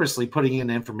not purposely putting in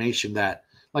information that,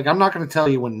 like, I'm not going to tell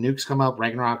you when nukes come up,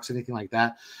 Ragnaroks, anything like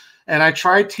that. And I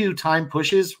try to time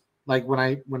pushes, like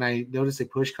when I notice a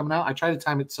push coming out, I try to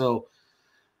time it so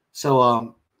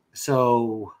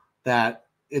that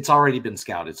it's already been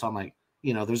scouted. So I'm like,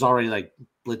 there's already like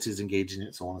blitzes engaging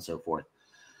it, so on and so forth.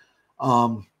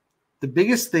 The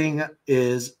biggest thing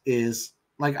is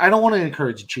like, I don't want to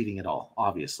encourage cheating at all,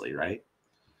 obviously, right?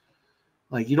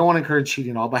 Like, you don't want to encourage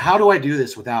cheating at all, but how do I do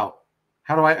this without?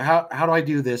 How do I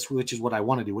do this, which is what I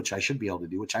want to do, which I should be able to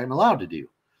do, which I am allowed to do,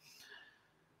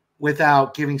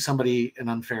 without giving somebody an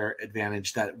unfair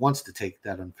advantage that wants to take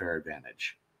that unfair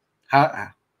advantage?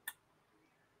 I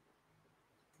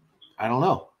don't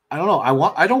know. I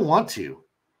don't want to,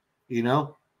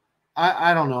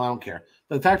 I don't know. I don't care.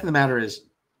 But the fact of the matter is,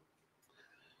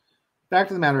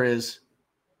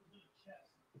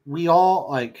 we all,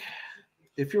 like,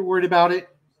 if you're worried about it,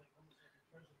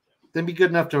 then be good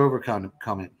enough to overcome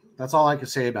it. That's all I can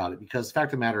say about it, because the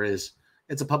fact of the matter is,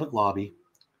 it's a public lobby.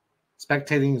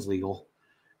 Spectating is legal.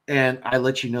 And I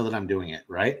let you know that I'm doing it,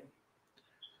 right?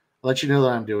 I let you know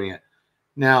that I'm doing it.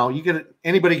 Now,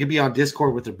 anybody could be on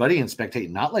Discord with their buddy and spectate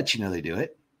and not let you know they do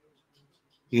it.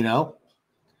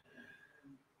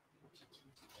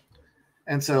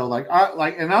 And so,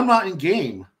 and I'm not in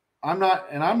game. I'm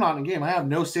not in game. I have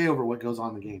no say over what goes on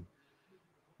in the game.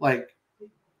 Like,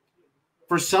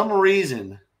 for some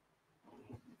reason,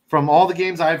 from all the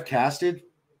games I've casted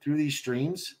through these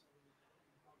streams,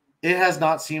 it has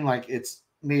not seemed like it's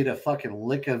made a fucking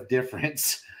lick of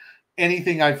difference.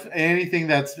 Anything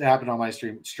that's happened on my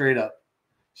stream, straight up,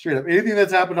 anything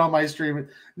that's happened on my stream,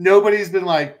 nobody's been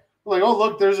like, oh,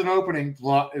 look, there's an opening,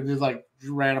 and there's like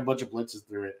ran a bunch of blitzes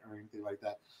through it or anything like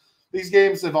that. These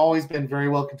games have always been very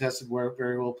well contested,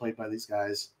 very well played by these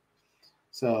guys.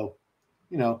 So,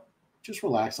 just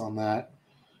relax on that.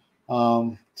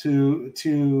 To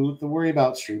the worry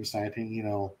about stream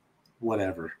sniping,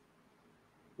 whatever.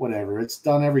 It's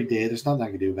done every day. There's nothing I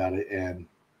can do about it. And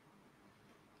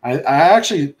I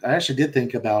actually did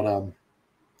think about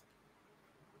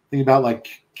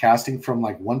like casting from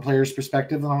like one player's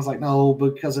perspective, and I was like, no,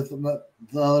 because if the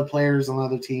other players on the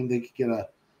other team, they could get a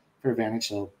fair advantage.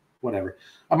 So whatever.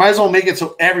 I might as well make it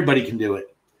so everybody can do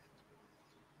it.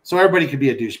 So everybody could be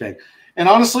a douchebag. And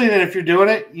honestly, if you're doing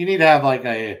it, you need to have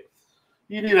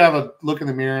a look in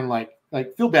the mirror and like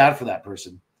feel bad for that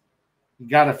person. You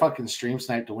got to fucking stream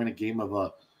snipe to win a game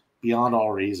of Beyond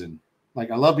All Reason. Like,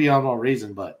 I love Beyond All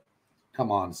Reason, but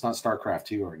come on, it's not StarCraft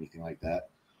 2 or anything like that.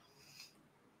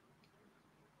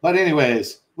 But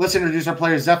anyways, let's introduce our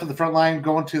players. Zeph at the front line,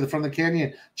 going to the front of the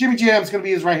canyon. Jimmy Jam's going to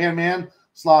be his right-hand man.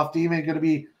 Sloth Demon going to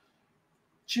be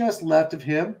just left of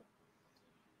him.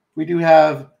 We do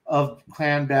have of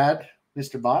Clan Bad,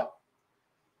 Mr. Bot.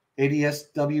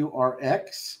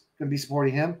 ADSWRX going to be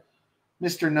supporting him.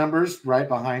 Mr. Numbers right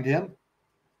behind him.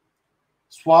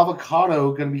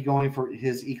 Suavocado going to be going for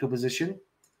his eco position.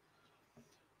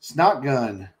 Snot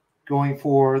Gun going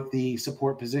for the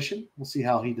support position. We'll see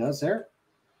how he does there.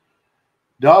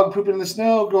 Dog Pooping in the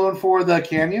Snow going for the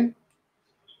canyon.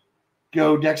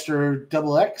 Go Dexter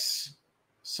XX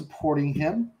supporting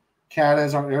him. Cat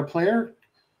as our air player.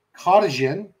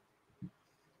 Cottagen,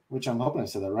 which I'm hoping I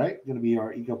said that right, going to be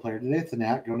our eco player today.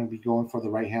 Thanat going to be going for the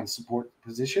right-hand support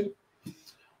position.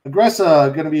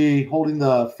 Aggressa going to be holding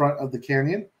the front of the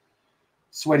canyon.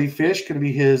 Sweaty Fish going to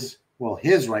be his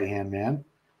right-hand man.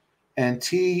 And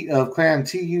T of Clan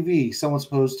TUV, someone's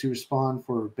supposed to respond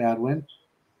for bad win.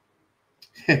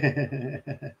 Yeah,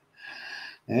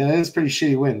 it's a pretty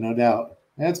shitty win, no doubt.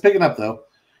 And it's picking up, though.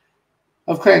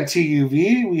 Of Clan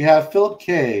TUV, we have Philip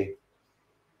K.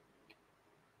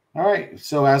 All right,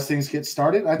 so as things get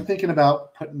started, I'm thinking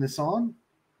about putting this on.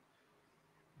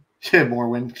 More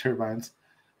wind turbines.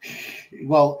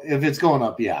 Well, if it's going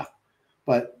up, yeah.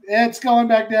 But it's going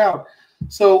back down.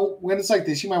 So when it's like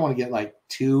this, you might want to get like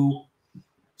 2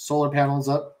 solar panels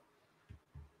up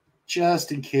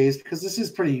just in case, because this is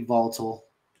pretty volatile.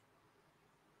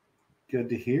 Good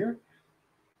to hear.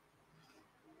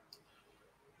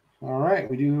 All right,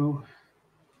 we do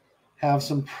have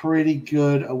some pretty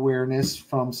good awareness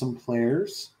from some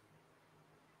players.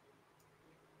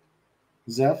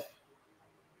 Zeph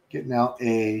getting out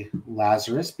a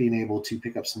Lazarus, being able to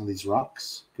pick up some of these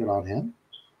rocks. Good on him.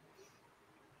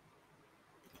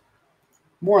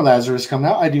 More Lazarus coming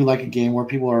out. I do like a game where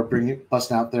people are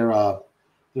busting out their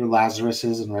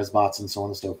Lazaruses and Resbots and so on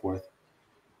and so forth.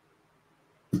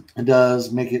 It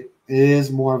does make it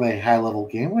is more of a high-level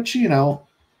game, which,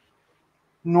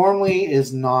 normally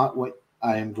is not what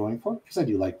I am going for, because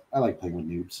I like playing with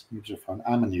noobs. Noobs are fun.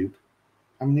 I'm a noob.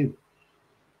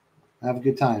 I have a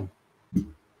good time.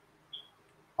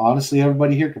 Honestly,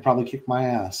 everybody here could probably kick my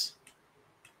ass.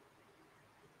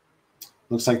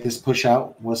 Looks like this push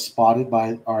out was spotted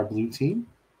by our blue team.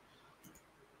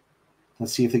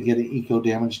 Let's see if they get an eco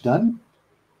damage done.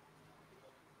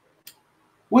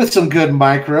 With some good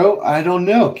micro. I don't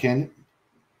know, Ken.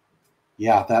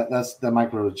 Yeah, that's the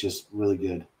micro is just really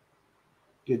good.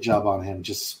 Good job on him.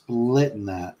 Just splitting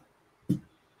that.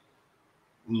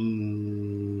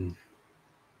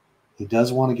 He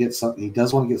does want to get some. He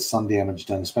does want to get some damage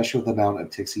done, especially with the amount of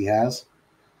ticks he has.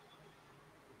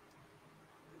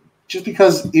 Just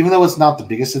because, even though it's not the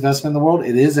biggest investment in the world,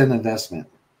 it is an investment.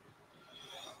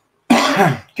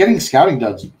 Getting scouting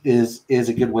done is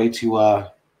a good way to.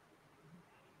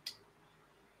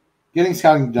 Getting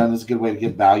scouting done is a good way to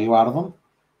get value out of him,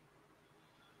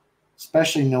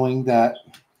 especially knowing that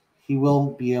he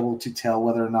will be able to tell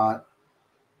whether or not.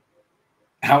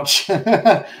 Ouch.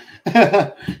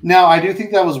 Now, I do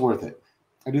think that was worth it.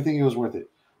 I do think it was worth it.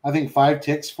 I think 5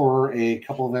 ticks for a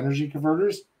couple of energy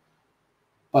converters,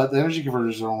 but the energy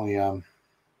converters are only,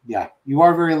 yeah, you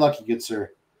are very lucky, good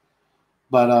sir.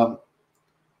 But,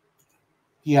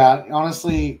 yeah,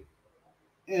 honestly,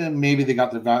 maybe they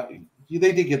got their value.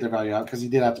 They did get their value out because he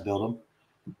did have to build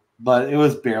them, but it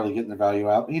was barely getting the value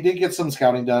out. He did get some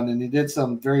scouting done, and he did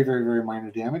some very, very, very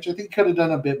minor damage. I think he could have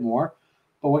done a bit more,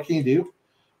 but what can you do?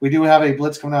 We do have a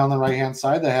blitz coming out on the right-hand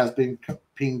side that has been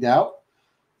pinged out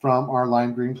from our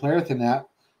lime green player, Thanat.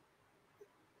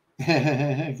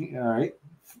 All right.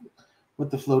 With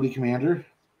the floaty commander.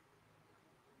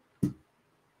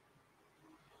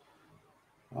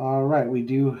 All right. We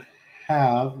do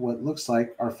have what looks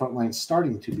like our front line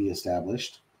starting to be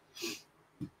established.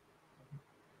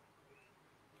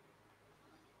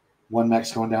 One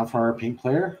max going down for our pink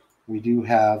player. We do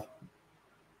have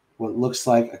what looks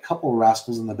like a couple of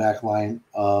rascals in the back line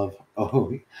of,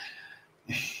 oh,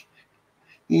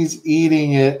 he's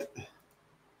eating it.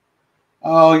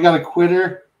 Oh, you got a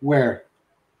quitter? Where?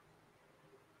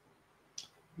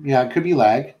 Yeah, it could be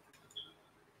lag.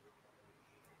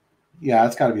 Yeah,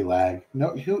 it's got to be lag.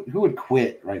 No, who would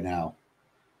quit right now?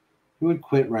 Who would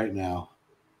quit right now?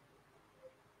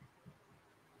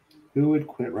 Who would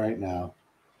quit right now?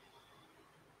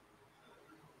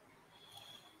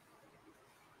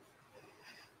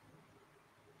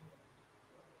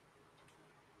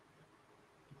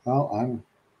 Well, I'm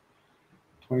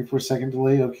 24-second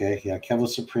delay. Okay, yeah, Kevlar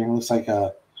Supreme looks like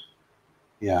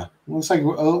yeah, looks like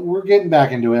we're getting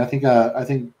back into it. I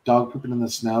think Dog Pooping in the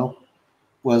Snow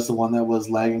was the one that was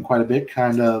lagging quite a bit.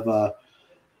 Kind of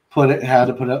had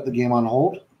to put up the game on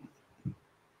hold.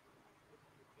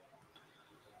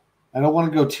 I don't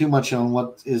want to go too much on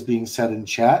what is being said in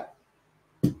chat.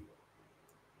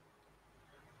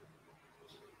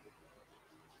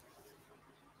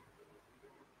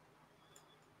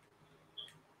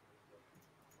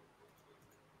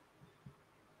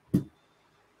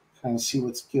 Kind of see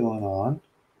what's going on.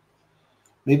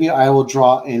 Maybe I will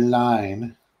draw a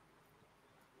line.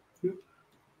 Boop,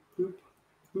 boop,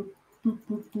 boop, boop,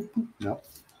 boop, boop, boop. Nope.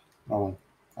 Wrong one.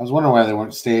 I was wondering why they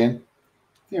weren't staying.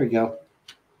 There we go.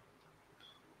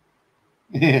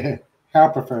 How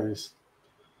prefers.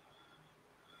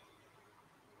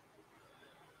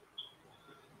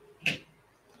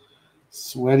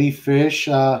 Sweaty fish.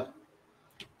 I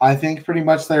think pretty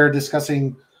much they're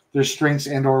discussing their strengths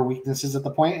and or weaknesses at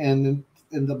the point, and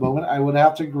in the moment, I would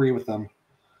have to agree with them.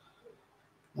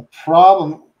 The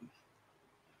problem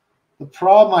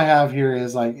I have here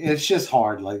is like it's just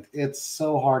hard. Like it's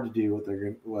so hard to do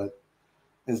what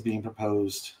is being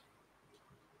proposed.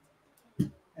 It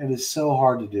is so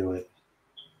hard to do it.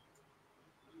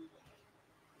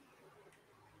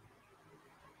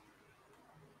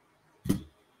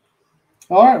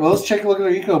 All right, well, let's take a look at our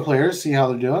eco players, see how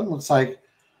they're doing. Looks like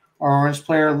our orange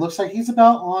player looks like he's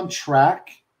about on track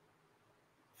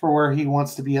for where he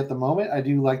wants to be at the moment. I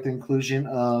do like the inclusion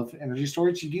of energy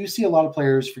storage. You do see a lot of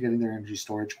players forgetting their energy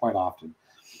storage quite often.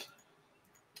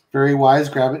 Very wise,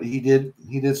 grab it. He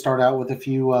did start out with a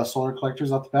few solar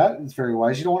collectors off the bat. It's very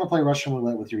wise. You don't want to play Russian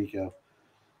roulette with your eco.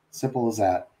 Simple as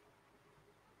that.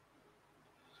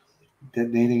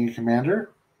 Detonating a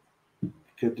commander.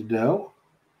 Good to know.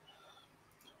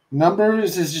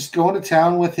 Numbers is just going to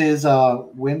town with his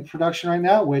wind production right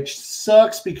now, which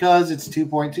sucks because it's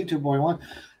 2.2, 2.1,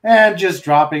 and just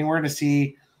dropping. We're going to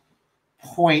see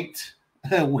point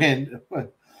wind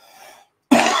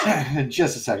in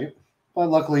just a second. But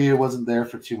luckily it wasn't there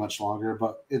for too much longer,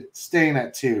 but it's staying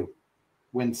at 2.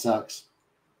 Wind sucks.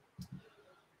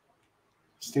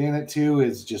 Staying at 2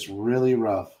 is just really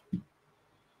rough.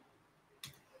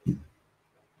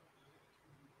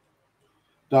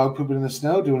 Dog pooping in the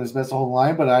snow, doing his best to hold the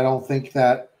line, but I don't think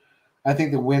that I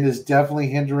think the wind is definitely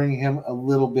hindering him a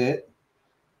little bit.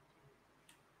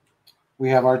 We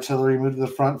have artillery moved to the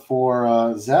front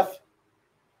for Zeph.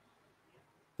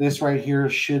 This right here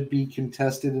should be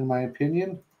contested, in my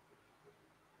opinion.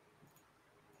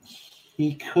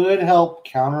 He could help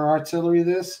counter artillery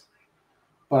this,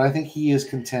 but I think he is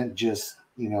content just,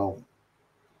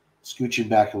 scooching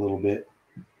back a little bit.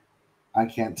 I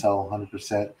can't tell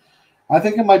 100%. I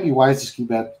think it might be wise to scoot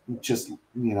back, just,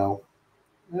 no,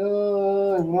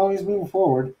 he's moving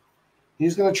forward.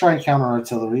 He's going to try and counter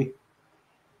artillery.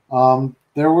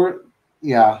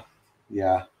 Yeah.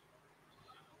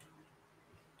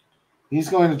 He's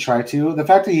going to try to. The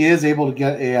fact that he is able to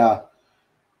get a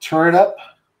turret up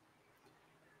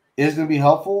is going to be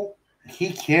helpful.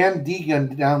 He can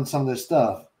degun down some of this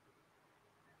stuff.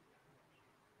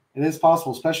 It is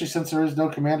possible, especially since there is no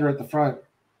commander at the front.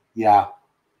 Yeah.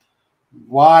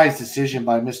 Wise decision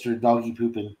by Mr. Doggy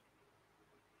Poopin.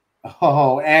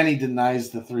 Oh, and he denies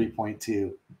the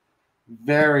 3.2.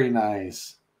 Very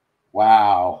nice.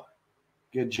 Wow.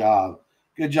 Good job.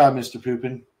 Good job, Mr.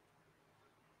 Poopin.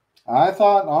 I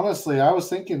thought, honestly, I was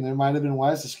thinking it might have been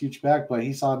wise to scooch back, but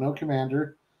he saw no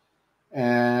commander,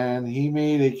 and he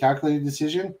made a calculated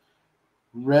decision.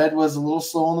 Red was a little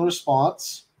slow in the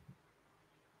response.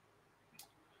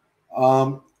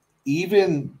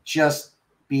 Even just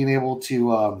being able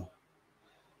to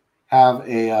have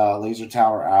a laser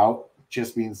tower out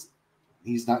just means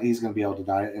he's going to be able to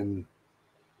die. And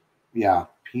yeah,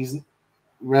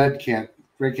 Red can't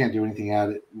do anything at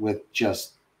it with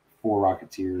just 4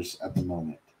 Rocketeers at the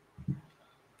moment.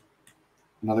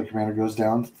 Another commander goes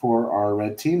down for our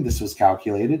red team. This was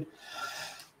calculated.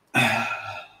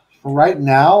 Right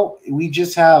now, we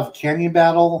just have Canyon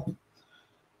Battle.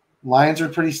 Lines are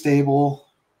pretty stable.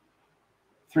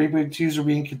 3.2s are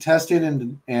being contested,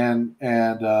 and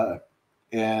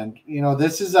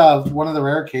this is one of the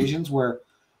rare occasions where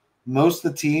most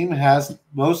of the team has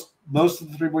most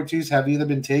of the 3.2s have either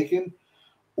been taken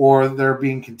or they're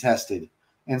being contested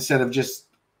instead of just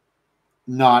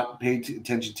not paid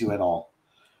attention to at all.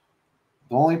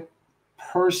 The only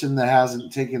person that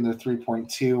hasn't taken their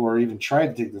 3.2 or even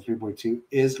tried to take the 3.2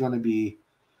 is going to be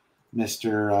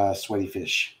Mr. Sweaty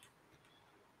Fish,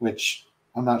 which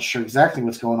I'm not sure exactly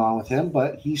what's going on with him,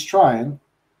 but he's trying.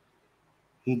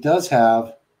 He does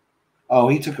have... Oh,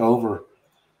 he took over.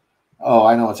 Oh,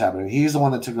 I know what's happening. He's the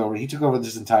one that took over. He took over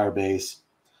this entire base.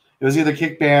 It was either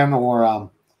kick ban or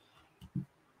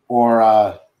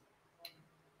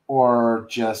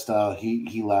just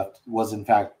he left. Was in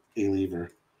fact a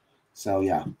leaver. So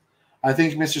yeah, I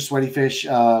think Mr. Sweaty Fish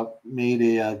made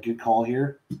a good call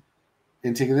here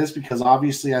in taking this, because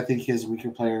obviously I think his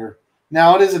weaker player.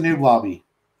 Now it is a noob lobby.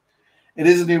 It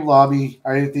is a noob lobby.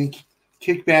 I think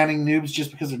kick banning noobs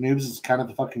just because they're noobs is kind of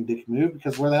a fucking dick move,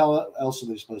 because where the hell else are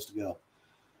they supposed to go?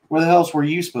 Where the hell else were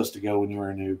you supposed to go when you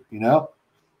were a noob,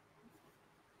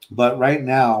 But right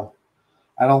now,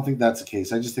 I don't think that's the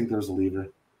case. I just think there's a lever.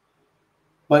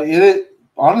 But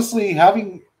honestly,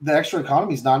 having the extra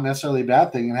economy is not necessarily a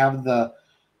bad thing, and having the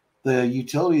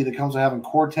utility that comes with having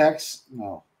Cortex,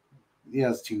 no, he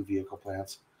has 2 vehicle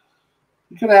plants.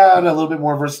 You could have had a little bit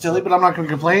more versatility, but I'm not going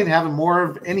to complain. Having more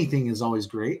of anything is always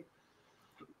great.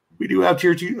 We do have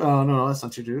tier 2. No, that's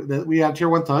not tier 2. We have tier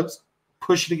 1 thugs.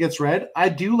 Push it against red. I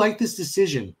do like this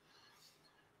decision.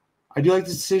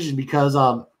 Because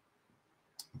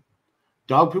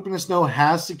Dog Poop in the Snow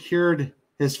has secured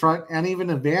his front and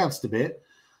even advanced a bit.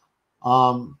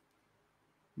 God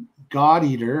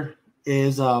Eater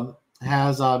has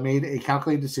made a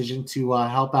calculated decision to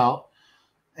help out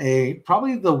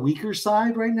probably the weaker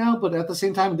side right now, but at the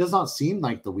same time, it does not seem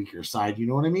like the weaker side. You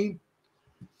know what I mean?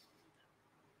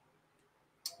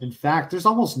 In fact, there's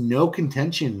almost no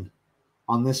contention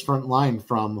on this front line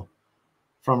from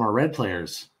our red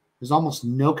players. There's almost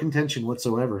no contention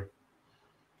whatsoever.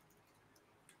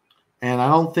 And I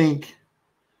don't think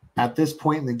at this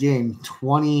point in the game,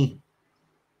 32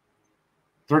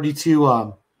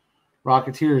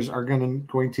 Rocketeers are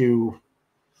going to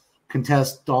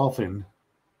contest Dog Poopin.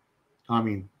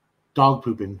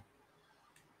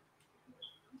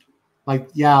 Like,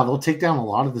 yeah, they'll take down a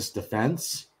lot of this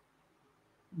defense,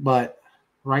 but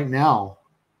right now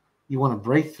you want a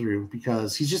breakthrough,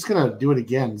 because he's just going to do it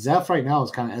again. Zeph right now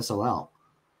is kind of SOL.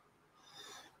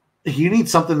 You need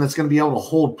something that's going to be able to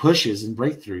hold pushes and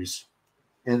breakthroughs,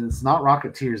 and it's not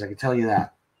Rocketeers, I can tell you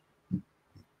that.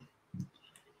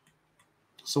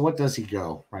 So what does he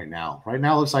go right now? Right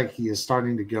now it looks like he is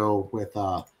starting to go with,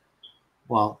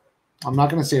 well, I'm not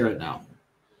going to say right now,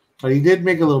 but he did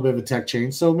make a little bit of a tech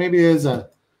change, so maybe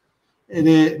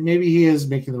maybe he is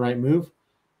making the right move.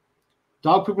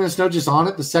 Dog poop in the snow just on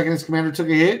it. The second his commander took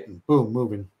a hit, and boom,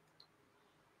 moving.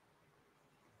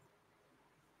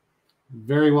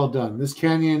 Very well done. This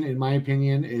canyon, in my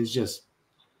opinion, is just,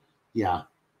 yeah.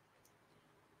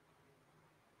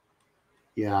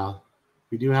 Yeah.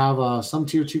 We do have some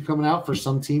tier 2 coming out for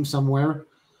some team somewhere.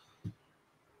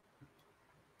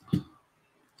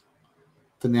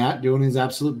 The Nat doing his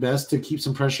absolute best to keep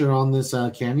some pressure on this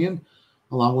canyon,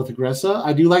 along with Aggressa.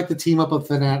 I do like the team up of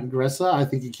the Nat and Aggressa. I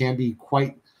think it can be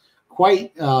quite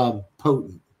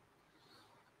potent.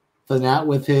 The Nat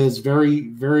with his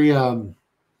very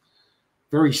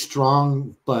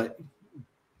strong, but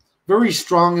very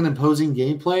strong and imposing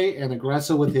gameplay, and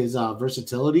Aggressa with his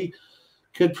versatility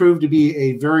could prove to be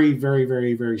a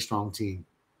very strong team.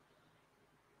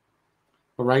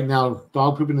 But right now,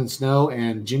 Dog Pooping in Snow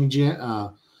and Jimmy James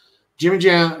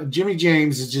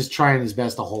is just trying his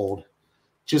best to hold.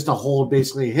 Just to hold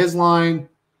basically his line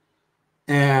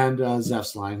and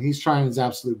Zeph's line. He's trying his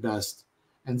absolute best.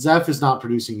 And Zeph is not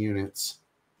producing units.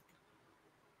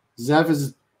 Zeph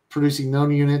is producing no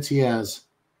units. He has,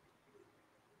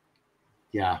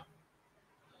 yeah.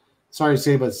 Sorry to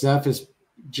say, but Zeph is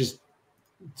just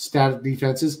static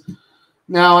defenses.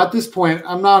 Now, at this point,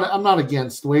 I'm not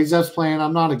against the way Zeph's playing.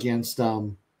 I'm not against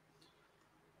oh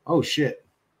shit.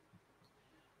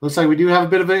 Looks like we do have a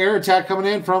bit of an air attack coming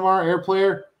in from our air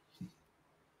player.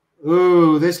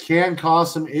 Ooh, this can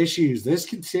cause some issues. This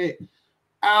can take,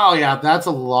 oh yeah, that's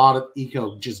a lot of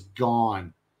eco just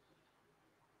gone.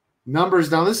 Numbers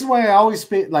down. This is why I always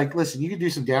like, listen, you can do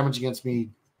some damage against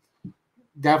me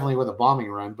definitely with a bombing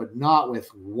run, but not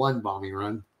with one bombing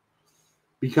run.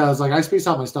 Because like I space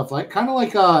out my stuff like kind of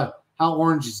like how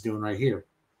Orange is doing right here.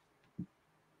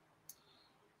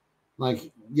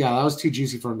 Like, yeah, that was too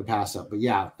juicy for him to pass up. But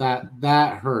yeah,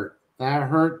 that hurt. That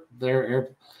hurt their air.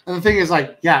 And the thing is,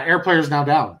 like, yeah, air player is now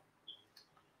down.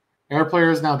 Air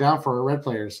player is now down for our red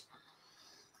players.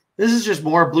 This is just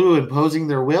more blue imposing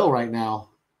their will right now.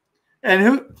 And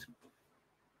who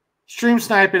stream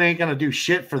sniping ain't gonna do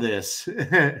shit for this.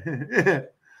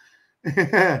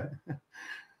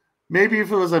 Maybe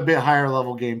if it was a bit higher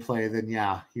level gameplay, then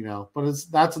yeah, you know. But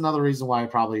that's another reason why I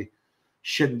probably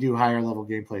shouldn't do higher level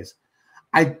gameplays.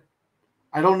 I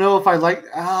don't know if I like.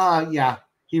 Yeah,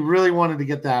 he really wanted to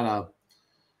get that.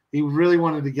 He really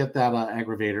wanted to get that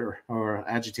aggravator or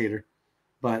agitator,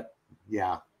 but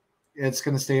yeah, it's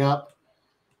gonna stay up.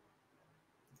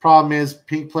 Problem is,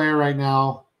 pink player right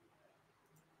now.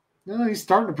 No, he's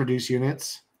starting to produce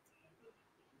units.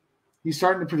 He's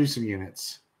starting to produce some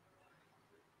units.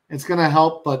 It's going to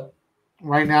help, but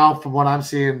right now, from what I'm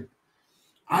seeing,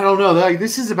 I don't know. Like,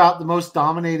 this is about the most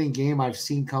dominating game I've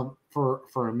seen come for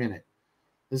a minute.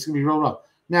 This is going to be rolled up.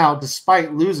 Now,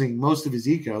 despite losing most of his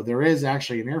eco, there is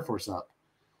actually an Air Force up.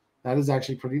 That is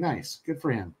actually pretty nice. Good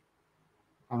for him.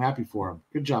 I'm happy for him.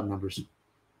 Good job, numbers.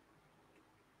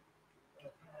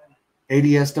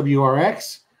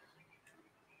 ADSWRX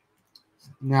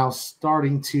now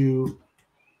starting to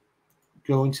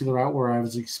go into the route where I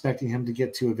was expecting him to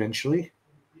get to eventually.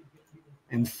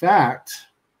 In fact,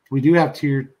 we do have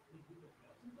tier.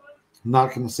 I'm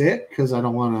not going to say it because I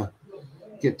don't want to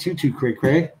get too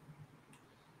cray.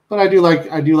 But I do like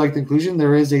the inclusion.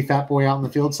 There is a fat boy out in the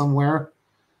field somewhere,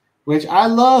 which I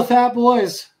love fat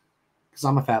boys because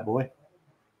I'm a fat boy.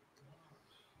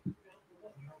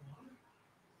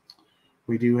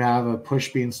 We do have a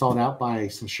push being stalled out by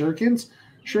some shurikens.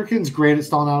 Shuriken's great at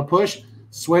stalling out a push.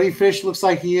 Sweaty Fish looks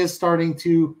like he is starting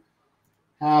to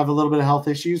have a little bit of health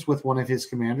issues with one of his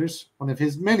commanders, one of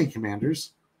his many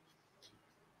commanders.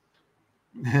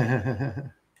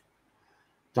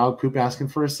 Dog Poop asking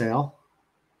for a sale.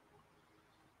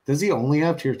 Does he only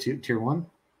have tier 1?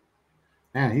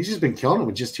 Man, he's just been killing it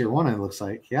with just tier 1, it looks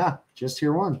like. Yeah, just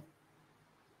tier 1.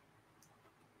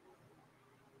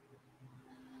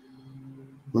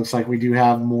 Looks like we do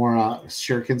have more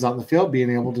shurikens out in the field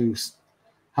being able to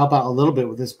help out a little bit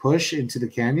with this push into the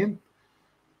canyon.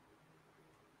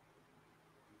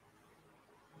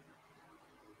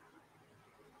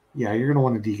 Yeah, you're going to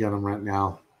want to degun him right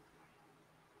now.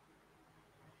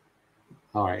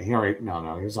 All right, he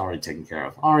was already taken care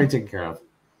of. Already taken care of.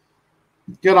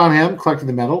 Good on him, collecting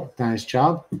the medal. Nice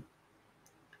job.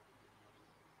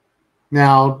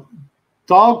 Now,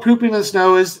 Dog Pooping in the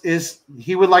Snow is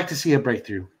he would like to see a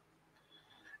breakthrough.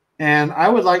 And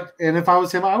if I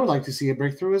was him, I would like to see a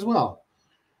breakthrough as well.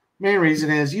 Main reason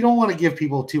is you don't want to give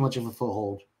people too much of a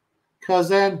foothold because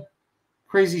then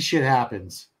crazy shit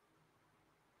happens.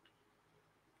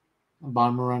 A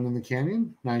bomber run in the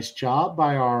canyon. Nice job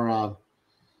by our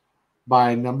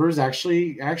by numbers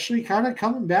actually kind of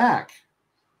coming back.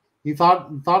 He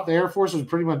thought the Air Force would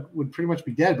pretty much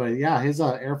be dead, but yeah, his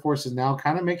Air Force is now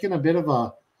kind of making a bit of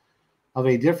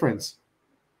a difference.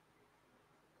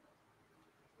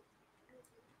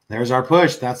 There's our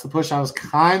push. That's the push I was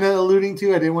kind of alluding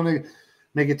to. I didn't want to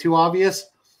make it too obvious,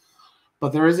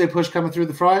 but there is a push coming through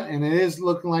the front, and it is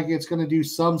looking like it's going to do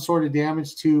some sort of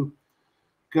damage to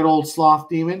good old Sloth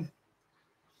Demon.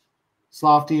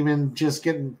 Sloth Demon just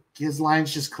getting his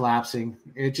lines just collapsing.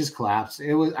 It just collapsed.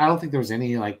 It was. I don't think there was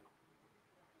any like.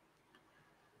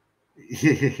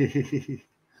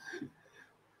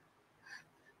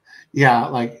 Yeah,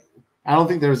 like I don't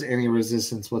think there was any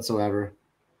resistance whatsoever.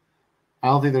 I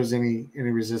don't think there's any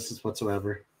resistance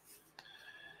whatsoever.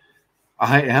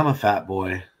 I am a fat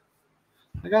boy.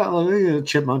 I got a little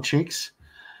chipmunk cheeks.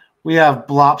 We have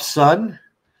Blop Sun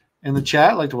in the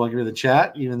chat. I'd like to welcome you to the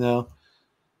chat, even though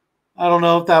I don't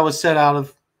know if that was set out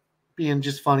of being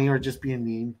just funny or just being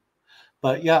mean.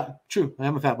 But yeah, true. I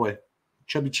am a fat boy.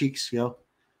 Chubby cheeks, yo.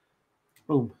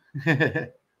 Boom.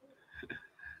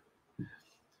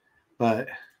 But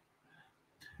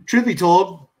truth be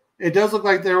told, it does look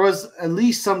like there was at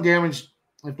least some damage,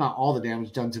 if not all the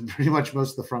damage, done to pretty much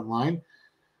most of the front line.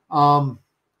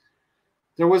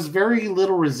 There was very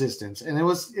little resistance, and it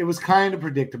was kind of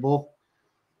predictable.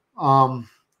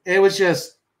 It was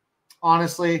just,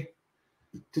 honestly,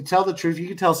 to tell the truth, you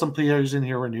can tell some players in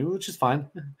here were new, which is fine.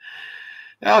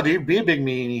 Oh, dude, be a big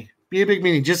meanie. Be a big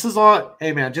meanie. Just as long,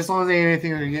 hey man, just as long as there ain't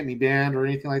anything that can get me banned or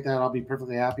anything like that, I'll be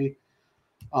perfectly happy.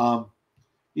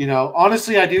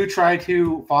 Honestly, I do try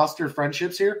to foster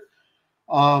friendships here.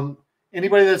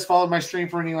 Anybody that's followed my stream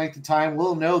for any length of time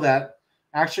will know that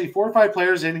actually 4 or 5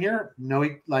 players in here know,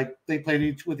 like, they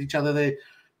play with each other.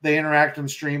 They interact on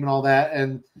stream and all that.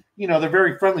 And, they're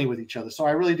very friendly with each other. So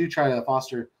I really do try to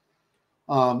foster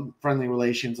friendly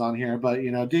relations on here. But,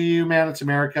 do you, man? It's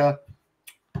America.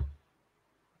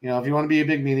 If you want to be a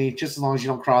big meanie, just as long as you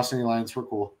don't cross any lines, we're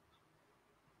cool.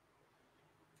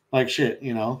 Like shit,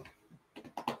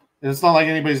 It's not like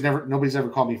nobody's ever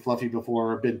called me fluffy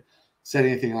before or said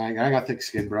anything like I got thick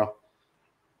skin, bro.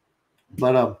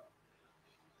 But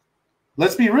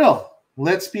let's be real.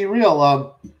 This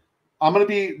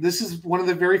is one of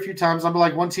the very few times I'm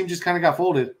like one team just kind of got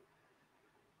folded.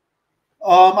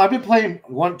 I've been playing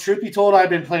truth be told, I've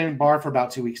been playing Bar for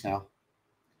about 2 weeks now.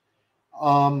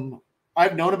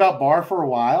 I've known about Bar for a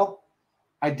while.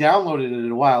 I downloaded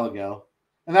it a while ago.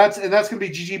 And that's going to be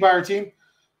GG by our team.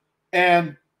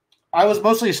 And I was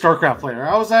mostly a StarCraft player.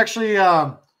 I was actually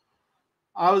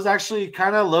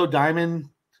kind of low diamond.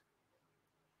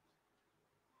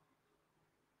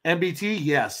 MBT,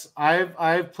 yes. I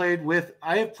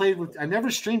never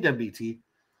streamed MBT.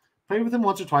 Played with him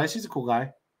once or twice. He's a cool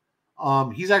guy.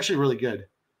 He's actually really good.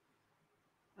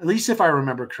 At least if I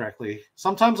remember correctly.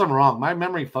 Sometimes I'm wrong. My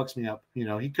memory fucks me up.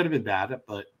 He could have been bad,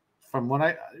 but from what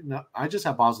I just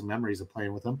have positive memories of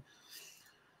playing with him.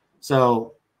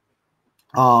 So,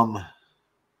 fact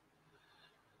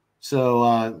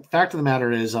of the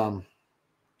matter is,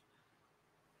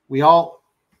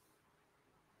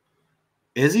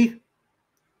 is he?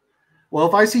 Well,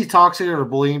 if I see toxic or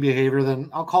bullying behavior, then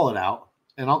I'll call it out,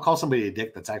 and I'll call somebody a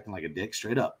dick that's acting like a dick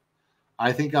straight up.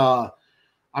 I think,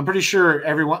 I'm pretty sure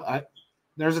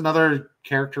there's another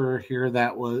character here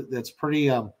that's pretty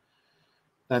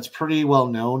well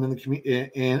known in the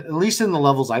community, at least in the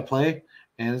levels I play.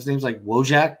 And his name's like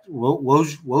Wojtek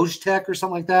or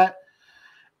something like that.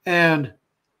 And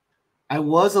I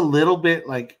was a little bit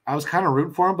like, I was kind of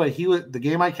rooting for him, but the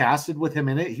game I casted with him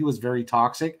in it, he was very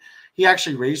toxic. He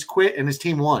actually rage quit and his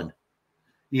team won.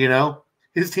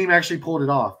 His team actually pulled it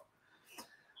off.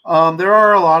 There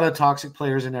are a lot of toxic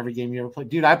players in every game you ever play.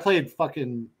 Dude, I played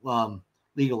fucking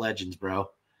League of Legends, bro.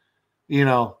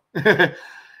 And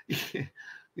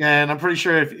I'm pretty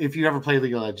sure if you ever play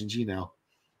League of Legends,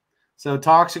 So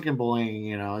toxic and bullying,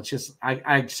 it's just I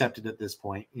accept it at this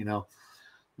point.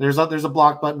 There's a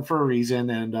block button for a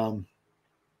reason, and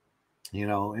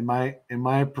in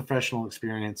my professional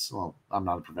experience, well, I'm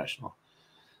not a professional.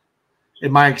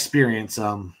 In my experience,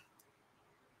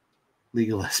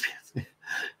 League of Lesbians.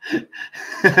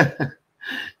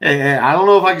 hey, I don't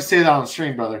know if I can say that on the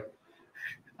stream, brother.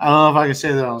 I don't know if I can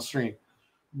say that on the stream,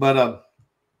 but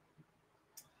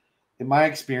in my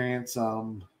experience,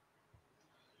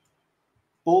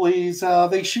 bullies,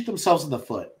 they shoot themselves in the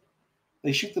foot.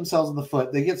 They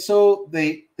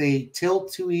they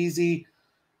tilt too easy.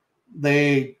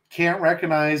 They can't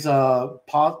recognize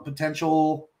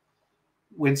potential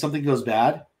when something goes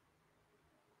bad.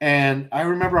 And I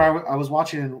remember I was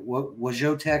watching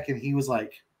Wojtek, and he was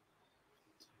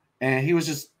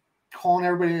just calling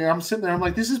everybody. I'm sitting there. I'm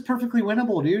like, this is perfectly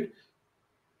winnable, dude.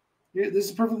 This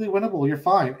is perfectly winnable. You're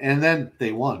fine. And then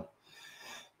they won.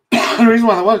 The reason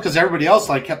why they won because everybody else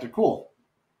like kept it cool.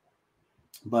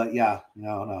 But yeah,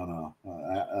 no.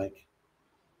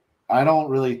 I don't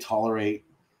really tolerate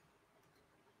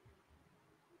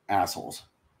assholes.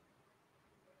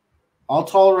 I'll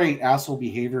tolerate asshole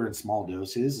behavior in small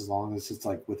doses as long as it's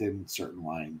like within certain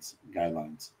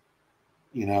guidelines.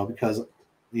 Because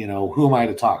who am I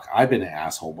to talk? I've been an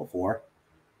asshole before.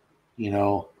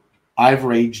 I've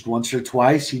raged once or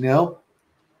twice,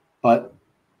 but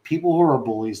people who are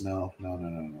bullies, no.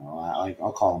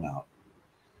 I'll call them out.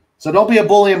 So don't be a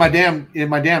bully in my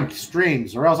damn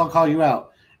streams, or else I'll call you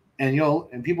out.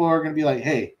 And people are going to be like,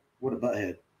 hey, what a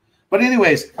butthead. But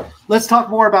anyways, let's talk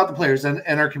more about the players and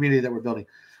our community that we're building.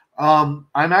 I'm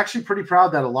actually pretty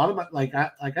proud that a lot of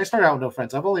I started out with no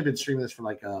friends. I've only been streaming this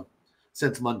for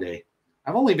since Monday.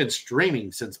 I've only been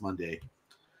streaming since Monday.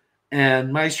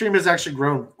 And my stream has actually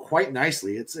grown quite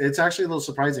nicely. It's actually a little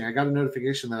surprising. I got a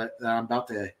notification that I'm about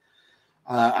to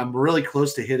I'm really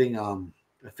close to hitting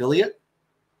affiliate.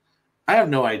 I have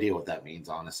no idea what that means,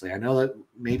 honestly. I know that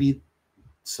maybe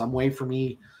some way for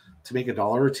me to make $1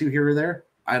 or $2 here or there.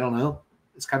 I don't know.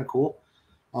 It's kind of cool.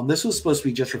 This was supposed to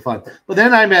be just for fun. But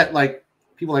then I met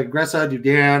people like Gressa,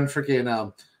 Dudan,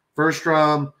 freaking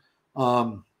Verstrom,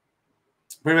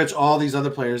 pretty much all these other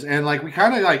players. And we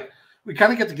kind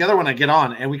of get together when I get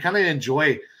on, and we kind of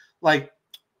enjoy,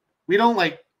 we don't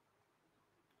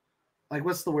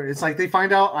what's the word? It's like they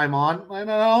find out I'm on. I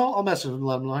know I'll message them,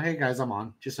 let them know, hey guys, I'm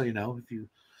on, just so you know, if you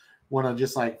want to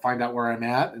just find out where I'm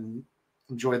at and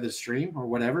enjoy the stream or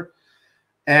whatever.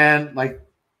 And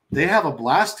they have a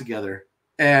blast together.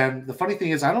 And the funny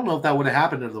thing is, I don't know if that would have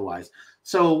happened otherwise.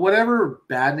 So whatever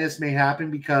badness may happen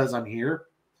because I'm here,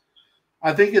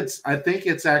 I think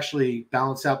it's actually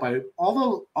balanced out by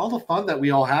all the fun that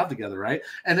we all have together, right?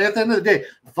 And at the end of the day,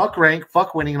 fuck rank,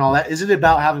 fuck winning and all that. Is it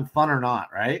about having fun or not,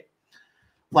 right?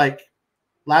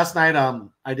 Last night,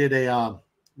 I did a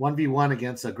 1v1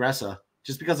 against Aggressa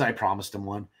just because I promised him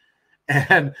one.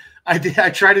 And I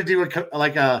tried to do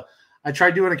I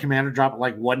tried doing a commander drop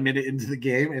 1 minute into the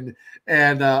game,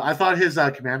 and I thought his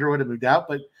commander would have moved out,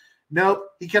 but nope,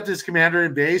 he kept his commander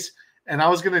in base, and I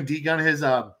was gonna degun his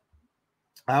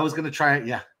I was gonna try and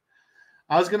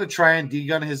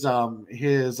degun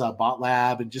his bot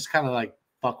lab and just kind of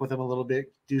fuck with him a little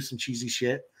bit, do some cheesy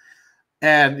shit.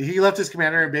 And he left his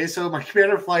commander in base, so my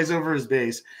commander flies over his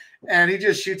base, and he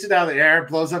just shoots it out of the air,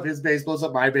 blows up his base, blows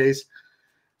up my base.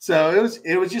 So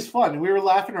it was just fun. We were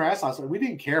laughing our ass off. We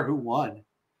didn't care who won.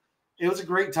 It was a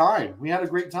great time. We had a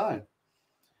great time.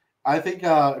 I think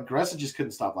Aggressive just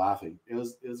couldn't stop laughing. It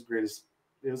was the greatest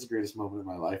moment of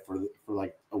my life for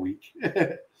a week.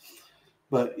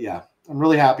 But yeah, I'm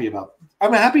happy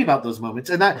about those moments,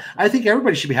 and I think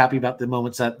everybody should be happy about the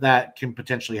moments that can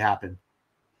potentially happen.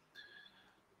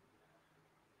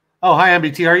 Oh, hi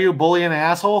MBT. Are you a bully and an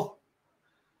asshole?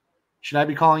 Should I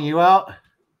be calling you out?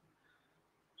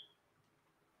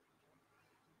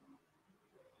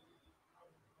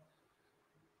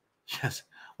 Yes.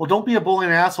 Well, don't be a bully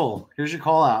and asshole. Here's your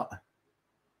call out.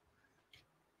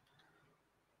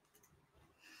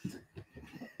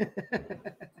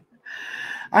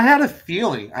 I had a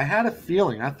feeling. I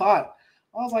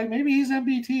was like, maybe he's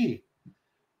MBT.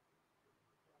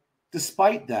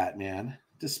 Despite that, man.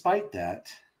 Despite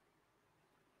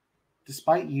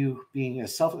you being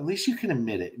at least you can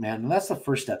admit it, man. And that's the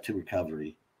first step to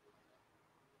recovery.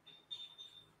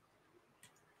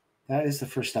 That is the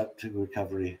first step to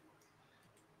recovery.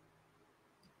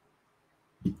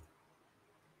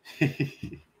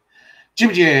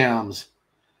 Jimmy Jams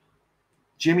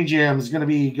is going to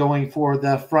be going for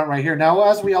the front right here. Now,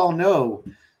 as we all know,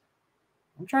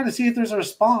 I'm trying to see if there's a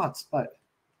response, but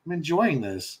I'm enjoying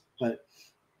this. But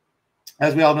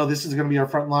as we all know, this is going to be our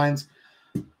front lines.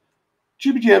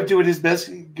 Jimmy Jam going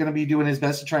to be doing his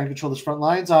best to try and control those front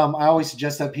lines. I always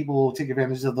suggest that people take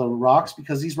advantage of the rocks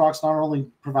because these rocks not only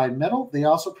provide metal, they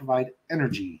also provide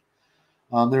energy.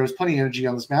 There is plenty of energy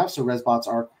on this map, so res bots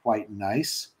are quite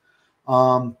nice.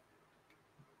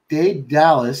 Dave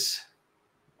Dallas,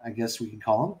 I guess we can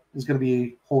call him, is going to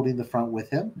be holding the front with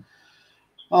him.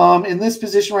 In this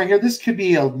position right here, this could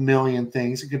be a million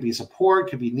things. It could be support,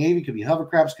 could be Navy, could be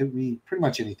hovercrafts, could be pretty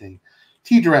much anything.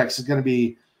 T-Drex is going to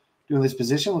be doing this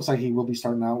position. Looks like he will be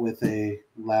starting out with a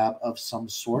lab of some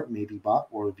sort, maybe bot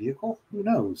or a vehicle. Who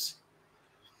knows?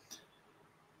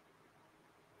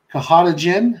 Kahata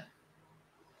Jin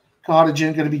going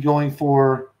to be going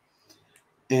for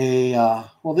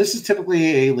this is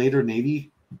typically a later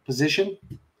Navy position.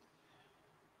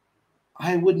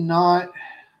 I would not,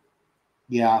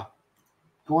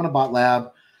 going to bot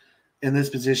lab. in this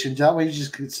position. That way you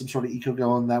just get some sort of eco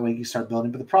going. That way you can start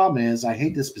building. But the problem is I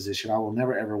hate this position. I will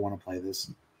never, ever want to play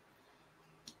this.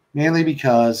 Mainly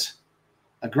because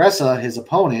Aggressa, his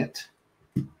opponent,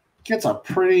 gets a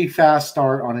pretty fast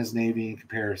start on his Navy in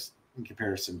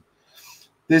comparison.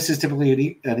 This is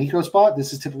typically an eco spot.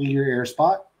 This is typically your air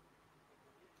spot.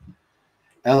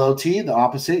 LOT, the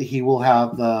opposite. He will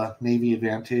have the Navy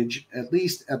advantage, at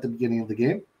least at the beginning of the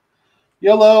game.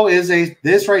 YOLO is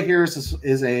this right here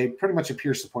is a pretty much a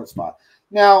pure support spot.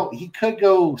 Now, he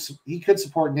could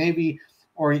support Navy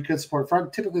or he could support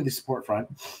front. Typically, they support front.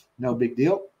 No big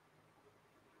deal.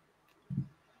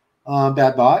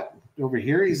 Bad Bot over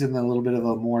here. He's in a little bit of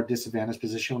a more disadvantaged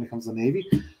position when it comes to Navy.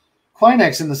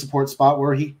 Kleinex in the support spot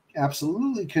where he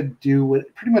absolutely could do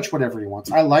pretty much whatever he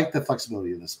wants. I like the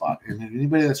flexibility of this spot. And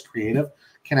anybody that's creative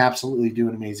can absolutely do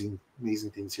an amazing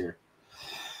things here.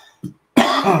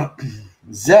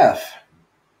 Zeph.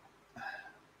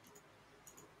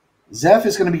 Zeph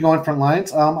is going to be going front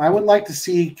lines. I would like to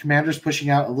see commanders pushing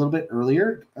out a little bit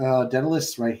earlier.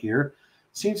 Daedalus right here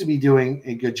seems to be doing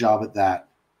a good job at that.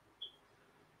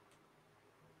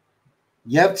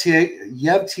 Yev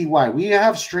TY. We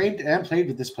have streamed and played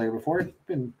with this player before. He's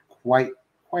been quite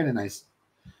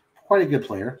a good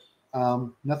player.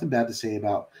 Nothing bad to say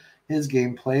about his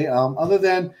gameplay. Other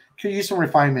than could use some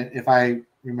refinement if I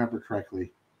remember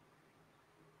correctly.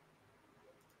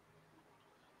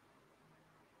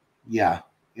 Yeah,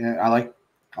 I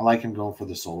like him going for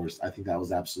the solars. I think that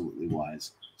was absolutely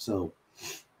wise. So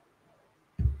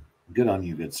good on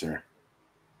you, good sir.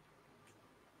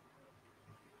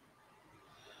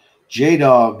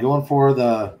 J-Dog going for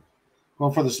the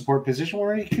support position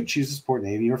where you could choose to support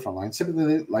Navy or front lines.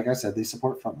 Typically, like I said, they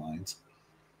support front lines.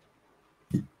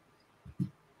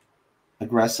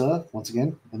 Aggressa, once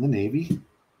again, in the Navy.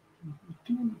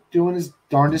 Doing his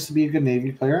darndest to be a good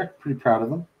Navy player. Pretty proud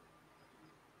of him.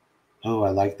 Oh, I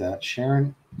like that.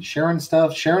 Sharon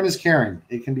stuff. Sharon is caring.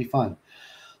 It can be fun.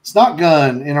 Snot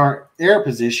Gun in our air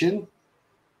position.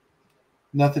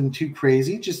 Nothing too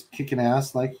crazy. Just kicking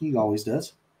ass like he always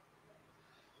does.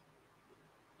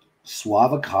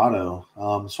 Suavocado.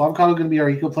 Suavocado going to be our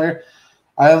eco player.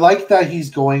 I like that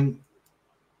he's going.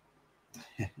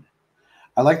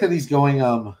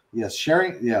 Yes,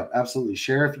 sharing. Yeah, absolutely.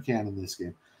 Share if you can in this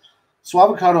game.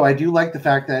 Suavocado, I do like the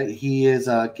fact that he is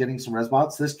getting some res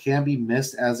bots. This can be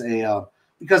missed as a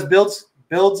because builds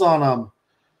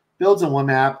in one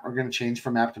map are going to change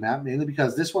from map to map, mainly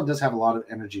because this one does have a lot of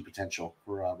energy potential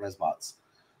for res bots.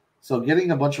 So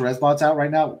getting a bunch of res bots out right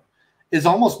now is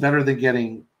almost better than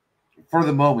getting, for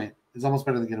the moment, is almost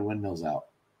better than getting windmills out.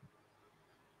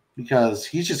 Because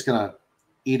he's just gonna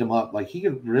eat them up. Like he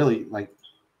could really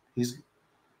he's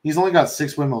only got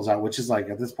 6 windmills out, which is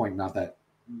like at this point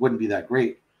wouldn't be that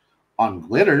great on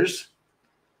glitters.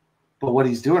 But what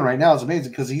he's doing right now is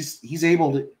amazing because he's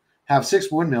able to have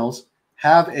 6 windmills,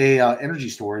 have a energy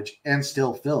storage, and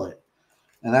still fill it.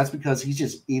 And that's because he's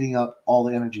just eating up all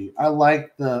the energy. I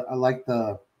like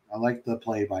the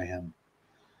play by him.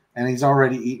 And he's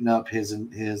already eaten up his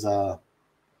I'm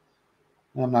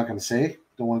not going to say,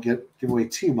 don't want to give away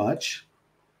too much.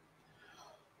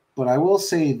 But I will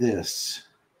say this.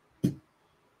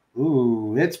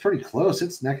 Ooh, it's pretty close.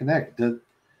 It's neck and neck. Do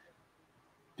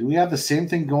we have the same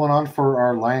thing going on for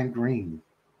our Lion Green?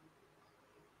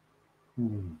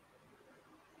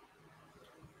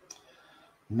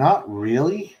 Not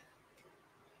really.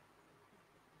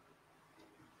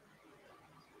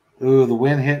 Ooh, the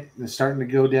wind hit is starting to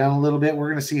go down a little bit. We're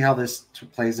going to see how this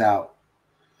plays out.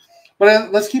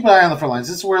 But let's keep an eye on the front lines.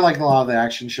 This is where a lot of the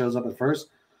action shows up at first.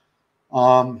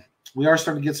 We are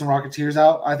starting to get some Rocketeers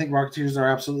out. I think Rocketeers are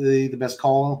absolutely the best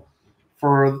call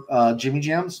for Jimmy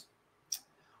Jams.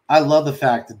 I love the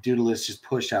fact that Daedalus just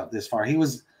pushed out this far.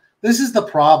 This is the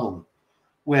problem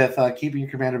with keeping your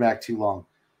commander back too long.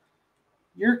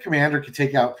 Your commander could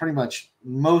take out pretty much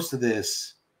most of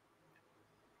this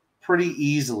pretty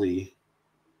easily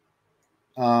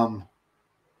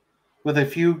with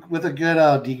a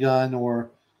good D-gun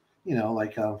or,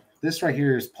 this right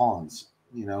here is pawns.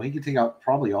 He could take out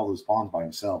probably all those pawns by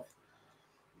himself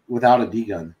without a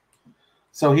D-gun.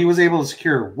 So he was able to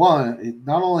secure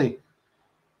not only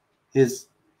his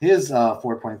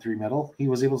 4.3 metal, he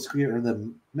was able to secure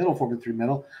the middle 4.3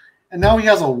 metal, and now he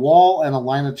has a wall and a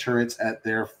line of turrets at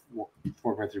their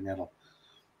 4.3 metal.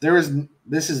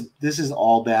 This is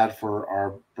all bad for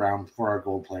our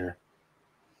gold player.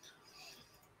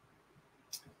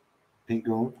 Pink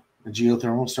gold, a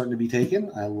geothermal starting to be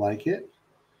taken. I like it.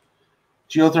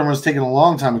 Geothermal was taken a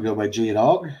long time ago by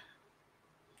J-Dog.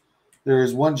 There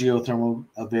is one geothermal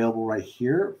available right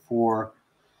here for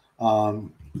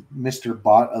Mr.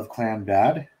 Bot of Clan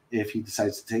Bad if he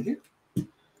decides to take it.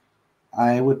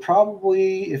 I would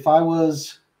probably, if I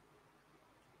was,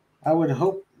 I would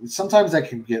hope. Sometimes that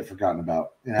can get forgotten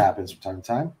about. It happens from time to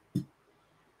time.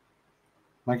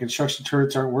 My construction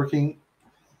turrets aren't working.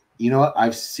 You know what?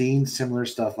 I've seen similar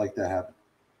stuff like that happen.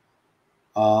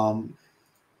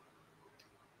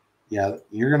 Yeah,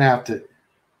 you're gonna have to.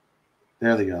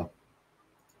 There they go.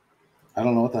 I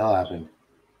don't know what the hell happened.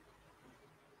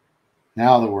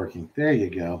 Now they're working. There you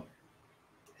go.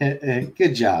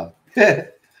 Good job.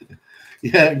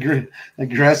 Yeah,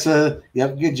 aggressive.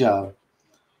 Yep, good job.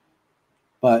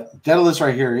 But Daedalus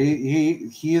right here,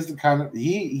 he is the kind of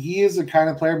he is the kind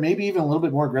of player, maybe even a little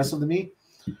bit more aggressive than me.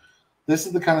 This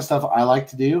is the kind of stuff I like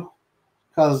to do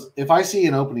because if I see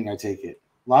an opening, I take it.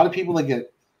 A lot of people that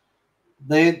get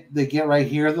they get right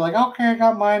here, they're like, okay, I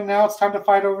got mine now. It's time to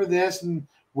fight over this and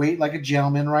wait like a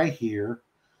gentleman right here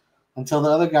until the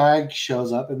other guy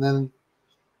shows up, and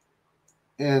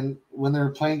when they're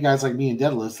playing guys like me and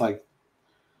Daedalus, like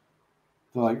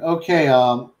they're like, okay,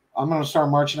 I'm gonna start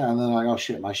marching out, and then they're like, oh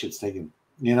shit, my shit's taken,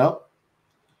 you know.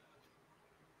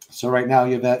 So right now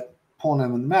you have that pulling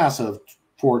in the mass of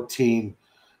 14,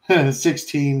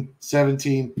 16,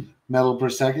 17 metal per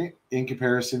second in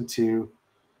comparison to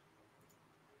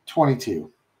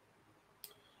 22,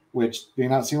 which may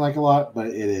not seem like a lot, but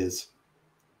it is.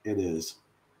 It is.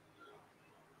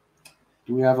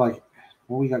 Do we have like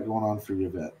what we got going on for your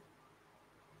vet?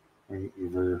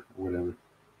 Or whatever.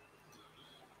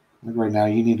 Like right now,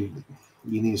 you need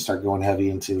to start going heavy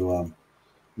into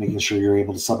making sure you're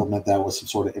able to supplement that with some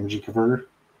sort of energy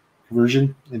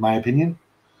conversion. In my opinion,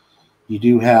 you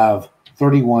do have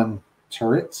 31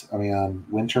 turrets.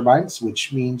 Wind turbines,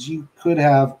 which means you could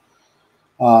have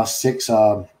 6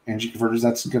 energy converters.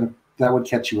 That would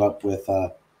catch you up with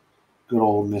good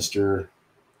old Mr.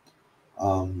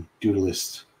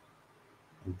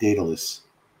 Daedalus.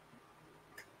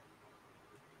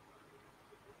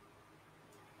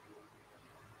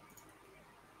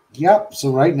 Yep.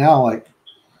 So right now, like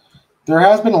there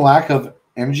has been a lack of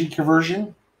energy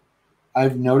conversion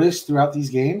I've noticed throughout these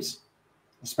games,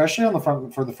 especially on the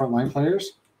front for the frontline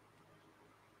players.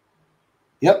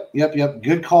 Yep.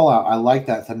 Good call out. I like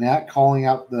that. Thanat calling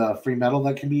out the free metal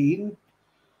that can be eaten.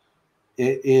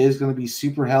 It is going to be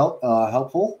super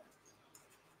helpful.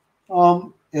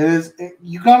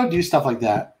 You got to do stuff like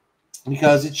that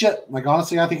because it's just like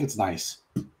honestly, I think it's nice.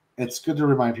 It's good to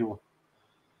remind people.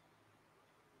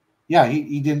 Yeah,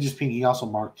 he didn't just ping; he also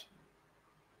marked.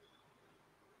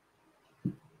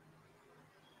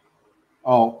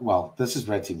 Oh well, this is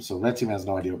red team, so red team has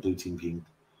no idea what blue team pinged.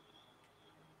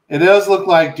 It does look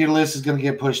like Daedalus is going to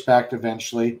get pushed back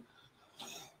eventually.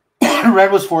 Red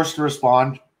was forced to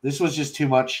respond. This was just too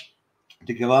much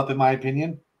to give up, in my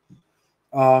opinion.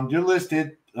 Daedalus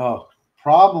did. Oh,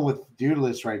 problem with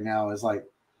Daedalus right now is like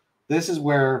this is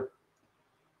where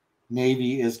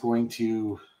Navy is going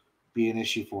to be an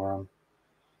issue for him,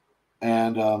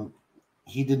 and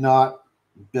he did not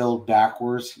build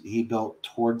backwards. He built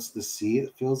towards the sea.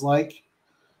 It feels like,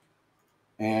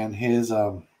 and his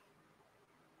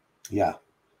yeah,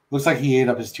 looks like he ate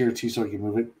up his tier 2 so he can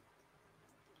move it.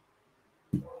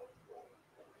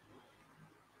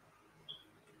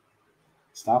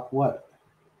 Stop what?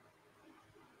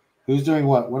 Who's doing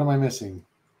what? What am I missing?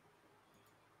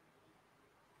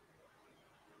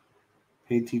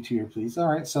 Paid tier, please. All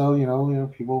right, so you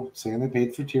know, people saying they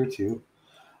paid for tier 2.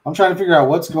 I'm trying to figure out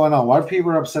what's going on. What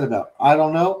people are upset about? I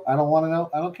don't know. I don't want to know.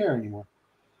 I don't care anymore.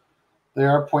 They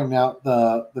are pointing out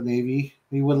the Navy.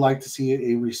 We would like to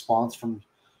see a response from.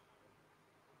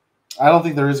 I don't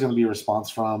think there is going to be a response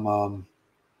from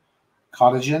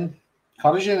Cottagen.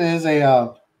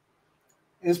 Cottagen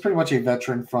is pretty much a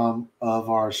veteran of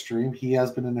our stream. He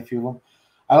has been in a few of them.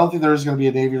 I don't think there's going to be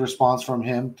a Navy response from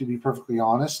him, to be perfectly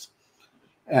honest.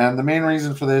 And the main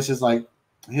reason for this is like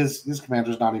his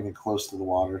commander's not even close to the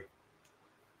water.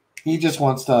 He just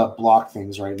wants to block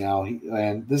things right now.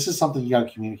 And this is something you got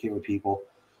to communicate with people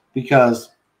because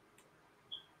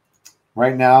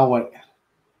right now what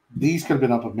these could have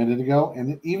been up a minute ago,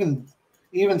 and even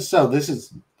so, this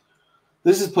is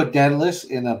put Daedalus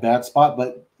in a bad spot,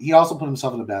 but he also put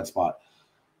himself in a bad spot.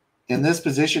 In this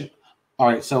position, all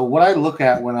right, so what I look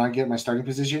at when I get my starting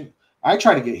position, I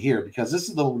try to get here because this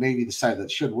is the Navy side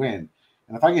that should win.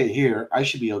 And if I get here, I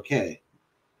should be okay.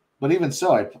 But even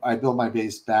so, I build my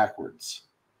base backwards.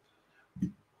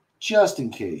 Just in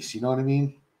case, you know what I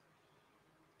mean?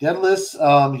 Daedalus,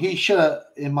 he should have,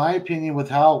 in my opinion, with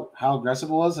how aggressive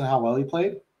it was and how well he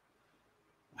played,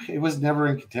 it was never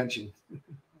in contention.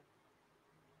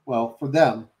 Well, for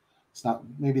them, it's not.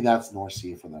 Maybe that's North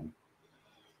Sea for them.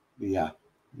 But yeah,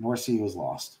 North Sea was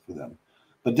lost for them.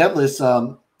 But Deadless,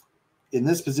 in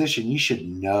this position, you should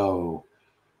know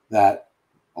that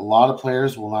a lot of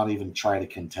players will not even try to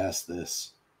contest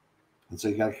this. And so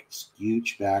you got to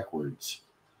scooch backwards.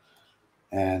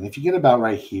 And if you get about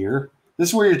right here, this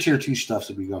is where your tier 2 stuff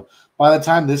should be going. By the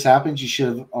time this happens, you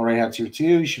should have already had tier 2.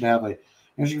 You should have a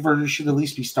energy converter. You should at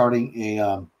least be starting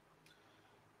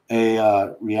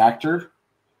a reactor.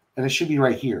 And it should be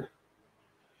right here.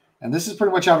 And this is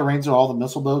pretty much out of range of all the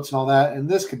missile boats and all that. And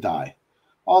this could die.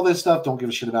 All this stuff, don't give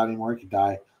a shit about anymore. It could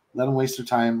die. Let them waste their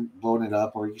time blowing it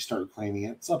up, or you can start reclaiming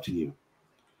it. It's up to you.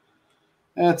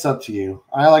 It's up to you.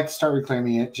 I like to start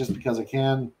reclaiming it just because I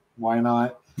can. Why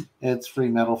not? It's free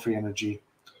metal, free energy.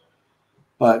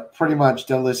 But pretty much,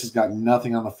 Deadless has got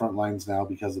nothing on the front lines now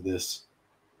because of this.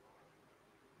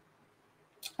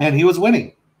 And he was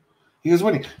winning. He was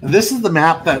winning. And this is the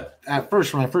map that, at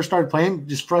first, when I first started playing,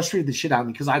 just frustrated the shit out of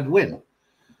me because I'd win.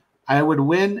 I would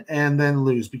win and then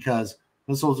lose because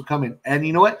missiles would come in. And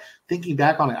you know what? Thinking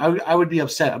back on it, I would be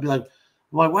upset. I'd be like,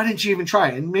 well, why didn't you even try?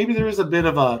 And maybe there is a bit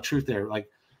of a truth there. Like,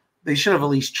 they should have at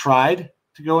least tried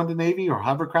to go into Navy or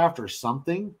hovercraft or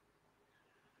something.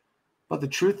 But the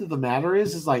truth of the matter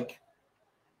is like,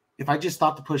 if I just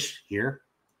thought to push here,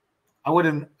 I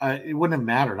wouldn't. It wouldn't have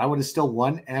mattered. I would have still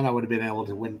won, and I would have been able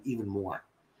to win even more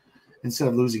instead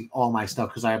of losing all my stuff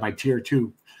because I have my tier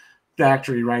 2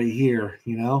 factory right here.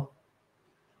 You know.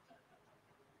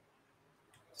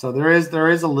 So there is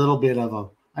a little bit of a.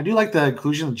 I do like the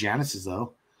inclusion of Janisses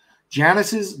though.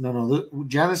 Janisses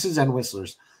and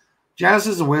Whistlers.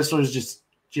 Janisses and Whistlers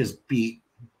just beat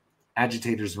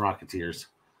Agitators and Rocketeers.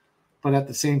 But at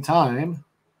the same time,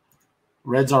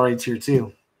 Red's already tier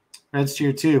 2. Red's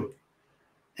tier 2.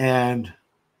 And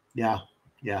yeah.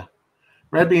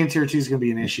 Red being tier 2 is going to be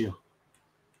an issue.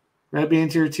 Red being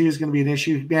tier 2 is going to be an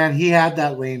issue. Man, he had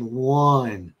that lane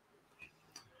 1.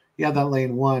 He had that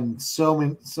lane 1. So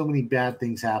many bad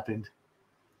things happened.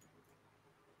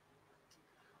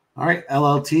 All right,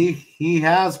 LLT. He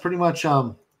has pretty much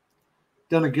done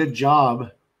a good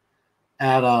job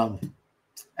at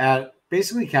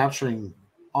basically capturing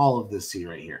all of this sea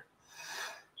right here.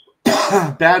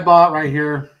 Bad bot right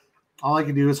here. All I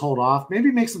can do is hold off.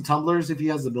 Maybe make some tumblers if he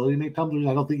has the ability to make tumblers.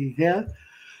 I don't think he can.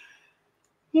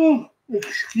 Oh,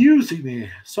 excuse me.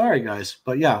 Sorry, guys.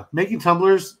 But yeah, making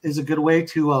tumblers is a good way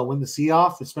to win the sea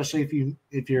off, especially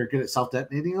if you're good at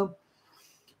self-detonating them.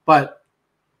 But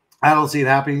I don't see it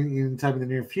happening anytime in the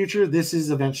near future. This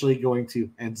is eventually going to,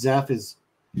 and Zeph is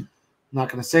not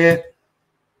going to say it.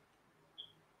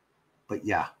 But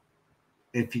yeah,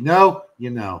 if you know,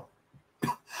 you know.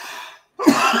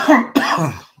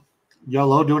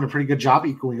 YOLO doing a pretty good job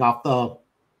equaling off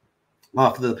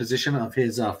the position of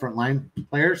his frontline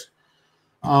players.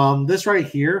 This right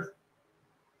here,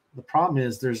 the problem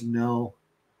is there's no.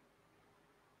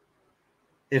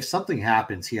 If something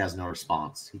happens, he has no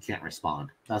response. He can't respond.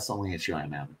 That's the only issue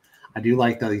I'm having. I do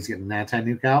like that he's getting an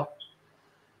anti-nuke out.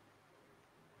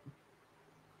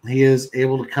 He is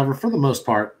able to cover, for the most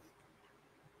part,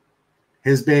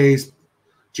 his base,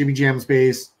 Jimmy Jam's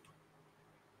base,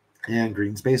 and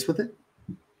Green's base with it.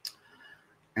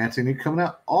 Anti-nuke coming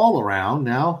out all around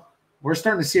now. We're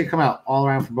starting to see it come out all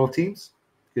around from both teams.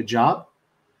 Good job.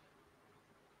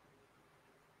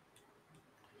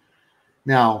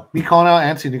 Now, me calling out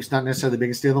anti-nuke's not necessarily the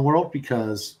biggest deal in the world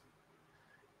because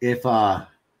if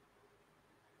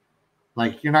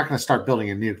like you're not going to start building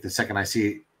a nuke the second I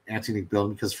see anti-nuke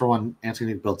building because for one,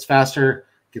 anti-nuke builds faster,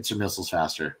 gets your missiles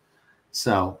faster.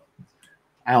 So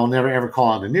I will never ever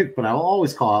call out a nuke, but I will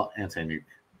always call out anti-nuke.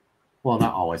 Well,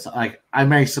 not always. Like I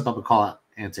may slip up and call out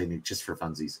anti-nuke just for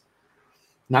funsies.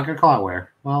 Not going to call out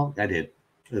where. Well, I did.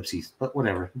 Oopsies, but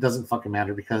whatever. It doesn't fucking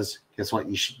matter because guess what?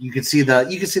 You can see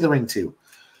the ring too.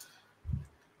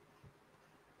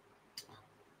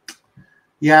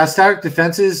 Yeah, static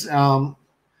defenses.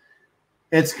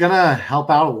 It's gonna help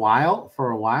out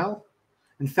for a while.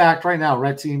 In fact, right now,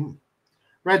 red team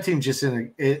just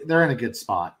they're in a good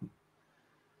spot.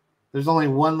 There's only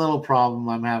one little problem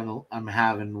I'm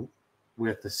having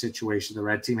with the situation the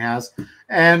red team has,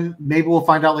 and maybe we'll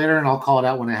find out later, and I'll call it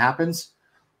out when it happens.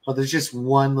 But there's just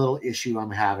one little issue I'm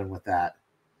having with that.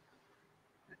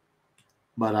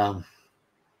 But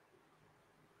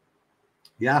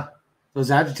yeah,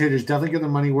 those agitators definitely get their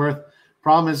money worth.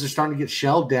 Problem is they're starting to get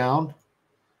shelled down,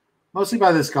 mostly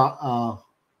by this. Is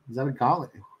that a gauntlet?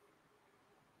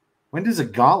 When does a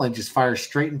gauntlet just fire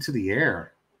straight into the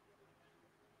air?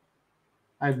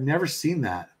 I've never seen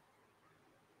that.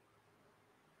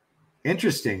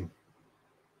 Interesting.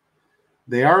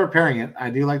 They are repairing it.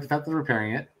 I do like the fact that they're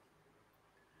repairing it.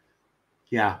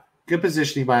 Yeah, good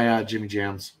positioning by Jimmy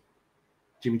Jams.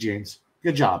 Jimmy James.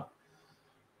 Good job.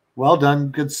 Well done.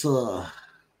 Good sir.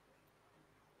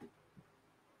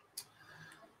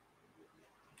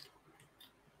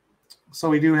 So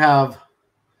we do have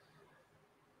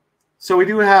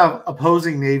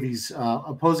opposing navies,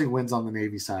 opposing wins on the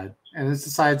Navy side, and it's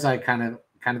the sides I kind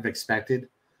of expected.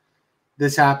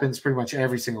 This happens pretty much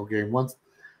every single game. Once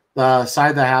the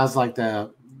side that has like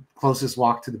the closest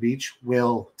walk to the beach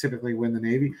will typically win the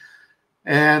Navy,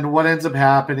 and what ends up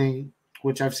happening,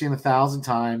 which I've seen 1,000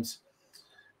 times,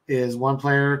 is one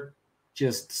player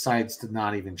just decides to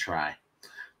not even try.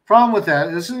 Problem with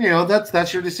that is,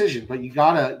 that's your decision, but you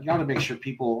gotta make sure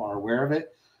people are aware of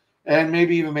it, and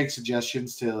maybe even make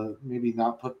suggestions to maybe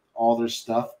not put all their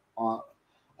stuff on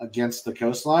against the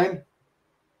coastline.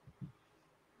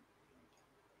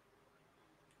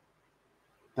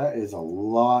 That is a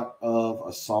lot of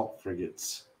assault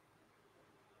frigates.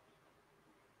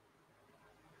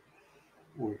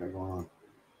 What we got going on?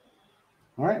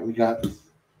 All right, we got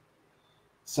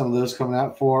some of those coming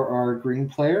out for our green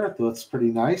player. That's pretty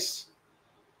nice.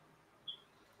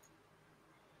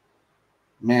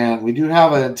 Man, we do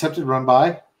have an attempted run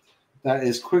by that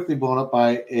is quickly blown up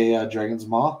by a Dragon's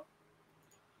Maw.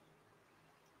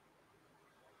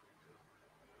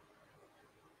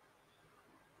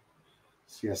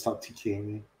 So yeah, stop TKing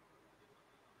me.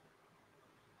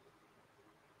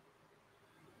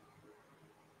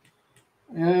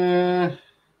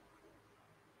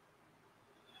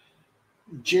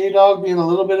 J-Dog being a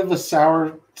little bit of a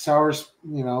sour, a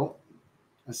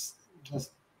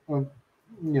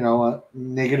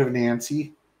negative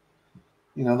Nancy.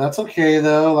 That's okay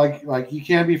though. Like you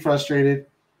can't be frustrated,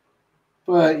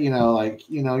 but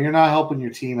you're not helping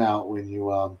your team out when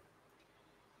you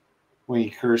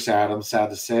curse at them.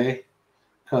 Sad to say,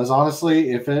 because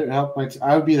honestly, if it helped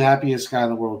I would be the happiest guy in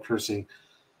the world cursing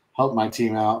help my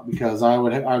team out, because I'd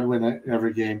win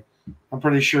every game. I'm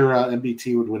pretty sure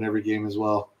MBT would win every game as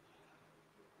well.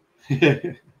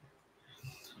 We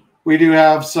do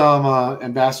have some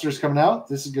ambassadors coming out.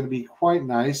 This is going to be quite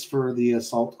nice for the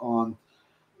assault on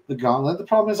the gauntlet. The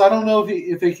problem is I don't know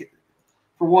if they,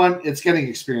 for one, it's getting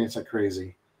experience like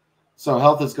crazy. So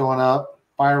health is going up,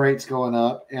 fire rate's going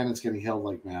up, and it's getting healed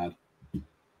like mad.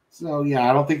 So yeah,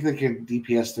 I don't think they can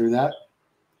DPS through that.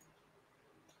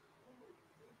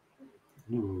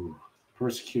 Ooh,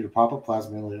 persecutor pop-up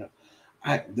plasma.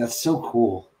 That's so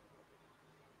cool.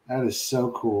 That is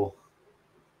so cool.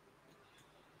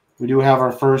 We do have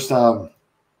our first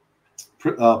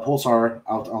pulsar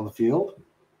out on the field.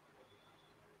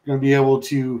 Going to be able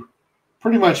to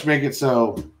pretty much make it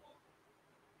so,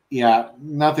 yeah,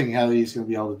 nothing heavy is going to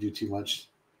be able to do too much.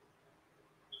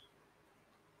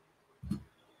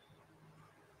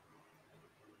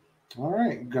 All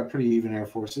right, we've got pretty even air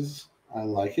forces. I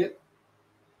like it.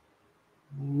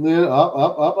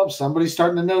 Up. Somebody's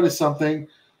starting to notice something.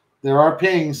 There are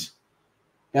pings.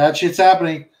 Bad shit's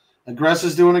happening.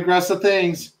 Aggressive's doing aggressive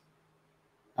things.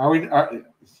 Are we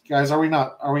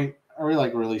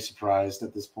like really surprised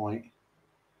at this point?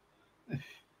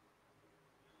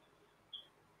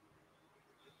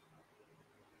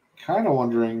 Kind of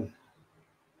wondering.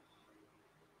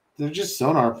 They're just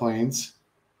sonar planes.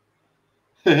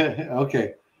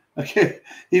 Okay.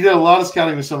 He did a lot of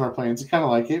scouting with sonar planes. I kind of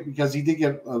like it because he did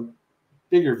get a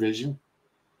bigger vision.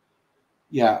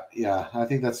 Yeah. I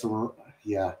think that's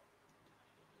yeah.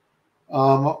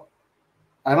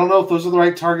 I don't know if those are the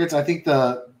right targets. I think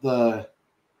I'll tell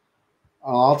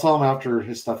him after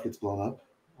his stuff gets blown up.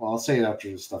 Well, I'll say it after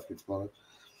his stuff gets blown up.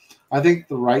 I think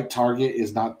the right target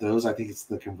is not those. I think it's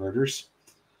the converters.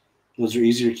 Those are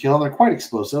easier to kill, and they're quite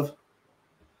explosive.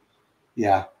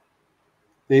 Yeah.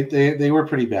 They were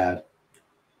pretty bad.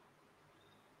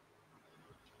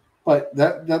 But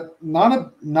that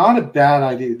not a bad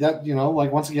idea. That,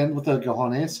 like once again with the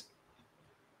cojones.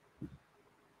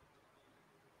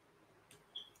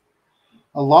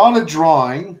 A lot of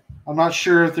drawing. I'm not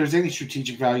sure if there's any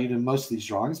strategic value to most of these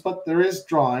drawings, but there is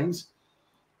drawings.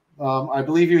 I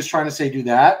believe he was trying to say do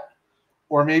that,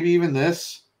 or maybe even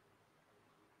this.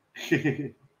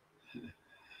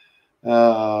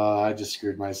 I just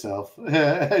screwed myself.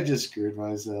 I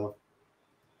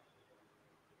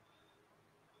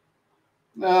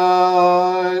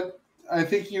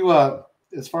think you,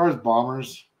 as far as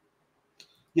bombers,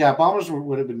 yeah, bombers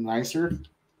would have been nicer.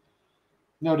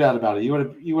 No doubt about it. You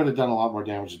would have done a lot more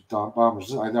damage with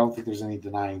bombers. I don't think there's any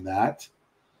denying that.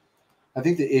 I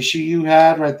think the issue you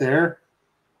had right there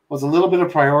was a little bit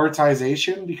of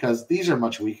prioritization, because these are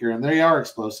much weaker and they are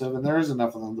explosive, and there is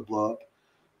enough of them to blow up.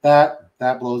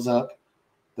 That blows up.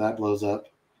 That blows up.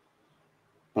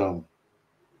 Boom.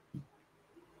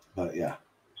 But yeah.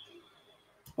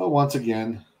 But once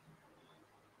again,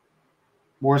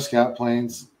 more scout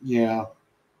planes. Yeah.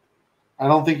 I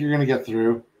don't think you're going to get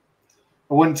through.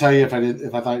 I wouldn't tell you if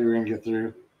I thought you were going to get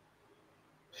through.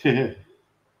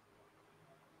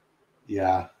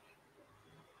 Yeah.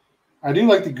 I do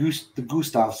like the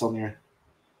Gustavs on here.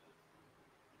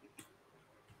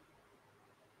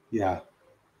 Yeah.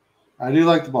 I do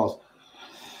like the balls.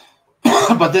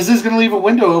 But this is going to leave a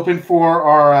window open for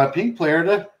our pink player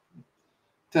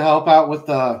to help out with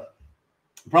the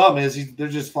problem is they're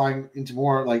just flying into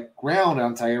more like ground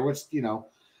anti-air, which,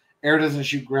 air doesn't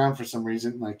shoot ground for some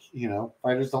reason. Like,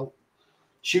 fighters don't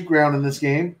shoot ground in this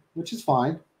game, which is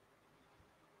fine.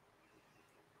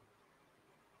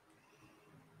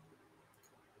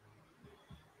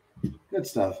 Good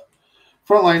stuff.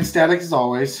 Front line static as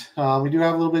always. We do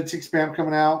have a little bit of tick spam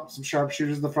coming out, some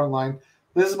sharpshooters in the front line.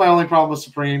 This is my only problem with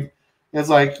Supreme. It's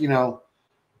like,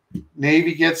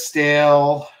 Navy gets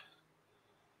stale.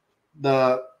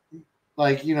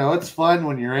 It's fun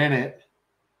when you're in it,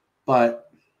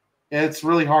 but it's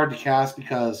really hard to cast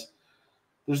because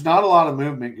there's not a lot of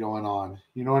movement going on.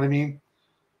 You know what I mean?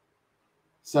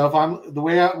 So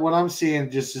what I'm seeing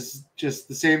is just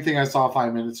the same thing I saw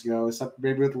 5 minutes ago, except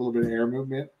maybe with a little bit of air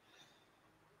movement.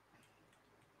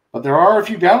 But there are a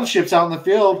few battleships out in the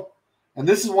field, and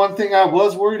this is one thing I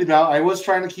was worried about. I was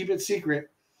trying to keep it secret,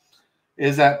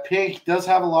 is that Pink does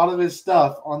have a lot of his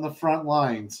stuff on the front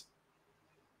lines.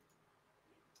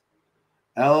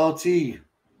 LLT,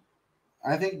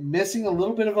 I think missing a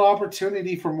little bit of an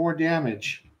opportunity for more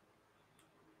damage.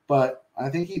 But I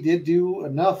think he did do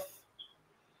enough.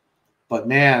 But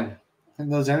man, I think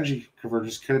those energy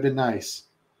converters could have been nice.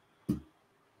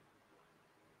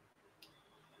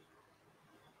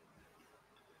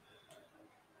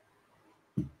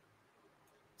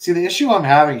 See, the issue I'm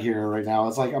having here right now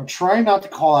is like I'm trying not to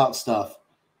call out stuff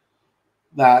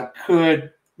that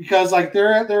could, because like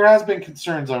there has been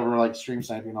concerns over like stream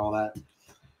sniping and all that.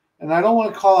 And I don't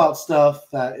want to call out stuff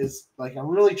that is like I'm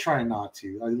really trying not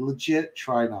to. I legit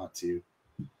try not to.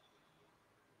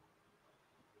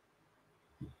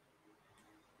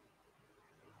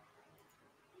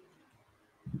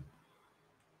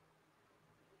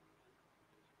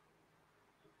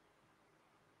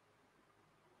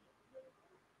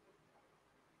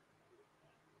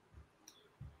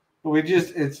 But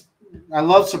I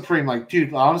love Supreme. Like,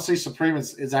 dude, honestly, Supreme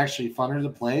is actually funner to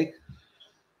play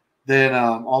than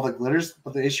all the glitters.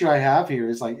 But the issue I have here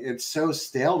is like it's so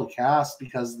stale to cast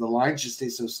because the lines just stay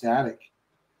so static.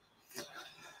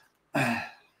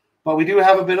 But we do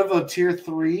have a bit of a tier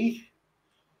 3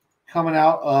 coming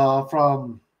out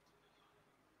from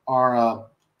our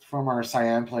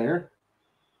Cyan player.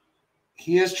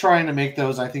 He is trying to make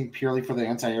those, I think, purely for the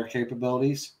anti-air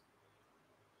capabilities.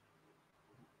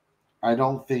 I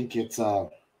don't think it's like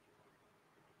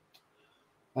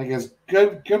it's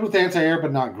good with anti-air,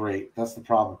 but not great. That's the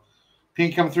problem.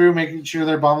 Pink come through, making sure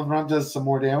their bomb run does some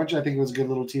more damage. I think it was a good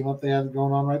little team up they had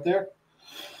going on right there.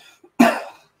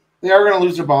 They are going to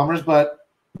lose their bombers, but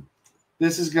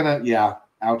this is going to,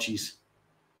 ouchies.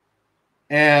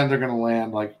 And they're going to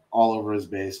land like all over his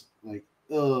base. Like,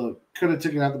 could have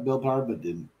taken out the build power, but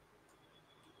didn't.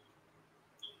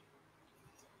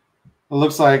 It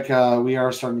looks like we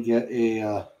are starting to get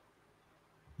a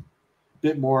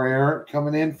bit more air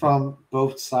coming in from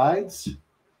both sides.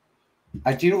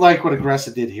 I do like what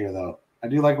Aggressive did here, though. I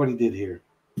do like what he did here.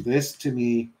 This, to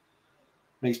me,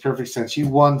 makes perfect sense.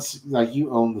 You own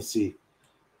the sea.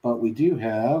 But we do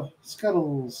have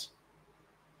Scuttles.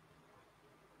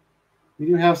 We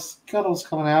do have Scuttles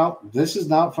coming out. This is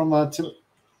not from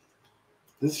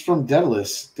this is from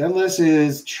Daedalus. Daedalus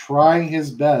is trying his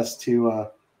best to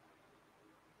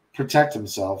protect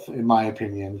himself, in my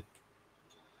opinion.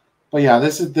 But yeah,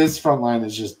 this front line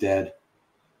is just dead.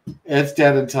 It's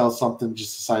dead until something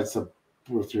just decides to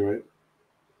blow through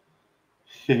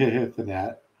it. The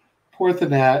Gnat. Poor the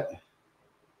Gnat.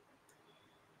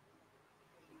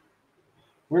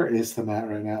 Where is the Gnat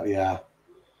right now? Yeah.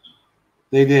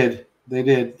 They did. They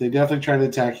definitely tried to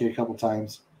attack you a couple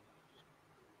times.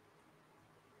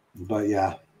 But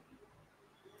yeah.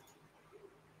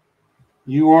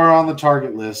 You are on the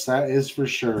target list. That is for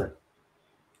sure.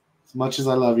 As much as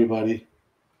I love you, buddy.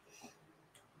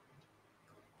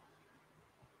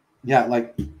 Yeah,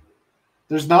 like,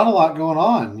 there's not a lot going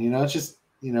on. It's just,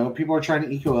 people are trying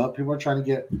to eco up. People are trying to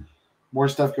get more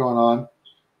stuff going on.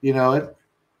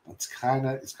 It's kind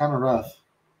of rough.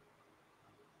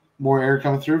 More air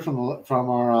coming through from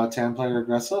our 10-player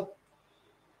aggressive.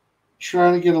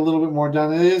 Trying to get a little bit more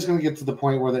done. It is going to get to the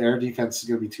point where the air defense is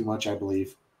going to be too much, I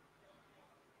believe.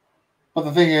 But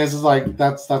the thing is like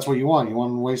that's what you want. You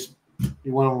want to waste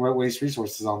You want to waste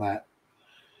resources on that.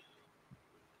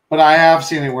 But I have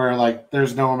seen it where like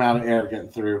there's no amount of air getting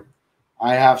through.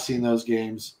 I have seen those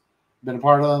games, been a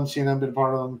part of them, seen them, been a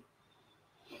part of them.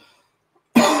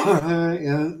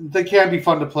 They can be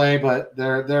fun to play, but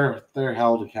they're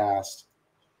hell to cast.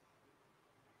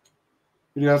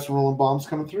 We do have some rolling bombs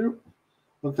coming through.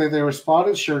 Looked like they were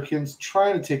spotted. Shurikens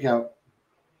trying to take out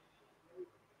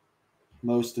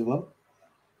most of them.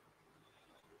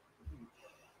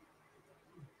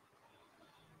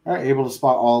 All right, able to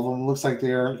spot all of them. Looks like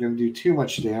they aren't going to do too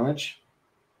much damage.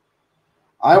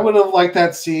 I would have liked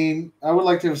that scene. I would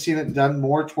like to have seen it done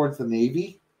more towards the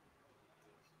Navy,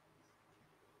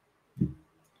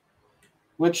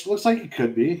 which looks like it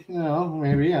could be. You know,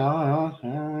 maybe. I don't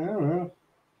know.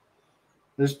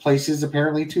 There's places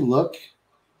apparently to look.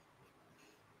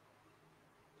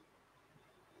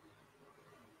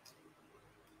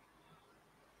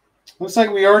 Looks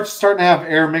like we are starting to have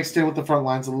air mixed in with the front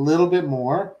lines a little bit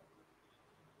more.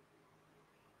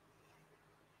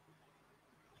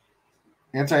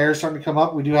 Anti-air is starting to come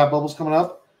up. We do have bubbles coming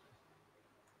up.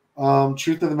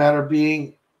 Truth of the matter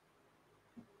being,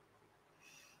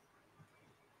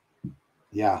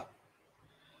 yeah,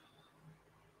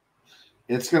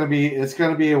 it's gonna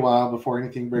be a while before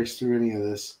anything breaks through any of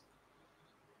this.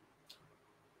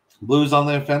 Blues on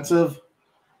the offensive.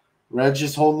 Red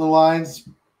just holding the lines.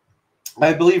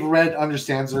 I believe Red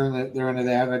understands they're in an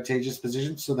advantageous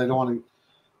position, so they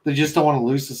just don't want to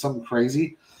lose to something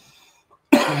crazy.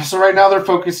 So right now their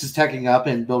focus is teching up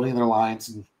and building their lines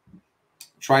and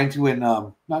trying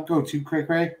to not go too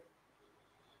cray-cray.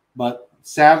 But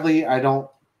sadly,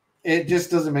 it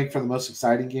just doesn't make for the most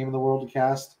exciting game in the world to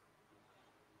cast.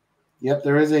 Yep,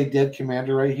 there is a dead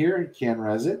commander right here. You can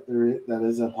res it. That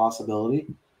is a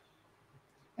possibility.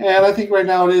 And I think right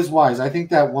now it is wise. I think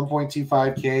that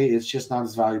 1.25K is just not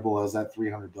as valuable as that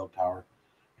 300 build power,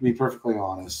 to be perfectly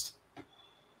honest.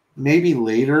 Maybe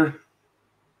later.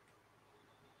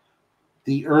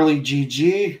 The early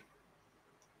GG,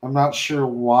 I'm not sure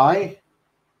why.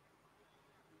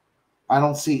 I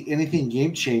don't see anything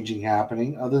game-changing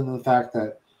happening other than the fact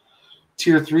that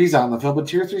Tier 3's out in the field, but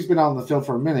Tier 3's been out in the field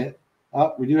for a minute.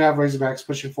 We do have Razorbacks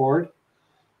pushing forward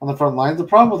on the front line. The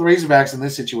problem with Razorbacks in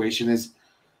this situation is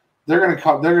they're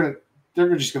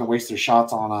just gonna waste their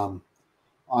shots on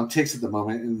ticks at the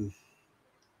moment, and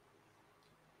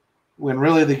when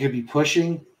really they could be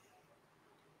pushing.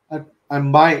 I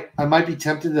might be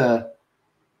tempted to,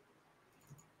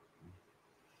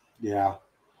 yeah,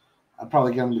 I'd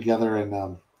probably get them together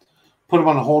and put them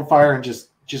on a hold fire and just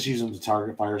use them to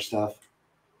target fire stuff.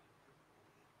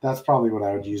 That's probably what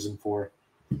I would use them for.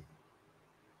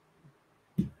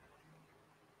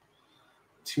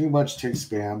 Too much tick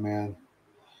spam, man.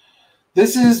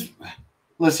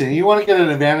 Listen, you want to get an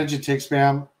advantage of tick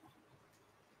spam,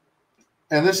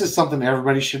 and this is something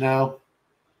everybody should know.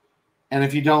 And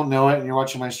if you don't know it and you're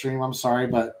watching my stream, I'm sorry,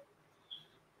 but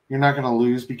you're not going to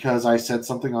lose because I said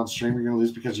something on stream. You're going to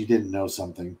lose because you didn't know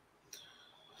something.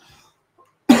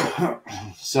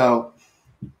 So,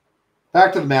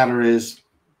 fact of the matter is,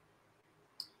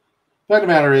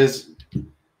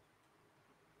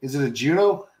 is it a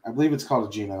Juno? I believe it's called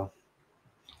a Juno.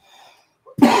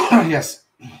 Yes.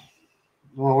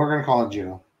 Well, we're going to call it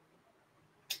Juno.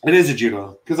 It is a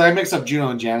Juno because I mix up Juno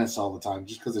and Janus all the time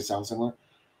just because they sound similar.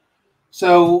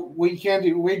 So what you can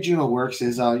do, the way Juno works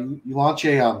is you launch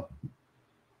a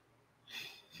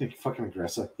fucking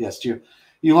aggressive. Yes, Juno.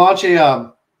 You launch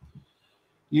a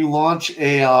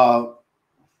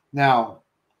now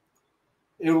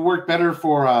it would work better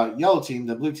for yellow team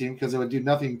than blue team because it would do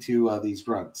nothing to these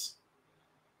grunts.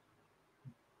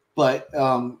 But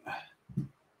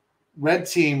red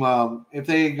team, if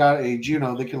they got a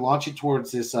Juno, they can launch it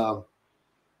towards this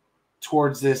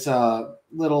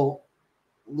little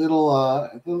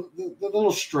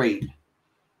straight,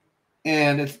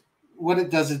 and what it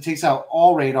does, it takes out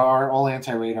all radar, all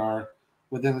anti-radar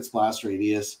within its blast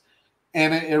radius,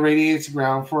 and it irradiates the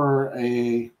ground for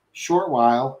a short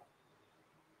while,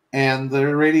 and the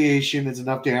irradiation is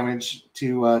enough damage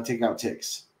to take out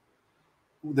ticks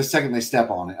the second they step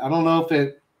on it. I don't know if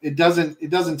it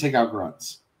doesn't take out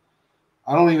grunts.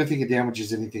 I don't even think it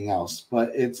damages anything else, but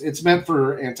it's meant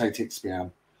for anti-tick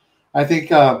spam. I think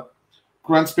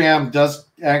grunt spam does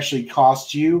actually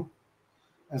cost you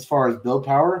as far as build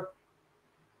power.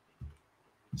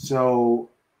 So,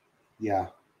 yeah.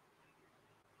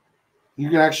 You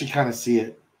can actually kind of see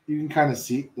it. You can kind of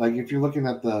see, like, if you're looking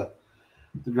at the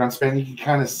grunt spam, you can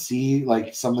kind of see,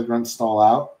 like, some of the grunts stall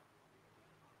out.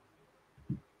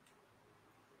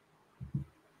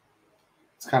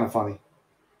 It's kind of funny.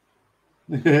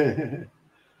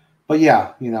 But,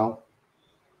 yeah, you know,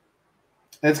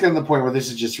 It's getting to the point where this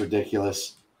is just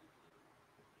ridiculous.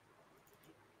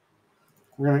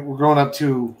 We're going up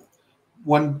to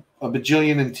a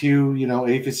bajillion and two,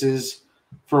 aphises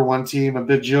for one team, a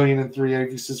bajillion and three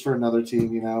aphises for another team.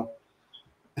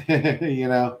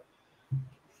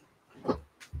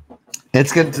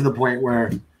 It's getting to the point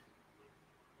where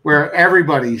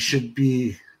everybody should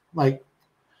be like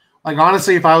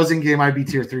honestly, if I was in game, I'd be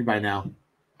tier 3 by now.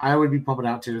 I would be pumping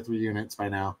out tier 3 units by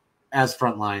now as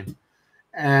frontline.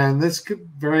 And this could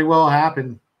very well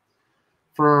happen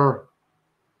for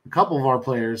a couple of our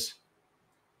players.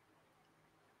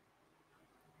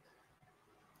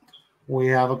 We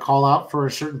have a call out for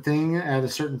a certain thing at a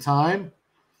certain time.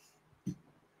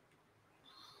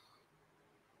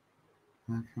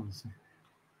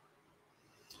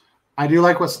 I do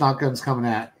like what Snotgun's coming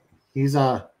at.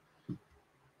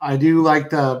 I do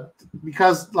like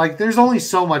because there's only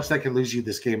so much that can lose you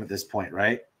this game at this point,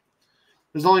 right?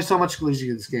 There's only so much can lose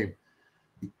you this game.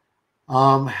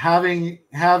 Having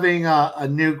a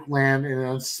nuke land in an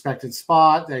unsuspected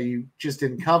spot that you just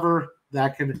didn't cover,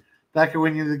 that could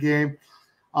win you the game.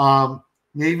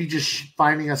 Maybe just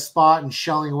finding a spot and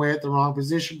shelling away at the wrong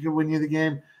position could win you the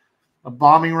game. A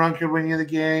bombing run could win you the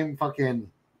game.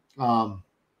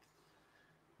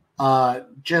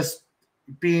 Just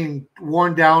being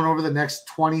worn down over the next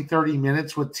 20, 30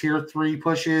 minutes with tier 3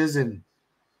 pushes and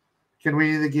can win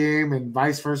you the game and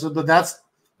vice versa. But that's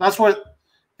what,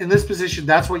 in this position,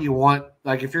 that's what you want.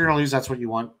 Like, if you're going to lose, that's what you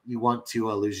want. You want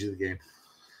to lose you the game.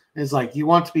 It's like you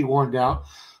want to be worn down.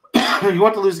 You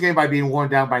want to lose the game by being worn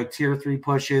down by tier 3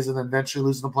 pushes and then eventually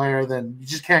losing the player. Then you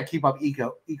just can't keep up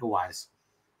eco-wise.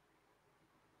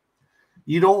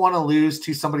 You don't want to lose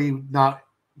to somebody not,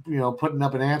 putting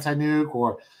up an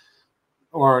anti-nuke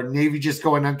or Navy just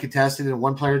going uncontested and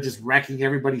one player just wrecking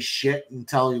everybody's shit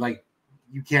until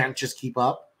you can't just keep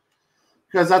up.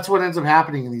 Because that's what ends up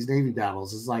happening in these Navy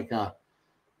battles. Is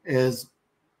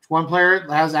one player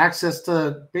has access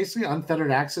to basically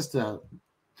unfettered access to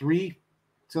three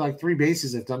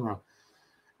bases if done wrong.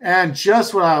 And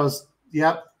just what I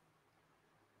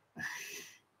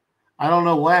don't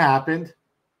know what happened.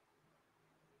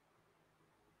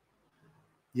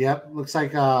 Yep, looks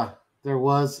like there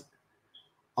was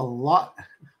a lot.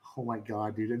 Oh my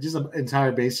god, dude! Just an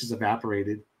entire base just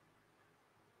evaporated.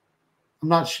 I'm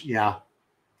not sure. Yeah.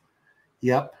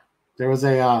 Yep, there was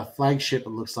a flagship. It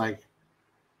looks like.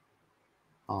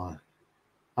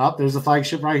 There's a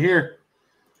flagship right here.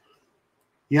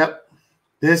 Yep,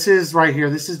 this is right here.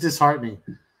 This is disheartening.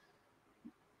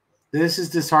 This is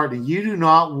disheartening. You do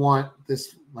not want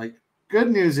this.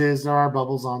 Good news is there are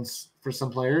bubbles on for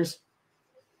some players.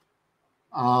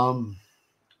 But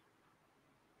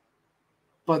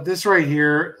this right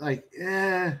here,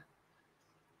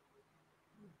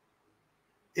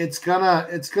 it's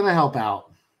gonna help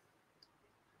out.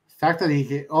 The fact that he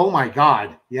can, oh my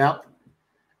god, yep.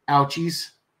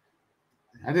 Ouchies.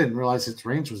 I didn't realize its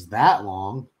range was that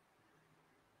long.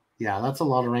 Yeah, that's a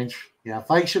lot of range. Yeah,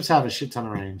 flagships have a shit ton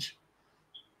of range.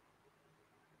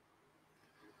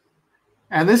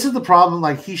 And this is the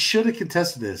problem. He should have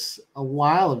contested this a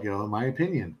while ago, in my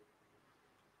opinion.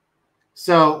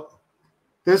 So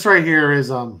this right here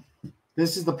is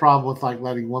this is the problem with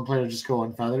letting one player just go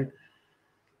unfeathered.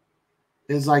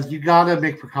 Is you gotta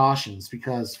make precautions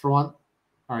because for one,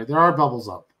 all right, there are bubbles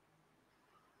up.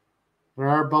 There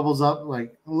are bubbles up.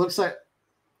 It looks like.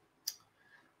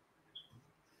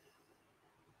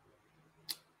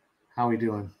 How we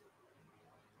doing?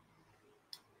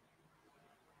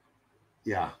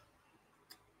 Yeah.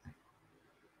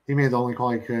 He made the only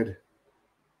call he could.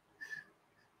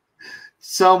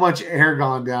 So much air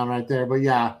gone down right there. But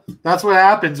yeah, that's what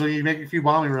happens when you make a few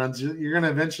bombing runs. You're going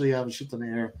to eventually have a shit ton of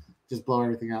air. Just blow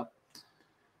everything up.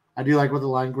 I do like what the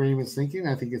line green is thinking.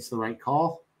 I think it's the right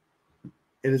call.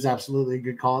 It is absolutely a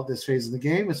good call at this phase of the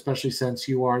game, especially since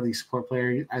you are the support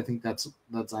player. I think that's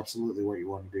absolutely what you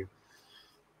want to do.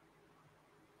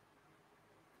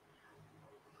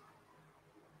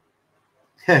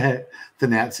 The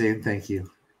Nat saying thank you.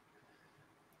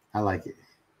 I like it.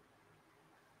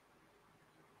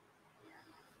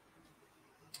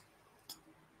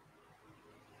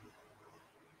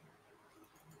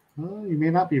 Well, you may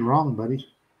not be wrong, buddy.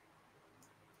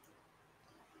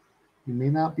 You may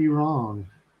not be wrong.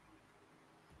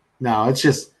 No, it's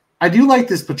just I do like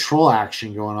this patrol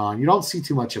action going on. You don't see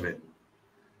too much of it.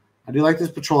 I do like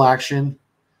this patrol action.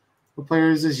 What player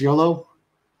is this? YOLO?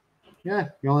 Yeah,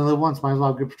 you only live once. Might as well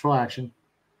have good patrol action.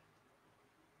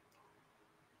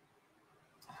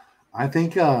 I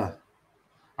think our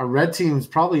red team is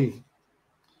probably.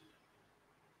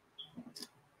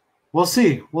 We'll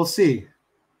see. We'll see.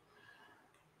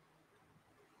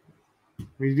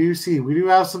 We do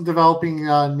have some developing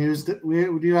news.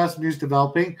 We do have some news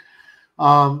developing.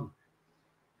 On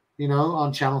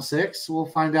Channel 6. We'll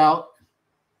find out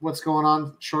what's going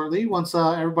on shortly once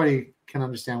everybody can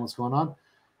understand what's going on.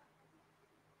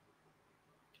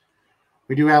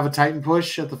 We do have a Titan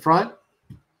push at the front.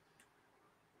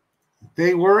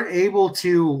 They were able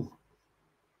to,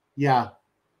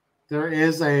 there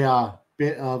is a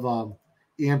bit of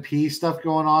EMP stuff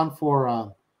going on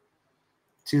for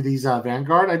to these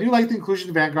Vanguard. I do like the inclusion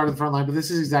of Vanguard in the front line, but this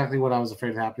is exactly what I was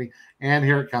afraid of happening. And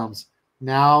here it comes.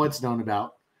 Now it's known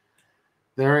about.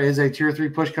 There is a tier 3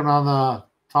 push coming on the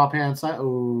top hand side.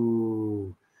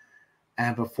 Oh,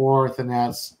 and before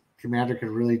Thanat's commander could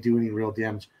really do any real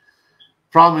damage.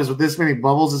 Problem is, with this many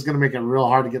bubbles, it's going to make it real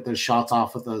hard to get those shots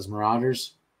off with those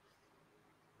Marauders.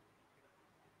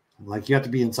 Like, you have to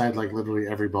be inside, like, literally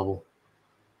every bubble.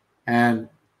 And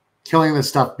killing this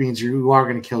stuff means you are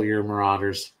going to kill your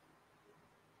Marauders.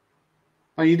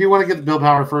 But you do want to get the build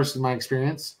power first, in my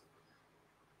experience.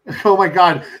 Oh, my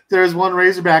God. There's one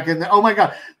Razorback in there. Oh, my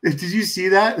God. Did you see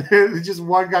that? Just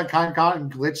one got caught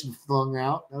and glitched and flung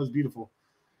out. That was beautiful.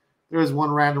 There was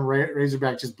one random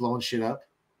Razorback just blowing shit up.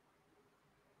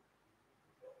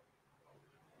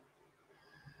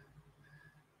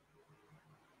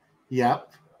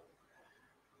 Yep.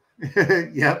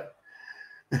 Yep.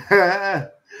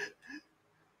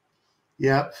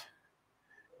 Yep.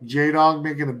 J-Dog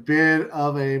making a bit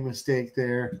of a mistake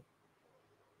there.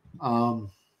 The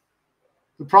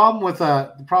problem with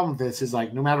this is,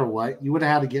 like, no matter what, you would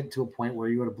have had to get to a point where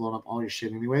you would have blown up all your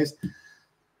shit anyways.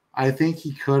 I think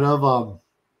he could have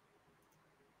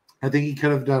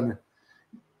done.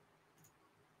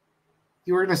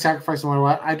 You were going to sacrifice no matter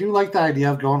what. I do like the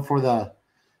idea of going for the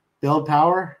build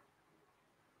power.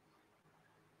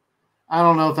 I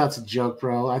don't know if that's a joke,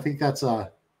 bro. I think you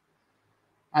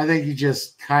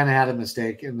just kind of had a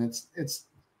mistake, and it's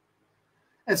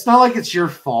not like it's your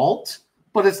fault,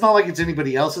 but it's not like it's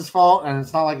anybody else's fault, and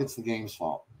it's not like it's the game's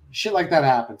fault. Shit like that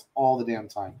happens all the damn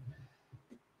time.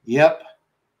 Yep.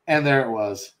 And there it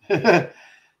was.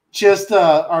 Just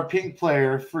our pink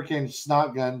player, freaking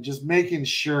Snotgun, just making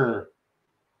sure.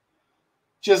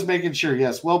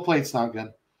 Yes, well played,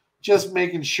 Snotgun. Just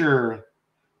making sure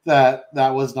that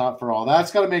was not for all.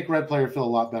 That's got to make red player feel a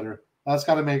lot better. That's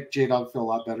got to make J-Dog feel a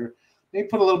lot better. Maybe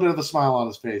put a little bit of a smile on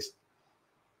his face.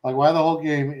 Like, why the whole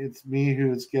game it's me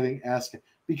who's getting asked?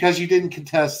 Because you didn't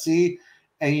contest C,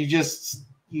 and this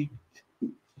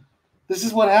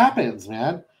is what happens,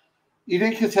 man. You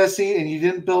didn't contest C, and you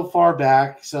didn't build far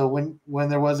back. So when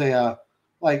there was a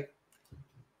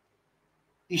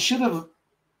you should have.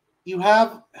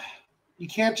 You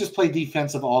can't just play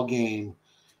defensive all game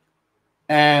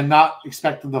and not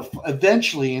expect them to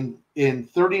eventually in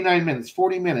 39 minutes,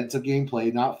 40 minutes of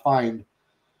gameplay not find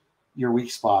your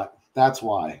weak spot. That's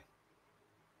why.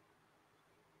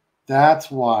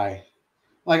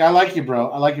 Like, I like you,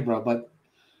 bro. But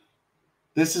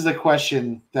this is a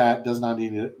question that does not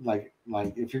need it. Like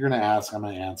if you're gonna ask, I'm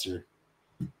gonna answer.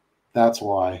 That's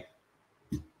why.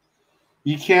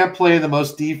 You can't play the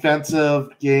most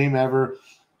defensive game ever.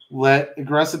 Let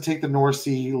Aggressive take the North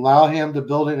Sea. Allow him to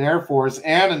build an Air Force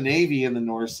and a Navy in the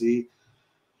North Sea.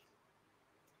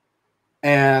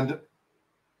 And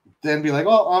then be like,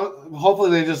 well, hopefully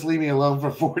they just leave me alone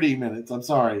for 40 minutes. I'm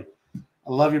sorry.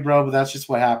 I love you, bro, but that's just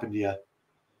what happened to you.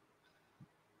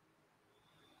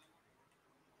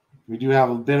 We do have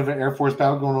a bit of an Air Force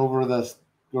battle going over the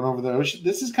ocean.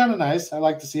 This is kind of nice. I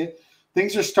like to see it.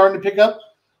 Things are starting to pick up.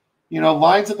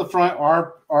 Lines at the front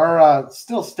are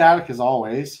still static as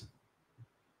always.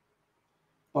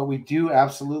 But we do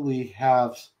absolutely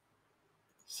have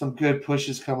some good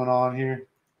pushes coming on here.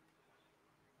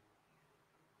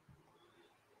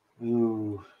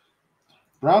 Ooh.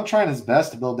 Brown trying his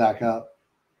best to build back up,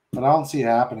 but I don't see it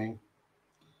happening.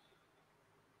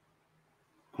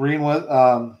 Green was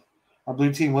our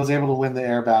blue team was able to win the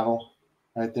air battle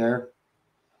right there.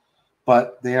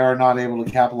 But they are not able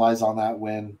to capitalize on that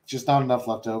win. Just not enough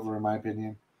left over, in my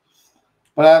opinion.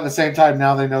 But at the same time,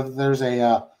 now they know that there's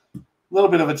a little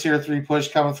bit of a tier 3 push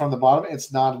coming from the bottom.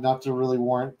 It's not enough to really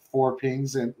warrant 4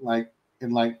 pings in a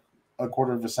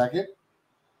quarter of a second.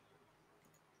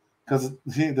 Because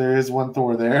there is one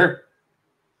Thor there.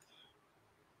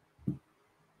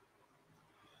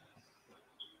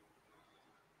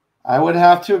 I would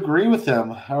have to agree with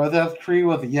him. I would have to agree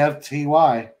with Yev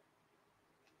TY.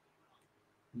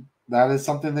 That is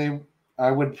something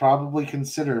I would probably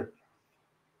consider.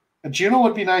 A Juno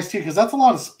would be nice too, because that's a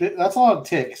lot of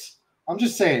ticks. I'm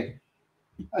just saying.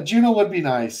 A Juno would be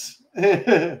nice.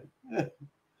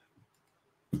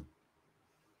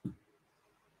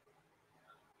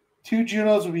 2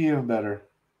 Junos would be even better.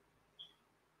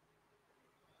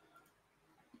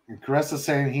 And Caressa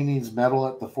saying he needs metal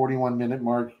at the 41-minute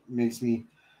mark makes me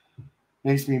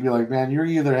be like, man, you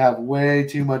either have way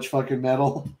too much fucking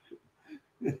metal.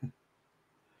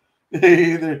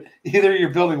 either you're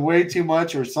building way too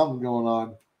much or something going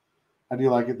on. I do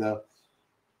like it though.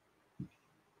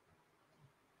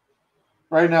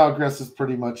 Right now, Aggress is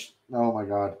pretty much. Oh my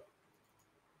god.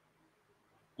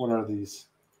 What are these?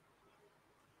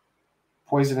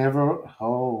 Poison Arrow.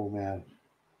 Oh man.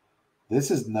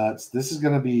 This is nuts. This is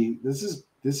going to be. This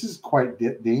is quite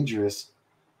dangerous.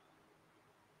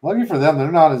 Lucky for them, they're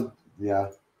not as.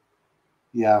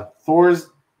 Yeah. Thor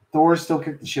still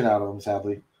kicked the shit out of him.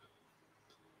 Sadly,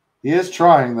 he is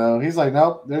trying though. He's like,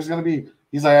 nope. There's going to be.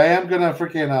 He's like, I am going to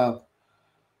freaking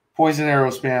poison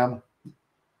arrow spam.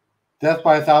 Death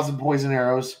by 1,000 poison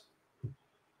arrows.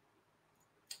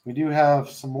 We do have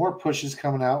some more pushes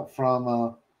coming out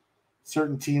from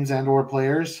certain teams and/or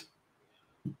players.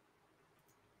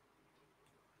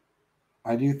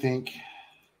 I do think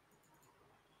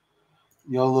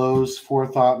YOLO's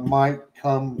forethought might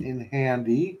come in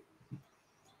handy.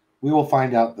 We will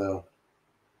find out, though.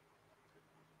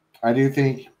 I do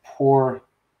think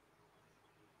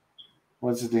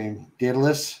what's his name?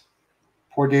 Daedalus?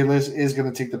 Poor Daedalus is going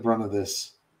to take the brunt of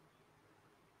this.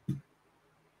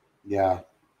 Yeah.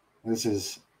 This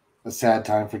is a sad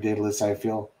time for Daedalus, I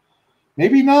feel.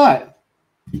 Maybe not.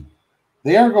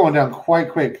 They are going down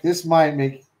quite quick. This might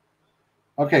make...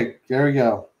 Okay, there we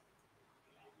go.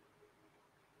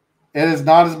 It is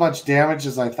not as much damage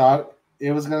as I thought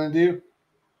it was going to do.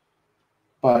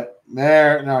 But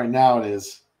now it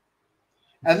is.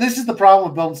 And this is the problem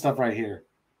with building stuff right here.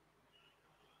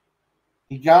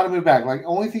 You got to move back. Like,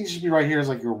 only thing should be right here is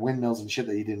like your windmills and shit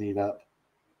that you didn't eat up.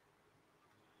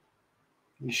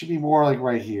 You should be more like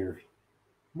right here.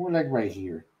 More like right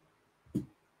here.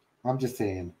 I'm just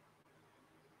saying.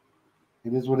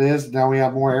 It is what it is. Now we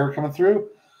have more air coming through.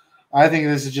 I think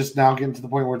this is just now getting to the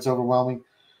point where it's overwhelming.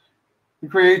 The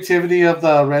creativity of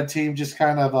the red team just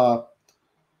kind of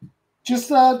just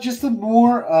a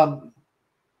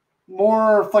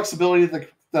more flexibility that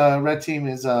the red team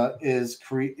is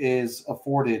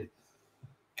afforded,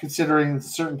 considering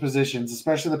certain positions,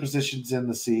 especially the positions in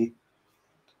the sea.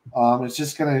 It's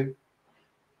just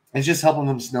helping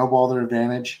them snowball their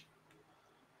advantage.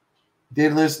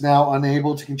 Daedalus now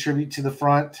unable to contribute to the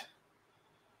front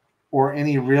or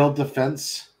any real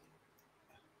defense.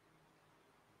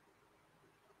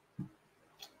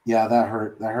 Yeah, that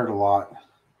hurt. That hurt a lot.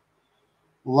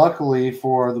 Luckily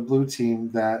for the blue team,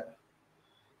 that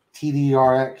TD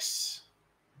Rex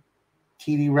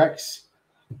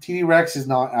is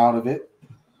not out of it.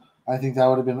 I think that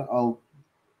would have been a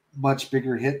much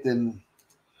bigger hit than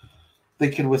they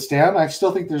could withstand. I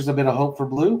still think there's a bit of hope for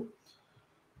blue.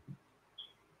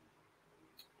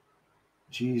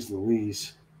 Jeez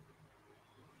Louise.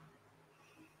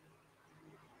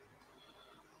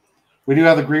 We do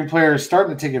have the green player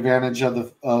starting to take advantage of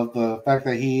the fact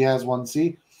that he has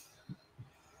 1C.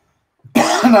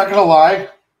 I'm not gonna lie,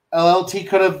 LLT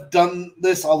could have done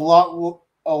this a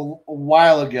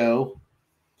while ago.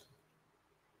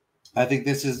 I think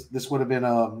this would have been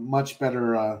a much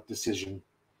better decision.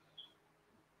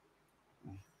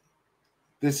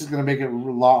 This is going to make it a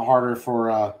lot harder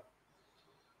for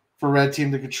red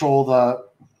team to control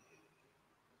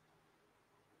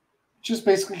just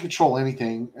basically control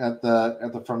anything at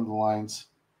the front of the lines.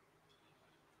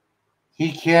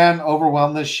 He can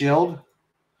overwhelm this shield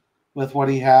with what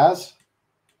he has,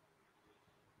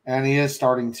 and he is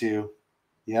starting to.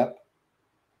 Yep.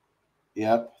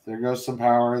 There goes some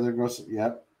power.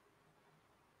 Yep.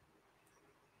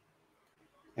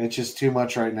 It's just too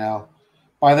much right now.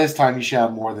 By this time, you should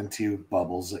have more than 2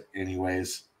 bubbles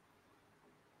anyways.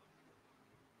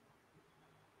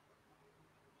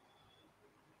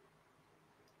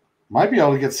 Might be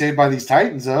able to get saved by these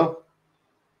Titans, though.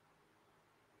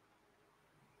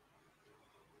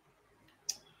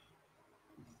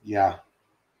 Yeah.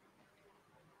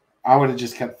 I would have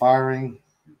just kept firing.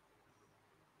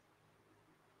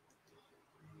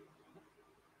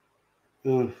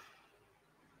 Ugh.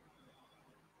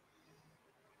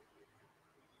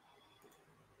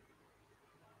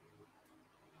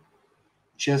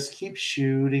 Just keep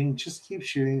shooting. Just keep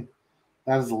shooting.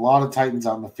 That is a lot of Titans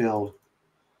on the field.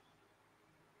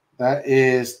 That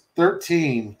is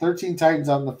 13. 13 Titans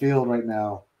on the field right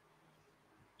now.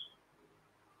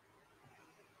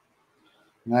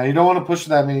 Now, you don't want to push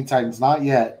that many Titans. Not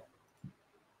yet.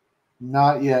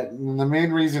 Not yet. And the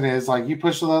main reason is, like, you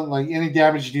push them, like, any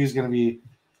damage you do is going to be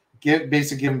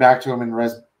basically given back to them in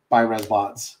res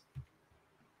bots.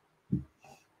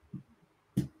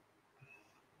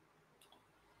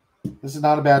 This is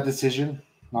not a bad decision.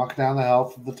 Knock down the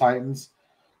health of the Titans.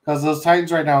 Because those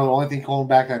Titans right now are the only thing holding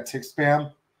back that tick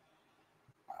spam.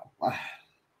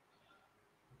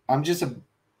 I'm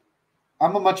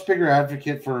a much bigger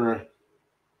advocate for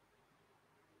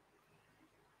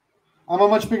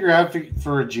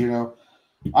a Juno.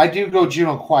 I do go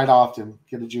Juno quite often.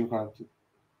 Get a Juno quite often.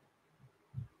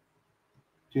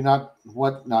 Do not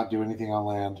do anything on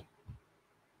land.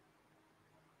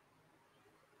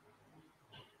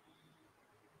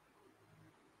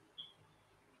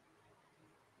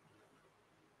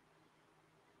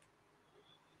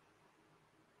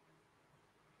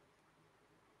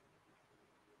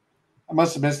 I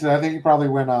must have missed it. I think he probably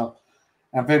went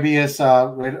amphibious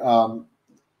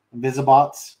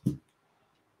Invisibots.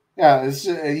 Yeah,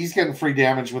 he's getting free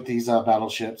damage with these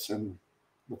battleships and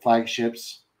the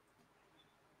flagships.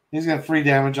 He's getting free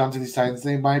damage onto these Titans.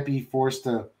 They might be forced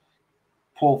to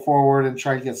pull forward and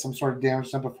try to get some sort of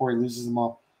damage done before he loses them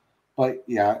all. But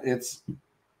yeah, it's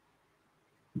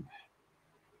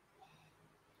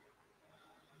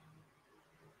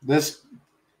this.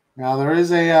 Now there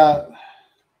is a.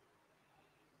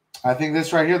 I think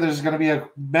this right here. There's going to be a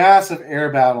massive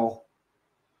air battle.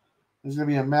 There's going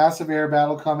to be a massive air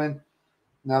battle coming.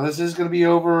 Now this is going to be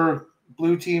over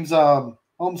blue team's home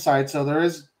side, so there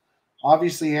is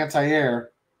obviously anti-air.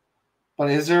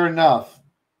 But is there enough?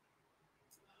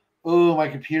 Oh, my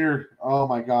computer. Oh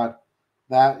my god.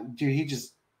 That dude, he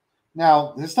just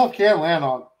now his stuff can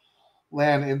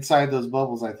land inside those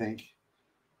bubbles, I think.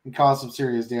 And cause some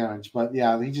serious damage. But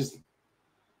yeah,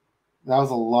 that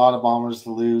was a lot of bombers to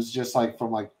lose, just like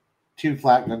from like 2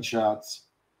 flat gun shots.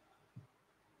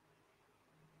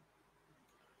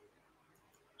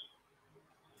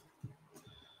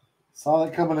 Saw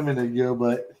that coming a minute ago,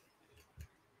 but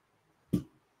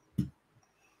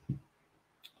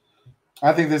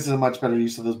I think this is a much better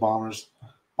use of those bombers.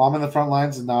 Bombing the front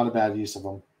lines is not a bad use of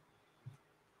them.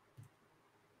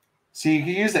 So you can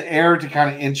use the air to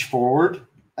kind of inch forward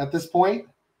at this point.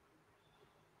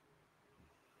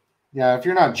 Yeah, if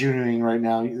you're not Junoing right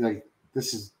now, like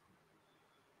this is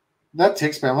that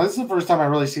tick spam. This is the first time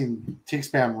I've really seen tick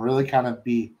spam really kind of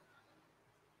be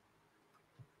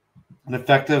an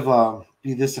effective,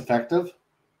 be this effective.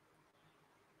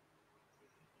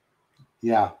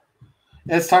 Yeah.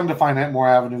 It's time to find out more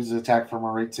avenues of attack from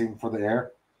our right team for the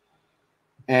air.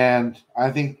 And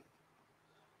I think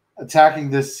attacking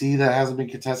this C that hasn't been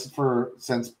contested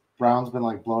since Brown's been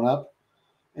like blown up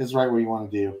is right where you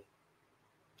want to do.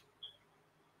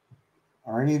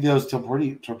 Or any of those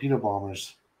torpedo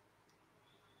bombers.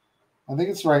 I think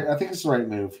it's right. I think it's the right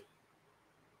move.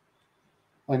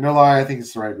 Like, no lie, I think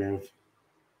it's the right move.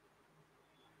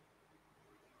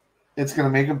 It's going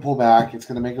to make him pull back. It's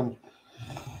going to make him...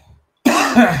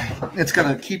 it's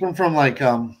going to keep him from, like,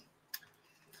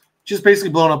 just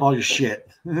basically blowing up all your shit.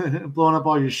 Blowing up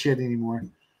all your shit anymore.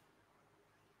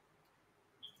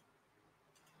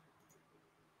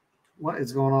 What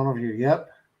is going on over here? Yep.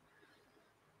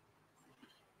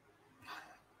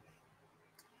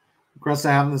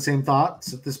 Aggressa having the same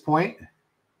thoughts at this point.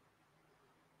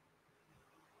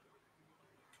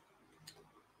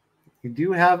 We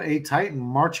do have a Titan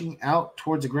marching out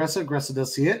towards Aggressa. Aggressa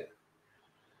does see it.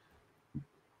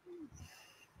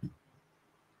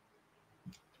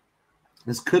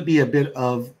 This could be a bit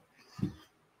of...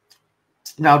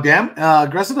 Now,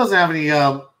 Aggressa doesn't have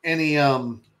any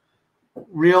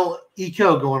real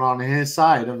eco going on his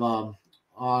side of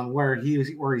on where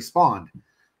he spawned.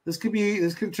 This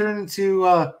could turn into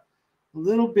a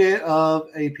little bit of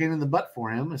a pain in the butt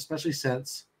for him, especially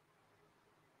since.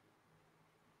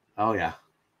 Oh yeah,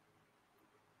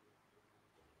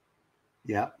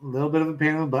 a little bit of a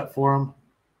pain in the butt for him.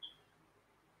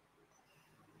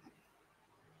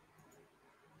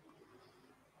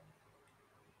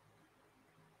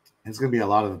 It's going to be a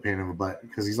lot of a pain in the butt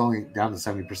because he's only down to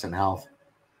 70% health.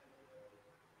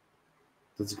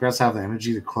 Does Aggressa have the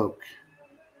energy to cloak?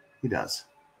 He does.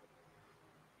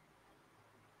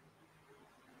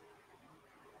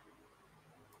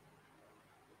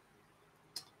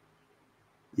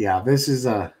 Yeah, this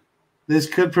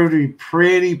could prove to be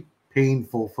pretty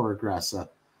painful for Aggressa.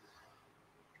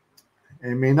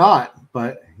 It may not,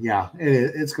 but yeah,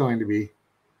 it's going to be.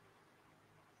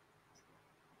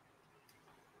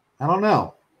 I don't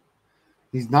know.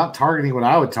 He's not targeting what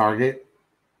I would target.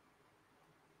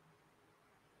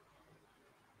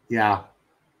 Yeah,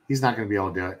 he's not going to be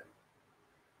able to do it.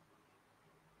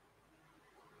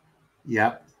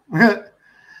 Yep.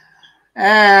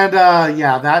 And,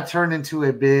 yeah, that turned into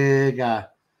a big,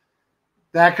 that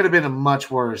could have been a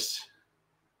much worse.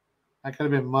 That could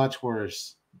have been much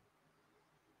worse.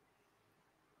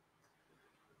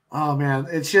 Oh man,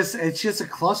 it's just a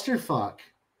clusterfuck.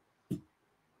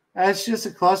 That's just a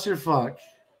clusterfuck.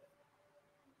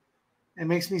 It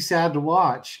makes me sad to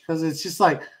watch because it's just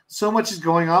like so much is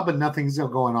going on, but nothing's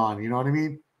going on. You know what I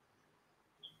mean?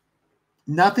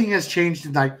 Nothing has changed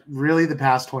in like really the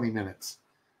past 20 minutes.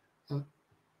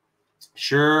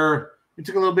 Sure, we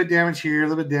took a little bit of damage here, a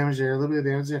little bit of damage there, a little bit of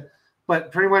damage there,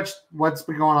 but pretty much what's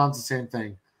been going on is the same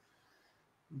thing.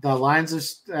 The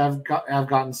lines have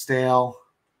gotten stale.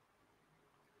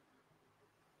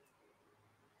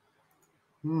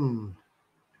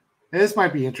 This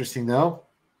might be interesting though.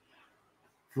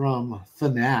 From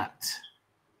Thanat.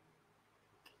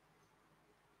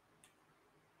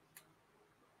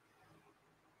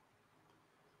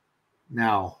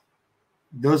 Now,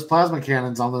 those plasma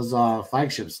cannons on those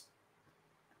flagships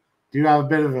do have a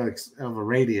bit of a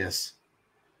radius.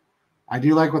 I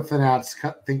do like what Thanat's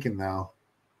thinking though.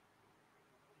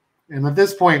 And at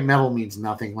this point, metal means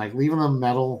nothing. Like leaving them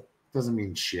metal doesn't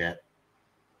mean shit.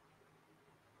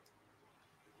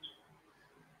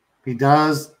 He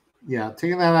does, yeah,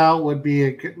 taking that out would be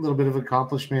a little bit of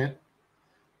accomplishment.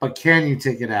 But can you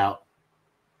take it out?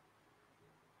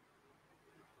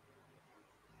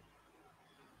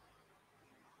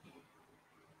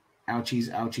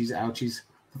 Ouchies, ouchies, ouchies.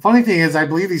 The funny thing is, I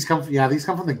believe these come from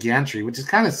the gantry, which is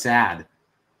kind of sad.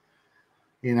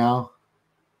 You know?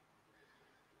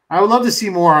 I would love to see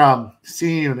more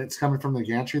C units coming from the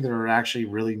gantry that are actually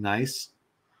really nice.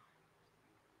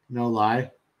 No lie.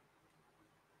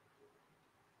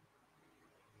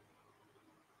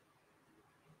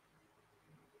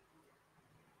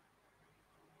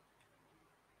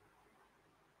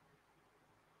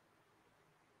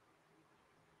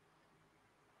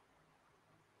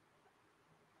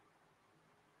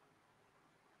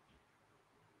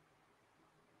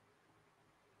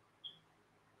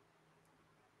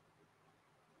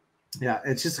 Yeah,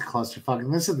 it's just a clusterfuck.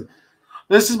 And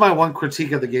this is my one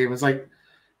critique of the game. It's like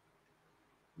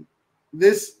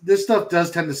this stuff does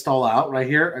tend to stall out right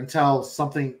here until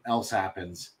something else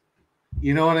happens.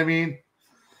 You know what I mean?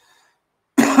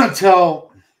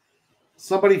 Until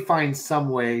somebody finds some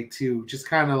way to just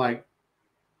kind of like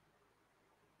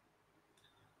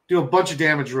do a bunch of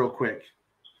damage real quick.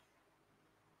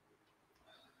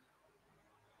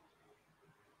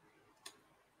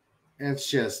 It's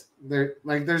just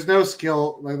there's no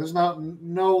skill, like there's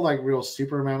no like real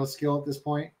super amount of skill at this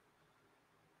point.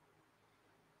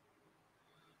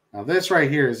 Now this right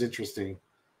here is interesting.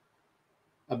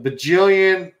 A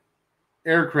bajillion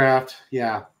aircraft,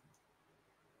 yeah.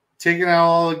 Taking out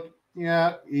all,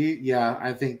 yeah.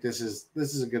 I think this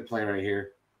is a good play right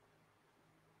here.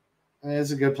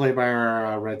 It's a good play by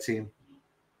our red team,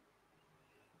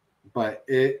 but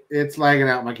it's lagging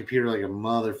out my computer like a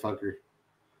motherfucker.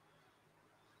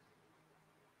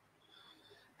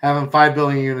 Having 5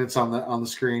 billion units on the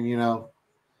screen, you know.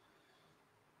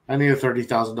 I need a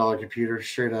 $30,000 computer,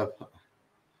 straight up.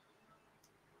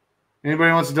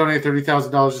 Anybody wants to donate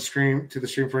 $30,000 to the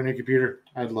stream for a new computer?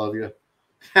 I'd love you.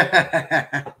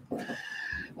 Let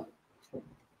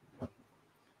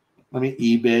me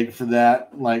e-big for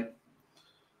that, like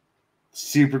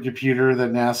supercomputer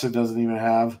that NASA doesn't even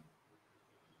have.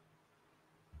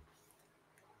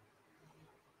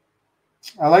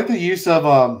 I like the use of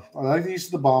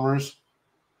the bombers.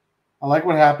 I like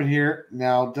what happened here.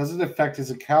 Now, does it affect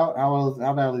his account?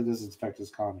 How badly does it affect his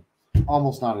economy?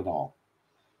 Almost not at all.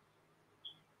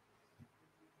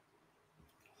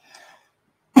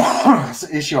 It's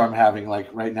the issue I'm having like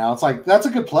right now. It's like that's a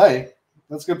good play.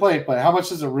 That's a good play, but how much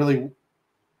does it really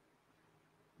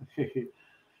hit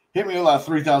me with that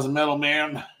 3,000 metal,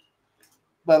 man?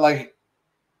 But like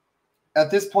at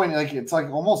this point, like it's like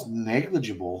almost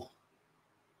negligible.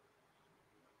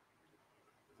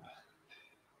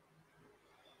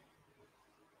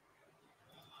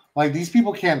 Like these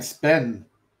people can't spend.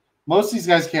 Most of these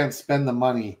guys can't spend the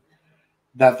money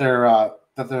that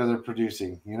they're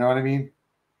producing. You know what I mean?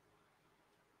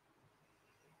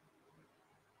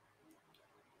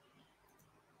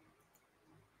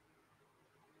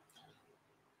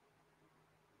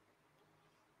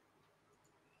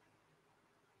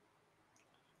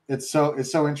 It's so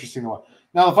interesting to watch.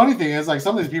 Now the funny thing is, like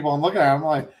some of these people I'm looking at, I'm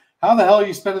like, how the hell are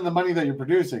you spending the money that you're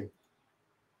producing?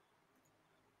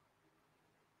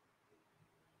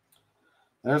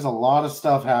 There's a lot of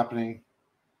stuff happening.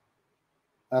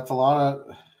 That's a lot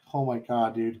of, oh my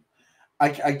god, dude. I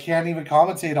can't even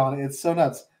commentate on it. It's so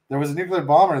nuts. There was a nuclear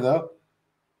bomber though.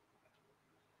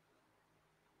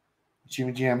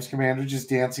 Jimmy James commander just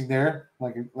dancing there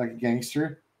like a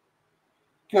gangster.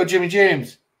 Go Jimmy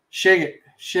James. Shake it.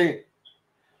 Shake it.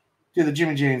 Do the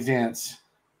Jimmy James dance.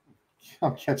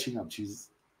 I'm catching up, Jesus.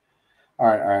 All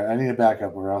right. I need to back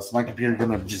up, or else my computer's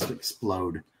gonna just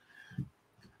explode.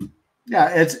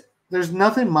 Yeah, there's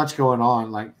nothing much going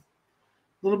on. Like a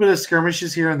little bit of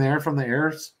skirmishes here and there from the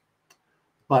airs,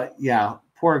 but yeah,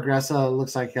 poor Aggressa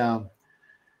looks like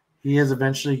he is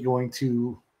eventually going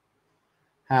to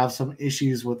have some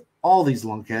issues with all these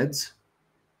lunkheads.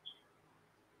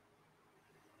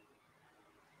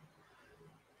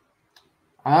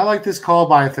 I like this call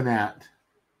by Thanat.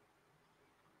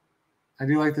 I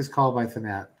do like this call by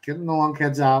Thanat. Getting the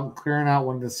lunkheads out, clearing out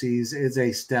one of the C's is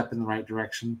a step in the right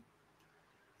direction.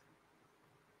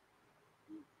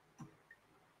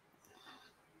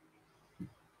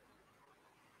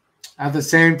 At the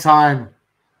same time,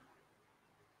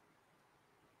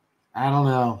 I don't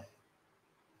know.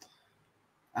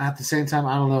 At the same time,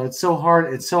 I don't know. It's so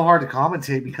hard. It's so hard to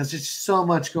commentate because there's so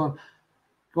much going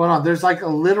on. There's like a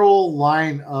literal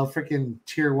line of freaking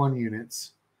tier 1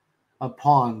 units of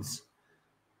pawns.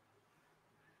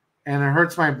 And it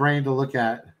hurts my brain to look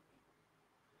at.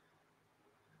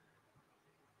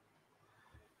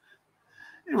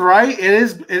 Right?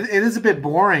 It is a bit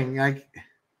boring. There's,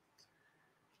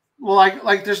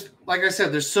 like I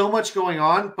said, there's so much going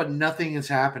on, but nothing is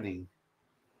happening.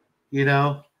 You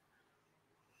know?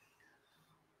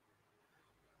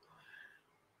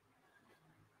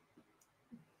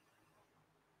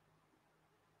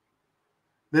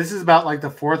 This is about like the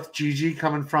 4th GG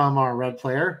coming from our red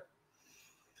player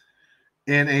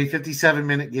in a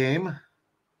 57-minute game.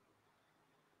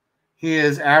 He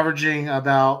is averaging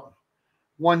about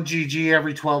 1 GG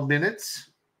every 12 minutes.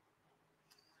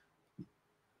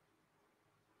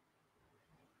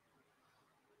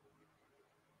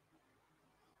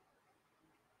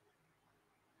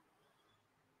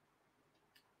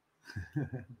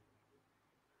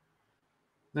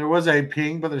 There was a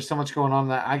ping, but there's so much going on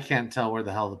that I can't tell where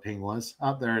the hell the ping was.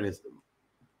 Oh, there it is.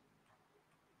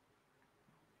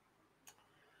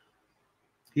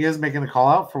 He is making a call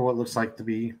out for what looks like to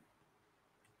be.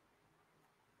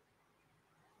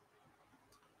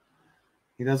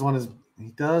 He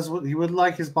would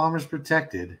like his bombers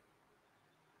protected.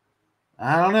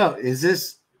 I don't know. This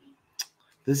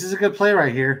is a good play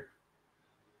right here.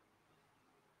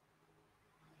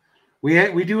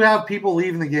 We do have people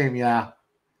leaving the game, yeah.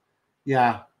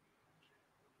 Yeah.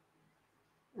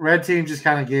 Red team just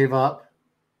kind of gave up.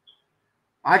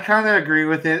 I kind of agree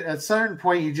with it. At a certain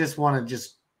point, you just want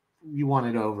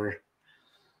it over.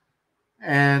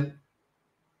 And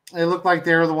it looked like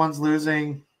they were the ones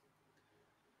losing.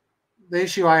 The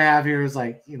issue I have here is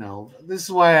this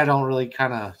is why I don't really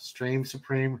kind of stream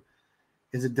Supreme,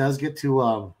 is it does get to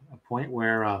a point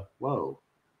where, whoa,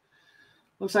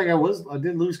 looks like I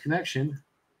did lose connection.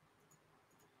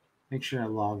 Make sure I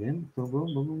log in. Boom,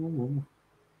 boom, boom, boom, boom, boom.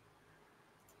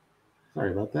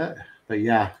 Sorry about that. But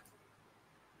yeah.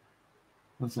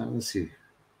 Let's see.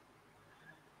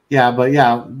 Yeah, but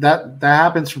yeah, that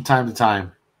happens from time to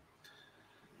time.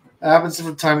 It happens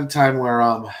from time to time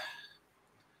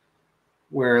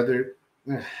where there,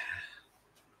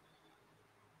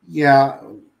 yeah,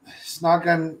 it's not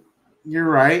gonna. You're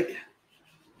right.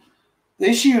 The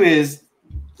issue is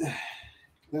that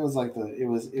was like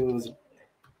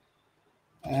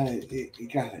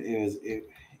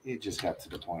it just got to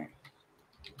the point.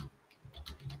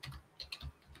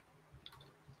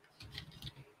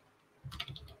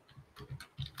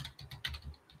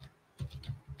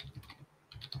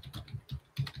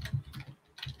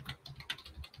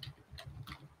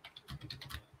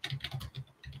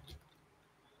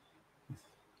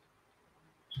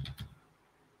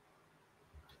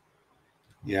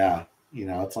 Yeah,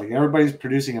 it's like everybody's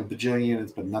producing a bajillion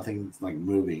units, but nothing's like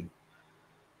moving.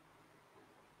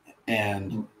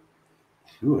 And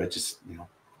it just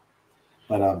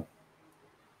but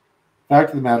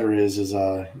fact of the matter is it's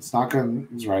not going.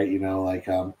 It's right,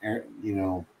 air,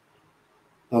 the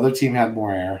other team had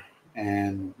more air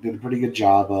and did a pretty good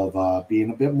job of being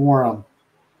a bit more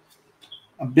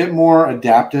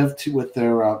adaptive to with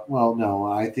their. Well, no,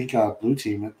 I think blue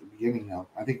team at the beginning.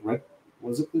 I think red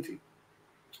was it blue team.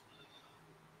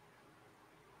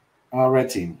 Red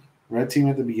team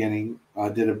at the beginning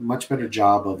did a much better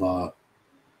job of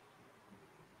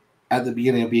at the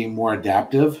beginning of being more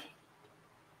adaptive.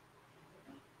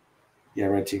 Yeah,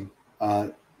 red team.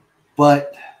 But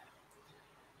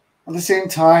at the same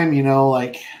time,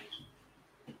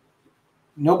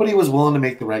 nobody was willing to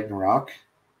make the Ragnarok.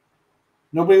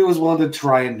 Nobody was willing to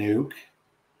try a nuke.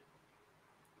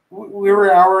 We were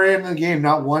an hour in the game,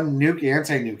 not one nuke,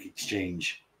 anti-nuke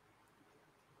exchange.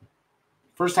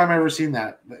 First time I've ever seen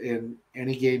that in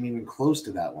any game even close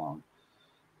to that long.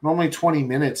 Normally 20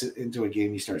 minutes into a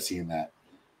game, you start seeing that.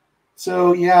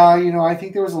 So yeah, I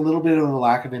think there was a little bit of a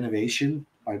lack of innovation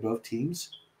by both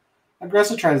teams.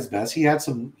 Aggressive tried his best. He had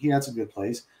some good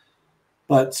plays,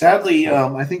 but sadly,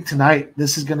 I think tonight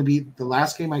this is going to be the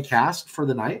last game I cast for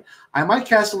the night. I might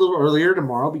cast a little earlier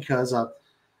tomorrow because I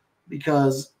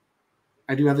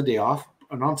do have the day off,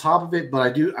 and on top of it,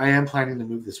 but I am planning to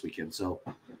move this weekend. So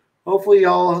hopefully,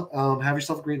 y'all have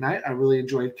yourself a great night. I really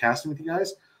enjoyed casting with you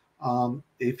guys.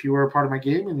 If you were a part of my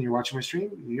game and you're watching my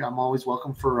stream, I'm always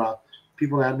welcome for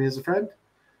people to add me as a friend.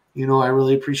 I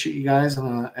really appreciate you guys,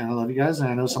 and I love you guys. And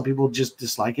I know some people just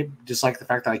dislike the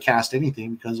fact that I cast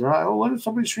anything because they're like, oh, what if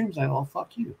somebody streams that? Oh,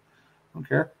 fuck you. I don't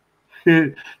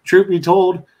care. Truth be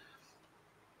told,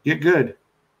 get good.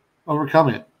 Overcome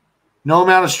it. No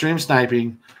amount of stream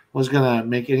sniping was going to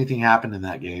make anything happen in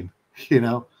that game,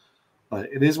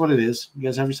 But it is what it is. You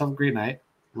guys have yourself a great night.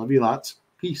 Love you lots.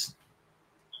 Peace.